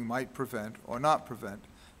building might prevent or not prevent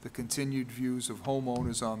the continued views of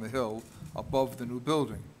homeowners on the hill above the new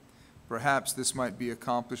building. Perhaps this might be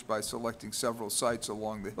accomplished by selecting several sites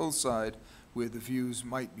along the hillside where the views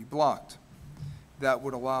might be blocked. That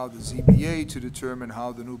would allow the ZBA to determine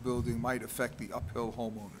how the new building might affect the uphill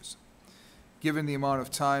homeowners. Given the amount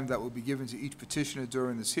of time that will be given to each petitioner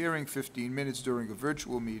during this hearing, 15 minutes during a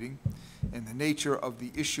virtual meeting, and the nature of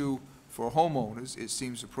the issue for homeowners, it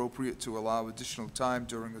seems appropriate to allow additional time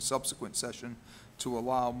during a subsequent session to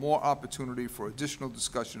allow more opportunity for additional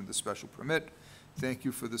discussion of the special permit. Thank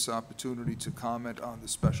you for this opportunity to comment on the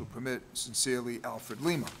special permit. Sincerely, Alfred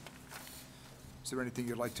Lima. Is there anything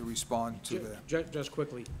you'd like to respond to there? Just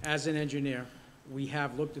quickly, as an engineer, we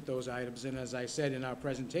have looked at those items, and as I said in our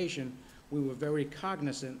presentation, we were very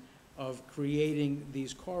cognizant of creating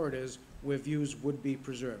these corridors where views would be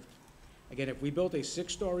preserved. Again, if we built a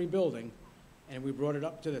 6-story building and we brought it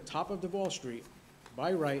up to the top of Duval Street,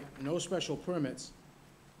 by right, no special permits,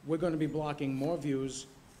 we're going to be blocking more views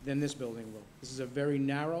than this building will. This is a very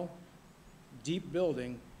narrow, deep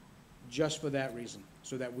building just for that reason,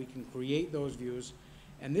 so that we can create those views.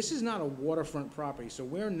 And this is not a waterfront property, so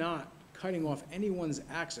we're not cutting off anyone's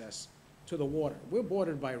access to the water. We're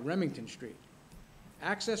bordered by Remington Street.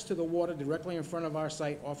 Access to the water directly in front of our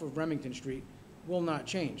site off of Remington Street will not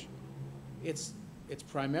change. It's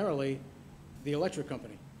primarily the electric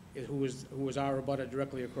company who is our abutter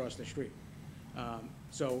directly across the street.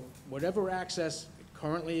 So whatever access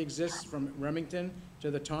currently exists from Remington to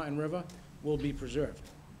the Taunton River will be preserved.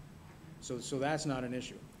 So that's not an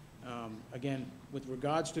issue. Again, with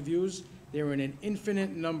regards to views, there are an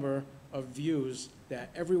infinite number of views that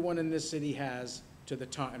everyone in this city has to the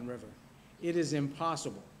Taunton River. It is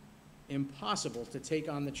impossible to take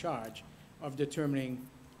on the charge of determining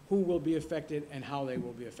who will be affected and how they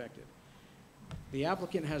will be affected. The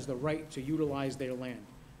applicant has the right to utilize their land.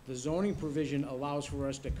 The zoning provision allows for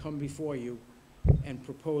us to come before you and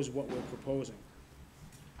propose what we're proposing.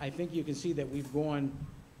 I think you can see that we've gone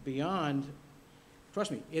beyond.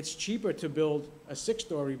 Trust me, it's cheaper to build a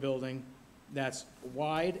 6-story building that's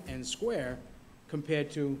wide and square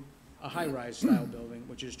compared to a high-rise style building,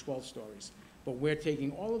 which is 12 stories. But we're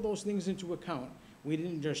taking all of those things into account. We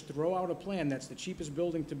didn't just throw out a plan that's the cheapest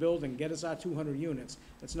building to build and get us our 200 units.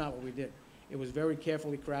 That's not what we did. It was very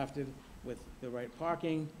carefully crafted with the right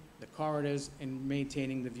parking, the corridors, and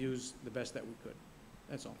maintaining the views the best that we could.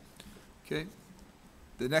 That's all. Okay.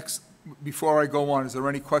 Before I go on, is there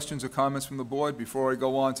any questions or comments from the board before I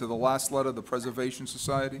go on to the last letter, the Preservation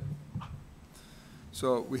Society?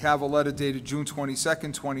 So we have a letter dated June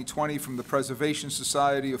 22nd, 2020 from the Preservation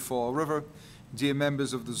Society of Fall River. Dear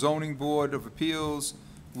members of the Zoning Board of Appeals,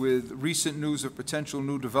 with recent news of potential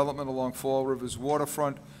new development along Fall River's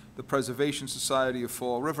waterfront, the Preservation Society of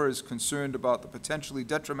Fall River is concerned about the potentially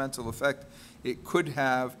detrimental effect it could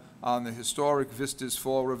have on the historic vistas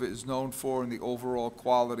Fall River is known for and the overall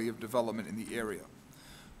quality of development in the area.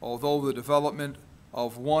 Although the development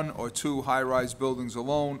of 1 or 2 high-rise buildings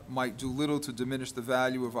alone might do little to diminish the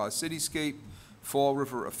value of our cityscape, Fall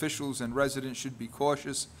River officials and residents should be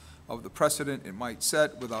cautious of the precedent it might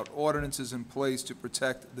set without ordinances in place to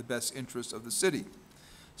protect the best interests of the city.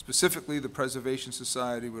 Specifically, the Preservation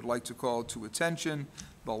Society would like to call to attention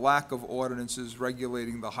the lack of ordinances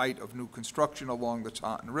regulating the height of new construction along the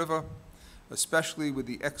Taunton River, especially with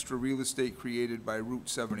the extra real estate created by Route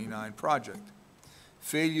 79 project.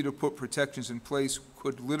 Failure to put protections in place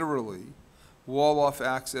could literally wall off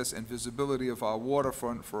access and visibility of our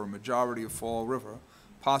waterfront for a majority of Fall River,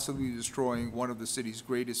 possibly destroying one of the city's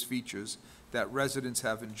greatest features that residents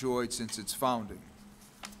have enjoyed since its founding.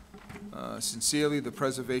 Sincerely, the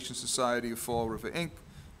Preservation Society of Fall River, Inc.,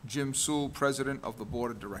 Jim Sewell, President of the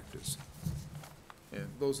Board of Directors. And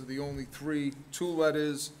those are the only two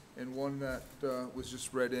letters, and one that was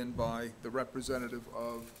just read in by the representative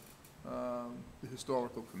of the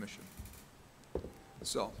Historical Commission.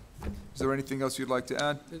 So, is there anything else you'd like to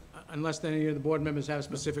add? Unless any of the board members have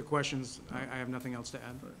specific questions, I have nothing else to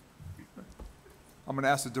add. I'm going to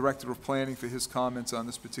ask the Director of Planning for his comments on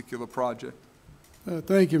this particular project.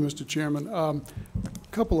 Thank you, Mr. Chairman. A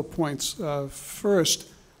couple of points. First,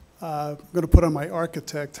 I'm going to put on my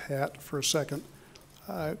architect hat for a second.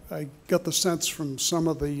 I got the sense from some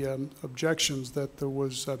of the objections that there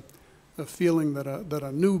was a feeling that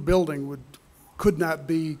a new building could not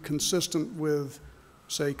be consistent with,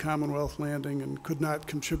 say, Commonwealth Landing, and could not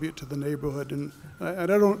contribute to the neighborhood. And I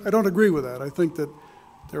don't agree with that. I think that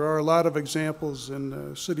there are a lot of examples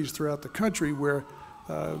in cities throughout the country where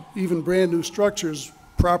even brand new structures,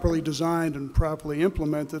 properly designed and properly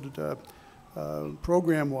implemented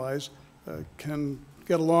program-wise, can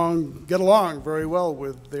get along very well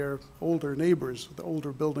with their older neighbors, the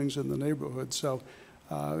older buildings in the neighborhood. So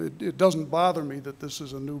it doesn't bother me that this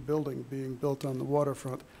is a new building being built on the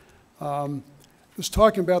waterfront. Just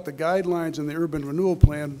talking about the guidelines in the urban renewal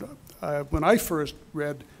plan, when I first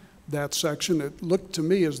read that section, it looked to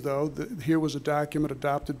me as though here was a document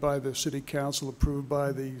adopted by the city council, approved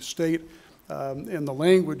by the state, and the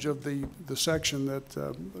language of the section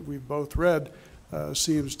that we've both read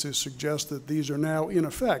seems to suggest that these are now in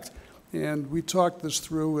effect. And we talked this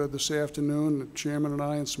through this afternoon, the chairman and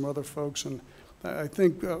I and some other folks, and I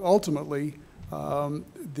think ultimately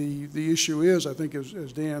the issue is, I think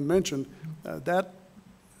as Dan mentioned, that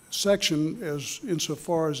section,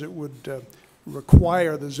 insofar as it would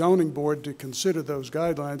require the zoning board to consider those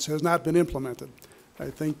guidelines, has not been implemented.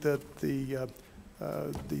 I think that the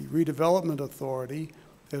redevelopment authority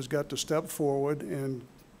has got to step forward and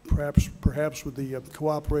perhaps with the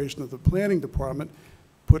cooperation of the planning department,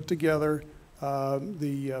 put together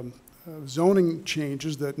the zoning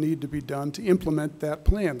changes that need to be done to implement that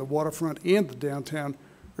plan, the waterfront and the downtown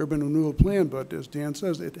urban renewal plan. But as Dan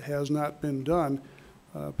says, it has not been done,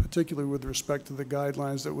 particularly with respect to the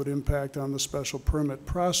guidelines that would impact on the special permit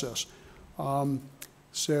process.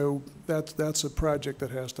 So that's a project that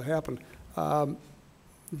has to happen.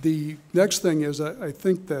 The next thing is I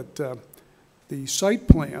think that the site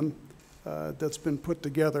plan that's been put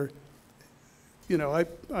together, you know,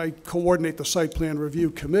 I coordinate the site plan review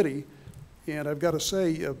committee, and I've got to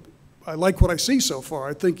say, I like what I see so far.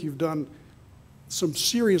 I think you've done some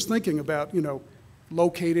serious thinking about, you know,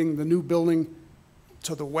 locating the new building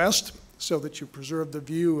to the west so that you preserve the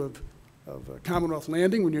view of Commonwealth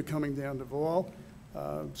Landing when you're coming down to Vall.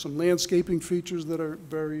 Some landscaping features that are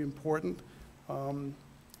very important.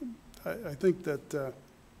 I think that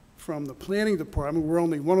from the planning department, we're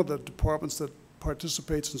only one of the departments that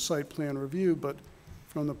participates in site plan review, but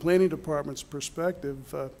from the planning department's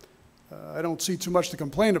perspective, I don't see too much to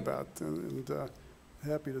complain about, and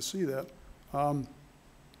happy to see that.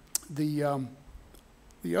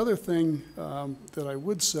 The other thing that I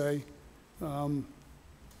would say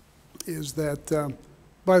is that,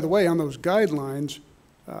 by the way, on those guidelines,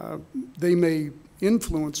 they may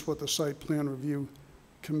influence what the site plan review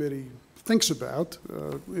committee thinks about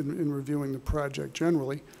in reviewing the project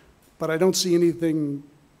generally, but I don't see anything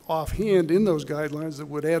offhand in those guidelines that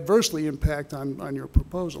would adversely impact on your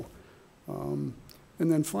proposal. And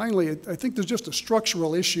then finally, I think there's just a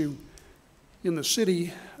structural issue in the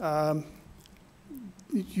city.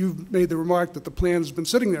 You've made the remark that the plan has been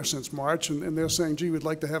sitting there since March, and they're saying, gee, we'd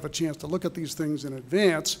like to have a chance to look at these things in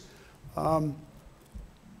advance.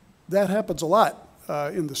 That happens a lot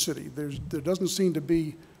in the city. There doesn't seem to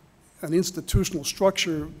be an institutional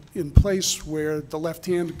structure in place where the left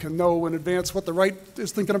hand can know in advance what the right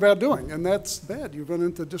is thinking about doing, and that's bad. You run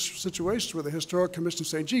into situations where the Historic Commission is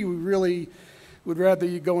saying, gee, we really would rather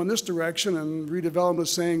you go in this direction, and redevelopment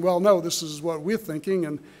is saying, well, no, this is what we're thinking,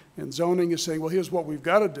 and zoning is saying, well, here's what we've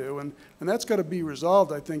got to do, and that's got to be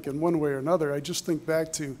resolved, I think, in one way or another. I just think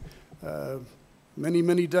back to many,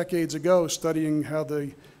 many decades ago, studying how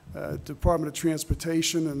the Department of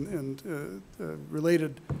Transportation and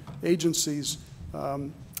related agencies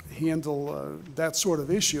handle that sort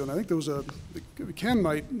of issue. And I think there was Ken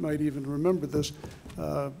might even remember this,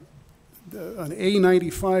 an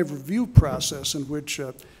A95 review process in which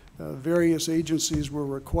various agencies were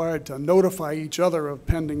required to notify each other of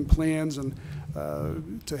pending plans and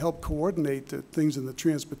to help coordinate things in the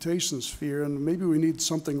transportation sphere. And maybe we need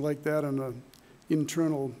something like that in an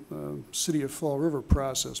internal City of Fall River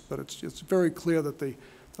process. But it's very clear that the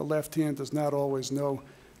left hand does not always know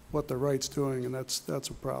what the right's doing, and that's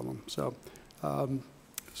a problem. So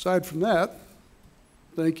aside from that,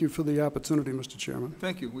 thank you for the opportunity, Mr. Chairman.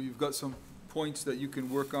 Thank you. Well, you've got some points that you can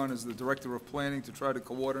work on as the Director of Planning to try to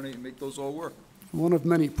coordinate and make those all work. One of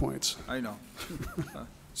many points. I know.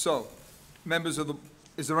 So, members of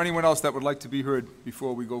is there anyone else that would like to be heard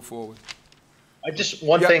before we go forward? I just,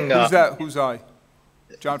 one Yeah, thing. Who's that? Who's I?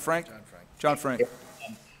 John Frank? John Frank.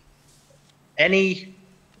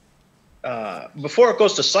 Before it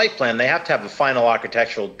goes to site plan, they have to have a final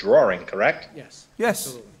architectural drawing, correct? Yes. Yes.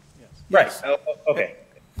 Absolutely, yes. Right, okay.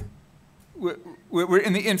 We're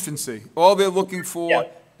in the infancy. All they're looking for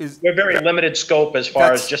is... We're very limited scope as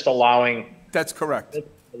far as just allowing... That's correct.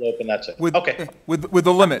 Open, that's it. Okay. With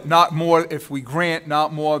the limit, not more, if we grant,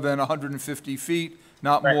 not more than 150 feet,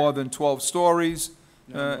 not more than 12 stories,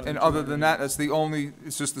 and other than that, that's the only,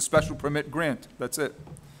 it's just the special permit grant, that's it.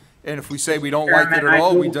 And if we say we don't like it at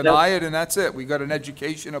all, we deny it, and that's it. We got an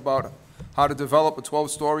education about how to develop a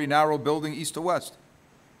 12-story narrow building east to west.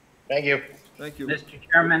 Thank you. Thank you. Mr.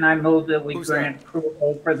 Chairman, I move that we Who's grant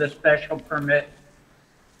approval for the special permit.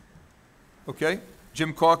 Okay.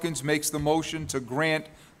 Jim Corkins makes the motion to grant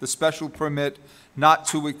the special permit not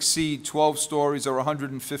to exceed 12 stories or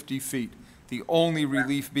 150 feet. The only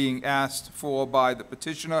relief being asked for by the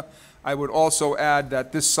petitioner. I would also add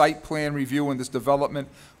that this site plan review and this development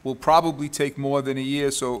will probably take more than a year,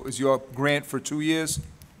 so is your grant for 2 years?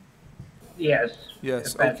 Yes.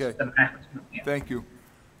 Yes, if that's okay. the maximum, yeah. Thank you.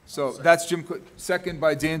 So that's Jim, second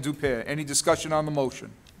by Dan Dupere. Any discussion on the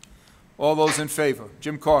motion? All those in favor?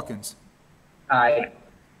 Jim Corkins? Aye.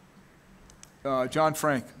 John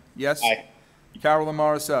Frank? Yes? Aye. Carolyn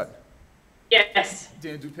Morissette? Yes.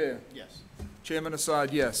 Dan Dupere? Yes. Chairman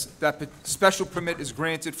Assad, yes. That special permit is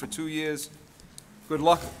granted for 2 years. Good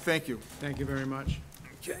luck. Thank you. Thank you very much.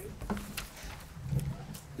 Okay.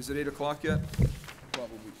 Is it 8 o'clock yet?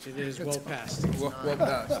 Probably. It is well past. Well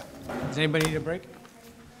past. Does anybody need a break?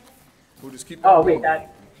 We'll just keep Oh, on we going. got,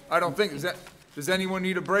 I don't think, does anyone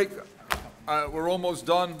need a break? We're almost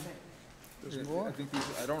done. There's more? I think,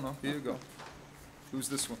 I don't know. Here you go. Who's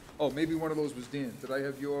this one? Oh, maybe one of those was Dan. Did I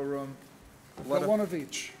have your, Got letter? one of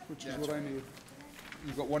each, which is what I need.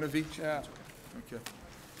 You got one of each? Yeah. Okay.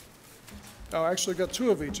 Oh, I actually got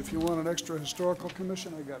 2 of each. If you want an extra historical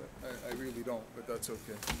commission, I got it. I really don't, but that's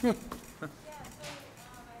okay.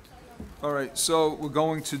 All right, so we're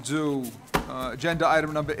going to do agenda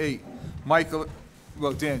item number 8. Michael,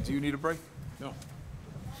 well, Dan, do you need a break? No.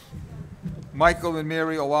 Michael and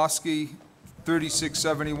Mary Olosky,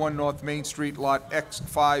 3671 North Main Street, Lot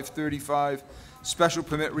X535, special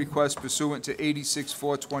permit request pursuant to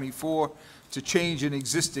 86424 to change an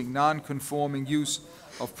existing non-conforming use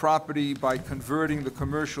of property by converting the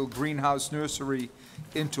commercial greenhouse nursery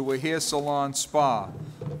into a hair salon spa.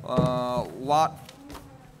 Lot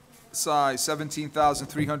size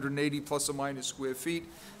 17,380 plus or minus square feet.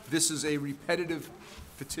 This is a repetitive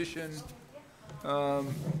petition,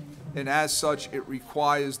 and as such, it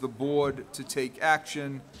requires the board to take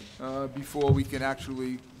action before we can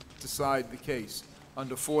actually decide the case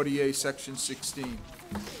under 40A Section 16.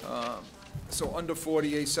 So under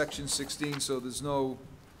 40A Section 16, so there's no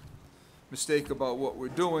mistake about what we're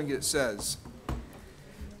doing, it says,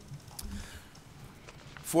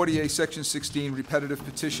 40A Section 16, repetitive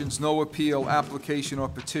petitions, no appeal, application, or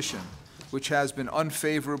petition which has been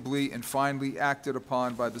unfavorably and finally acted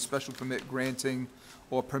upon by the special permit granting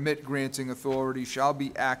or permit granting authority shall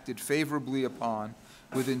be acted favorably upon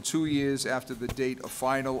within 2 years after the date of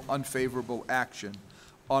final unfavorable action,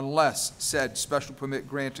 unless said special permit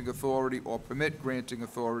granting authority or permit granting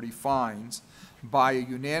authority finds by a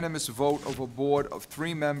unanimous vote of a board of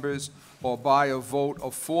 3 members or by a vote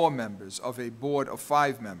of 4 members of a board of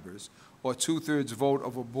 5 members or 2/3 vote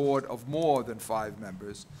of a board of more than 5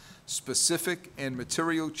 members, specific and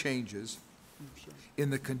material changes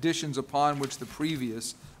in the conditions upon which the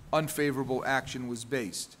previous unfavorable action was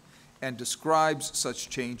based, and describes such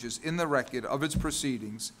changes in the record of its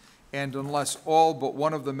proceedings, and unless all but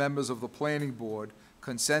one of the members of the planning board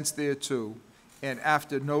consents thereto, and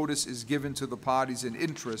after notice is given to the parties in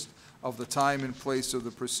interest of the time and place of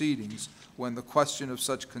the proceedings when the question of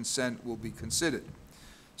such consent will be considered.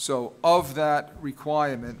 So of that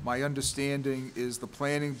requirement, my understanding is the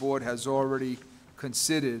planning board has already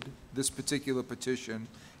considered this particular petition,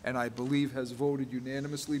 and I believe has voted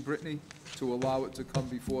unanimously, Brittany, to allow it to come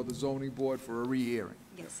before the zoning board for a rehearing.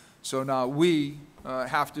 Yes. So now we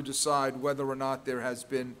have to decide whether or not there has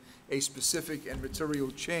been a specific and material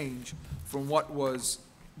change from what was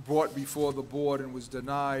brought before the board and was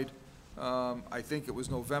denied, I think it was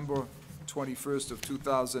November 21st of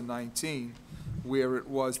 2019, where it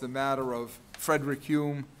was the matter of Frederick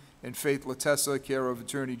Hume and Faith Latessa, care of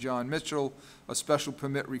Attorney John Mitchell, a special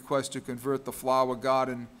permit request to convert the Flower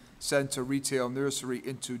Garden Center Retail Nursery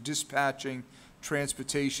into dispatching,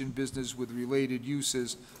 transportation business with related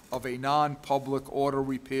uses of a non-public auto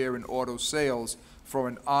repair and auto sales for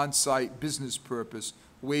an on-site business purpose,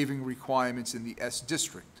 waiving requirements in the S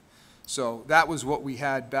district. So that was what we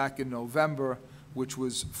had back in November, which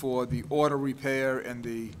was for the auto repair and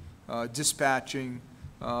the dispatching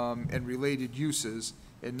and related uses.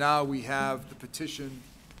 And now we have the petition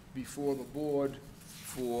before the board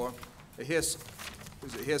for a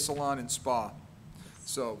hair salon and spa.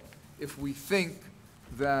 So if we think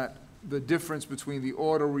that the difference between the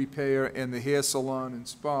auto repair and the hair salon and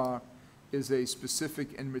spa is a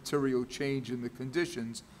specific and material change in the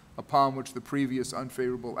conditions upon which the previous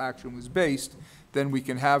unfavorable action was based, then we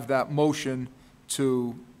can have that motion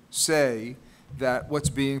to say that what's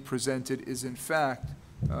being presented is in fact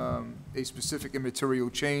a specific and material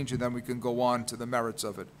change, and then we can go on to the merits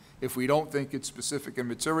of it. If we don't think it's specific and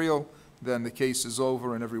material, then the case is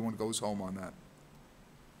over and everyone goes home on that.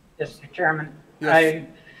 Mr. Chairman, Yes. I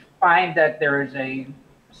find that there is a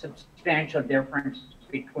substantial difference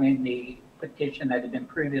between the petition that had been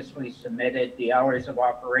previously submitted. The hours of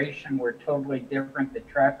operation were totally different. The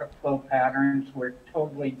traffic flow patterns were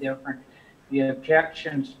totally different. The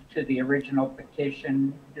objections to the original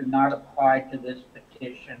petition do not apply to this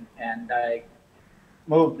petition, and I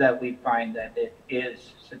move that we find that it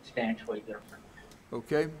is substantially different.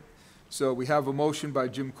 Okay? So we have a motion by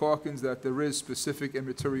Jim Corkins that there is specific and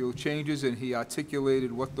material changes, and he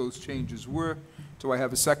articulated what those changes were. Do I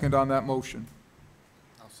have a second on that motion?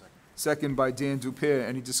 I'll second. Second by Dan Dupere.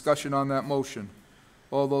 Any discussion on that motion?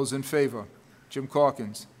 All those in favor? Jim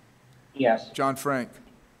Corkins? Yes. John Frank?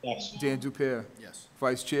 Yes. Dan Dupere? Yes.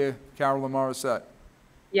 Vice Chair Carolyn Morissette?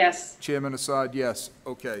 Yes. Chairman Assad, yes.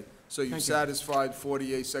 Okay. So you've Thank you. satisfied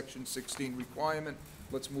 48 Section 16 requirement.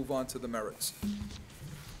 Let's move on to the merits.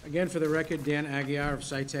 Again, for the record, Dan Aguirre of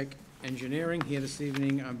SciTech Engineering, here this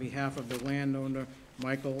evening on behalf of the landowner,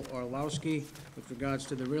 Michael Orlowski, with regards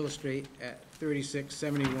to the real estate at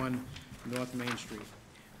 3671 North Main Street.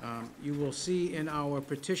 You will see in our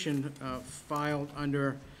petition filed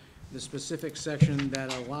under the specific section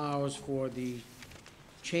that allows for the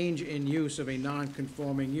change in use of a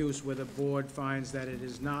non-conforming use where the board finds that it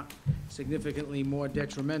is not significantly more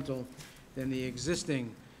detrimental than the existing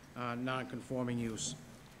non-conforming use.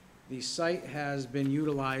 The site has been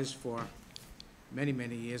utilized for many,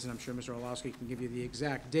 many years, and I'm sure Mr. Orlowski can give you the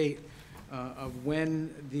exact date of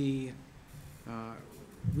when the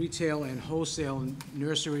retail and wholesale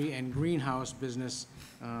nursery and greenhouse business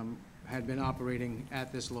had been operating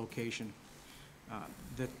at this location.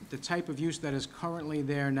 The type of use that is currently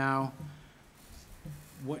there now,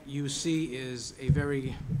 what you see is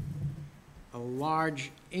a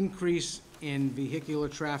large increase in vehicular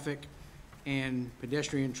traffic and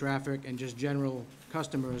pedestrian traffic and just general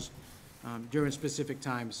customers during specific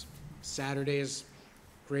times. Saturdays,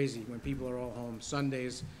 crazy when people are all home.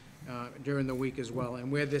 Sundays, during the week as well.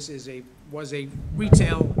 And where this was a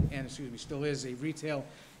retail, and still is a retail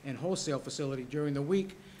and wholesale facility during the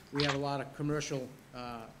week, we have a lot of commercial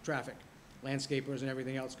traffic, landscapers and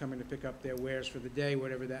everything else coming to pick up their wares for the day,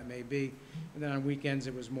 whatever that may be. And then on weekends,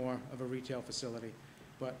 it was more of a retail facility.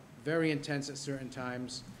 But very intense at certain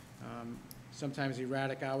times. Sometimes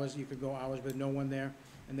erratic hours. You could go hours with no one there,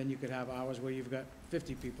 and then you could have hours where you've got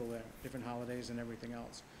 50 people there, different holidays and everything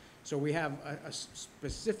else. So we have a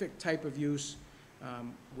specific type of use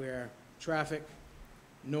where traffic,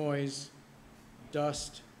 noise,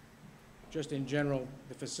 dust, just in general,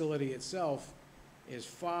 the facility itself is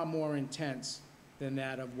far more intense than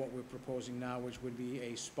that of what we're proposing now, which would be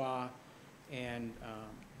a spa and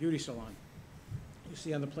beauty salon. You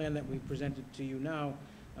see on the plan that we presented to you now,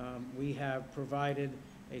 we have provided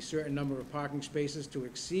a certain number of parking spaces to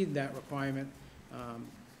exceed that requirement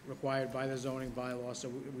required by the zoning bylaw, so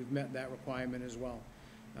we've met that requirement as well.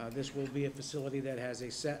 This will be a facility that has a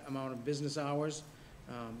set amount of business hours,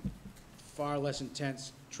 far less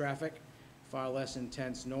intense traffic, far less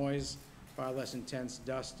intense noise, far less intense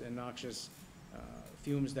dust and noxious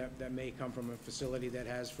fumes that may come from a facility that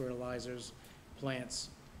has fertilizers, plants,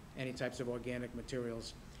 any types of organic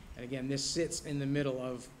materials. And again, this sits in the middle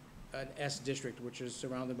of an S district, which is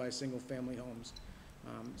surrounded by single-family homes.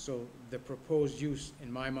 So the proposed use,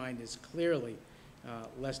 in my mind, is clearly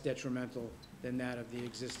less detrimental than that of the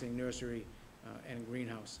existing nursery and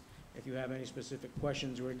greenhouse. If you have any specific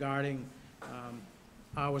questions regarding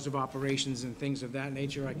hours of operations and things of that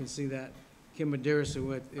nature, I can see that Kim Maderis,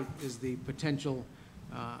 who is the potential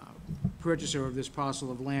purchaser of this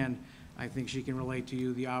parcel of land, I think she can relate to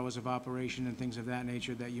you the hours of operation and things of that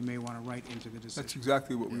nature that you may want to write into the decision. That's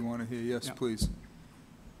exactly what we want to hear. Yes, Yeah. please.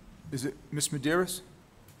 Is it Ms. Maderis?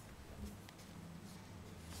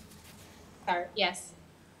 Yes.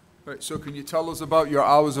 All right, so can you tell us about your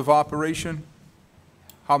hours of operation?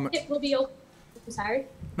 How much? It will be open, I'm sorry.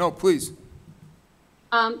 No, please.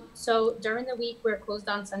 So during the week, we're closed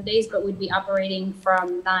on Sundays, but we'd be operating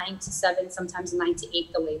from 9 to 7, sometimes 9 to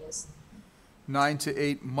 8, the latest. 9 to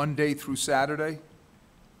 8, Monday through Saturday?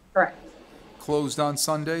 Correct. Closed on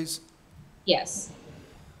Sundays? Yes.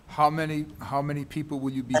 How many people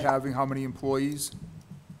will you be having? How many employees?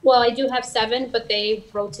 Well, I do have 7, but they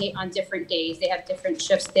rotate on different days. They have different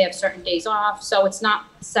shifts. They have certain days off. So it's not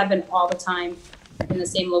 7 all the time in the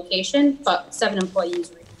same location, but 7 employees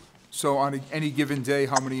right now. So on any given day,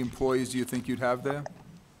 how many employees do you think you'd have there?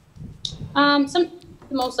 The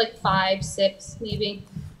most like 5, 6, maybe.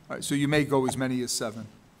 All right, so you may go as many as 7.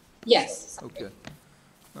 Yes. Okay.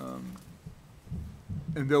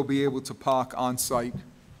 And they'll be able to park on-site.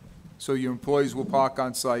 So your employees will park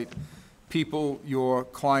on-site. People, your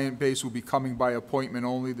client base will be coming by appointment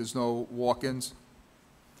only. There's no walk-ins?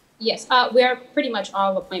 Yes, we're pretty much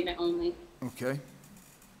all appointment only. Okay.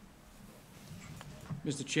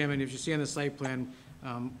 Mr. Chairman, if you see on the site plan,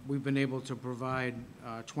 we've been able to provide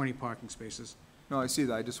 20 parking spaces. No, I see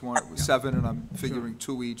that. I just want it with 7, and I'm figuring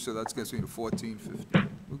 2 each, so that gets me to 14, 15.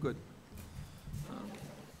 We're good.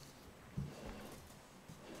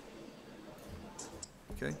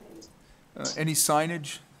 Okay. Any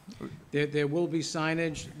signage? There will be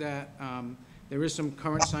signage that, there is some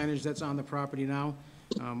current signage that's on the property now.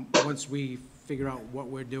 Once we figure out what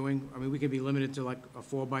we're doing, I mean, we could be limited to like a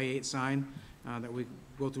 4x8 sign that we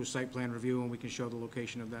go through site plan review, and we can show the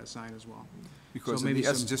location of that sign as well. Because So in maybe the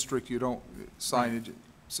S some- district, you don't signage,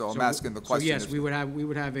 so I'm So- asking the question. So yes, is- we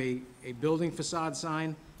would have a building facade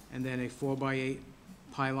sign, and then a 4x8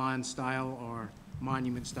 pylon style or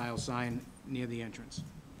monument style sign near the entrance.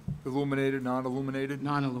 Illuminated, non-illuminated?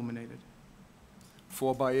 Non-illuminated.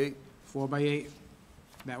 4x8? 4x8,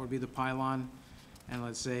 that would be the pylon, and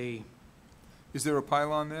let's say, Is there a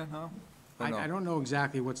pylon there now? Or no? I don't know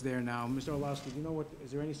exactly what's there now. Mr. Orlowski, do you know what,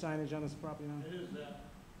 is there any signage on this property now? It is that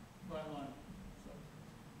pylon.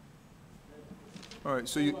 All right,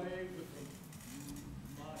 so you,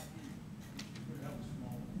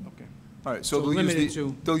 Okay. all right, so So they'll use limited the,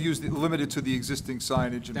 to- they'll use the, limited to the existing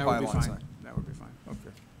signage and That would be pylon fine. sign? That would be fine.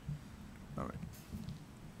 Okay. All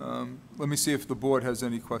right. Let me see if the board has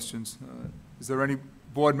any questions. Is there any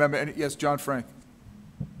board member, yes, John Frank?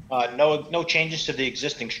 No changes to the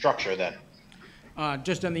existing structure then?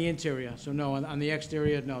 Just on the interior, so no, on the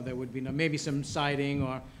exterior, no, there would be no, maybe some siding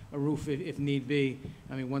or a roof if need be.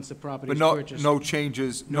 I mean, once the property But is no, purchased. no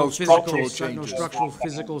changes, no physical- structural No changes? structural,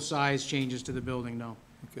 physical size changes to the building, no.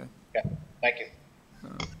 Okay. Yeah, thank you.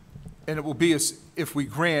 And it will be, if we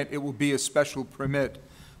grant, it will be a special permit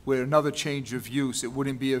with another change of use. It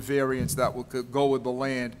wouldn't be a variance that will go with the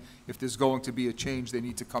land. If there's going to be a change, they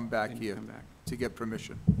need to come back here to get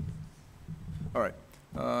permission. All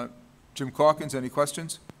right. Jim Corkins, any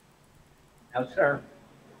questions? No, sir.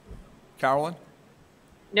 Carolyn?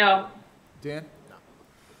 No. Dan?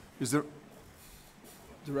 Is there,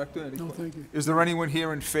 Director? No, thank you. Is there anyone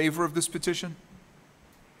here in favor of this petition?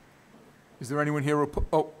 Is there anyone here,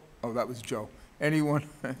 oh, that was Joe. Anyone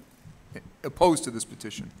opposed to this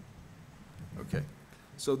petition? Okay.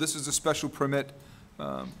 So this is a special permit.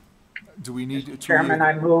 Do we need a 2-year? Chairman,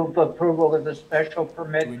 I move approval of the special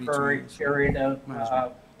permit we need for a 2 years? period of,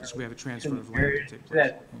 So we have a transfer 2 of land to years, take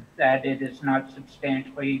place. that it is not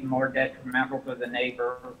substantially more detrimental to the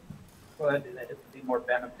neighborhood, that it would be more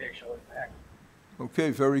beneficial, in fact. Okay,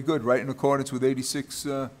 very good, right in accordance with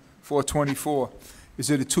 86-424. Is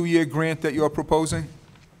it a 2-year grant that you're proposing?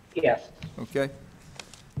 Yes. Okay.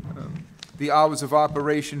 The hours of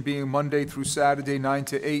operation being Monday through Saturday, 9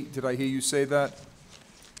 to 8, did I hear you say that?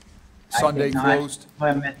 Sunday I did not closed?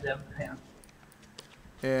 limit them, yeah.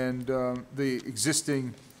 And the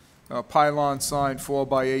existing pylon sign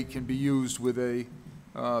 4x8 can be used with a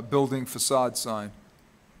building facade sign?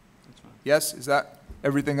 Yes, is that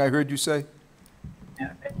everything I heard you say?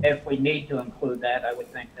 Yeah, if we need to include that, I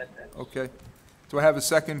would think that that's. Okay. Do I have a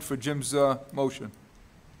second for Jim's motion?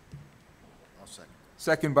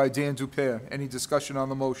 Second by Dan Dupere. Any discussion on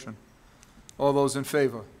the motion? All those in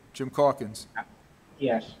favor? Jim Corkins?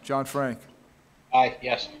 Yes. John Frank? Aye,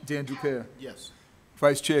 yes. Dan Dupere? Yes.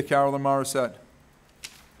 Vice Chair Carolyn Morissette?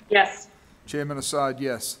 Yes. Chairman Assad,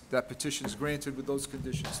 yes. That petition is granted with those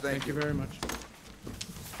conditions. Thank Thank you you. very much.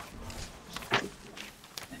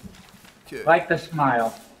 Okay. Like the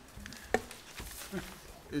smile.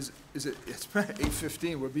 Is it, it's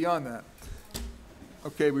 8:15, we're beyond that.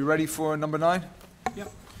 Okay, we ready for number 9? Yep.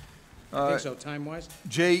 I think so, time-wise.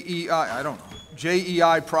 JEI, I don't know.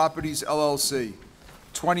 JEI Properties LLC,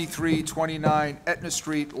 2329 Etna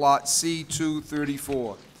Street, Lot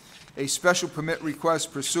C234. A special permit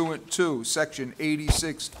request pursuant to Section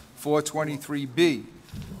 86-423B,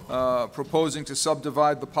 proposing to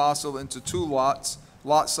subdivide the parcel into 2 lots.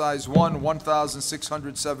 Lot size 1,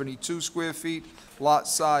 1,672 square feet. Lot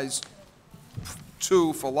size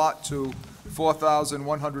 2 for Lot 2,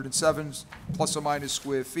 4,107 plus or minus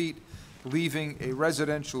square feet, leaving a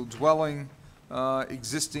residential dwelling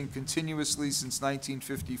existing continuously since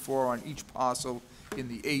 1954 on each parcel in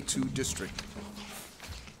the A2 district.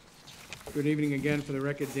 Good evening again. For the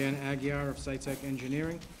record, Dan Aguirre of SciTech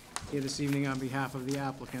Engineering, here this evening on behalf of the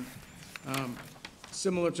applicant.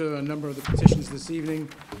 Similar to a number of the petitions this evening,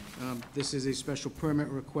 this is a special permit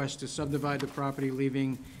request to subdivide the property,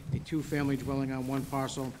 leaving a 2-family dwelling on one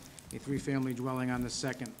parcel, a 3-family dwelling on the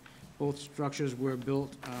second. Both structures were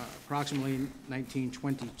built approximately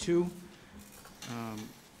 1922.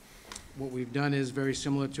 What we've done is very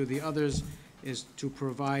similar to the others, is to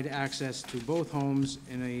provide access to both homes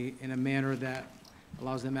in a manner that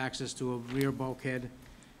allows them access to a rear bulkhead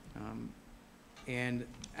and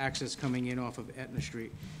access coming in off of Etna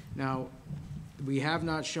Street. Now, we have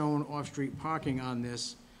not shown off-street parking on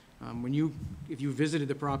this. If you visited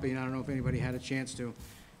the property, and I don't know if anybody had a chance to,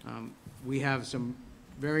 we have some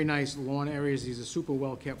very nice lawn areas. These are super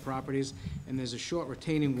well-kept properties, and there's a short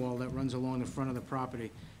retaining wall that runs along the front of the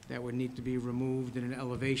property that would need to be removed in an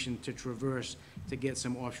elevation to traverse to get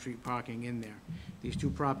some off-street parking in there. These 2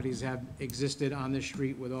 properties have existed on this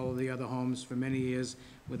street with all of the other homes for many years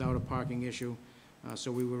without a parking issue.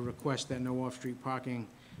 So we will request that no off-street parking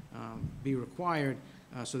be required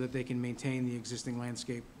so that they can maintain the existing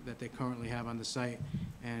landscape that they currently have on the site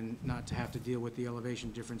and not to have to deal with the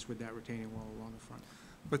elevation difference with that retaining wall along the front.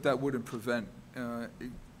 But that wouldn't prevent the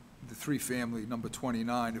 3-family, number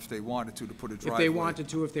 29, if they wanted to put a driveway. If they wanted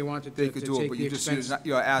to They to could do it, take but the you just, expense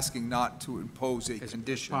you're asking not to impose a as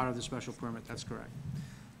condition. part of the special permit, that's correct.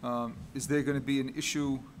 Is there going to be an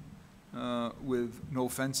issue with no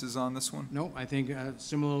fences on this one? No, I think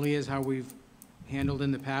similarly as how we've handled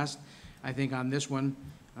in the past, I think on this one,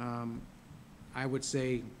 I would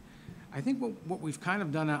say, I think what we've kind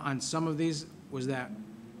of done on some of these was that,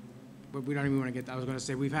 but we don't even want to get, I was going to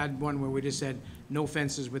say, we've had one where we just said no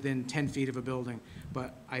fences within 10 feet of a building.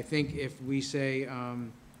 But I think if we say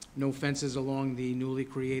no fences along the newly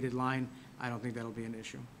created line, I don't think that'll be an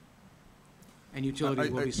issue. And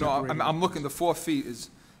utilities will be separated. No, I'm looking, the 4 feet is,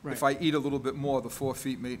 Right. if I eat a little bit more, the 4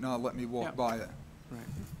 feet may not let me walk Yep. by it.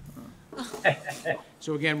 Right.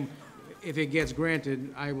 So again, if it gets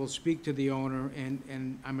granted, I will speak to the owner,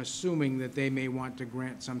 and I'm assuming that they may want to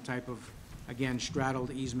grant some type of, again, straddled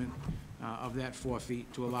easement of that 4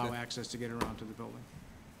 feet to allow Okay. access to get around to the building.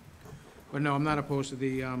 But no, I'm not opposed to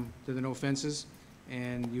the no fences,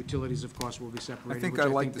 and utilities, of course, will be I separated, think which I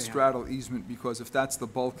like the they have. straddle easement, because if that's the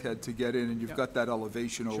bulkhead to get in and you've Yep. got that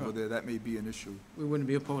elevation over Sure. there, that may be an issue. We wouldn't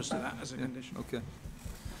be opposed to that as a Yeah, condition. Okay.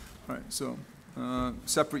 All right, so,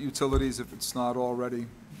 separate utilities if it's not already.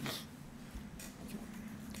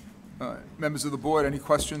 All right, members of the board, any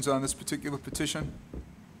questions on this particular petition?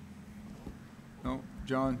 No?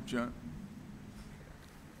 John?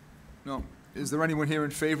 No? Is there anyone here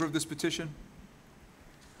in favor of this petition?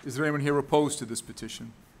 Is there anyone here opposed to this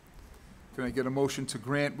petition? Can I get a motion to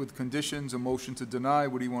grant with conditions, a motion to deny?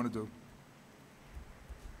 What do you want to do?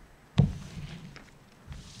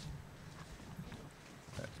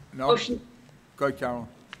 No? Motion, Go ahead, Carol.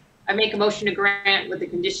 I make a motion to grant with the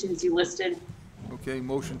conditions you listed. Okay,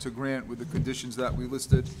 motion to grant with the conditions that we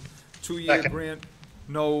listed. 2-year Second. grant,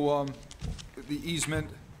 no, the easement,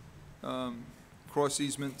 cross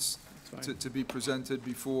easements to be presented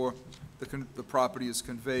before the property is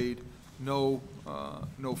conveyed, no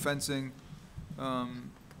fencing,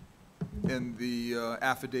 and the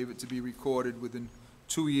affidavit to be recorded within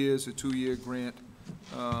 2 years, a 2-year grant,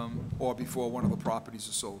 or before one of the properties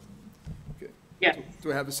is sold. Okay. Yes.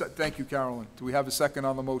 Do I have thank you, Carolyn. Do we have a second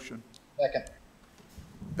on the motion? Second.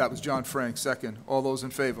 That was John Frank, second. All those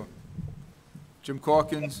in favor? Jim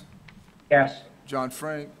Corkins? Yes. John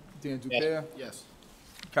Frank? Dan Dupere? Yes.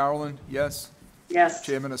 Carolyn, yes? Yes.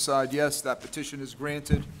 Chairman Assad, yes. That petition is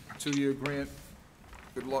granted. Two-year grant.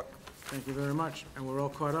 Good luck. Thank you very much. And we're all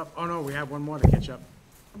caught up. Oh, no, we have one more to catch up.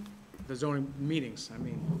 The zoning meetings, I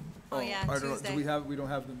mean. Oh, yeah, I don't know. Tuesday. We don't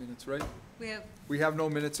have the minutes, right? We We have no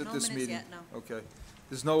minutes at No this minutes meeting? yet, no. Okay.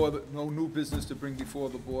 There's no new business to bring before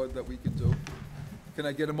the board that we can do. Can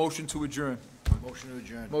I get a motion to adjourn? Motion to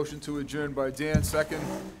adjourn. Motion to adjourn by Dan, second.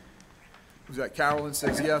 Who's that? Carolyn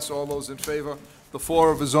says yes. All those in favor? The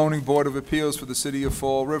floor of the Zoning Board of Appeals for the City of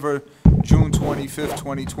Fall River, June 25th,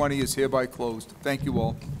 2020 is hereby closed. Thank you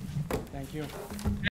all. Thank you.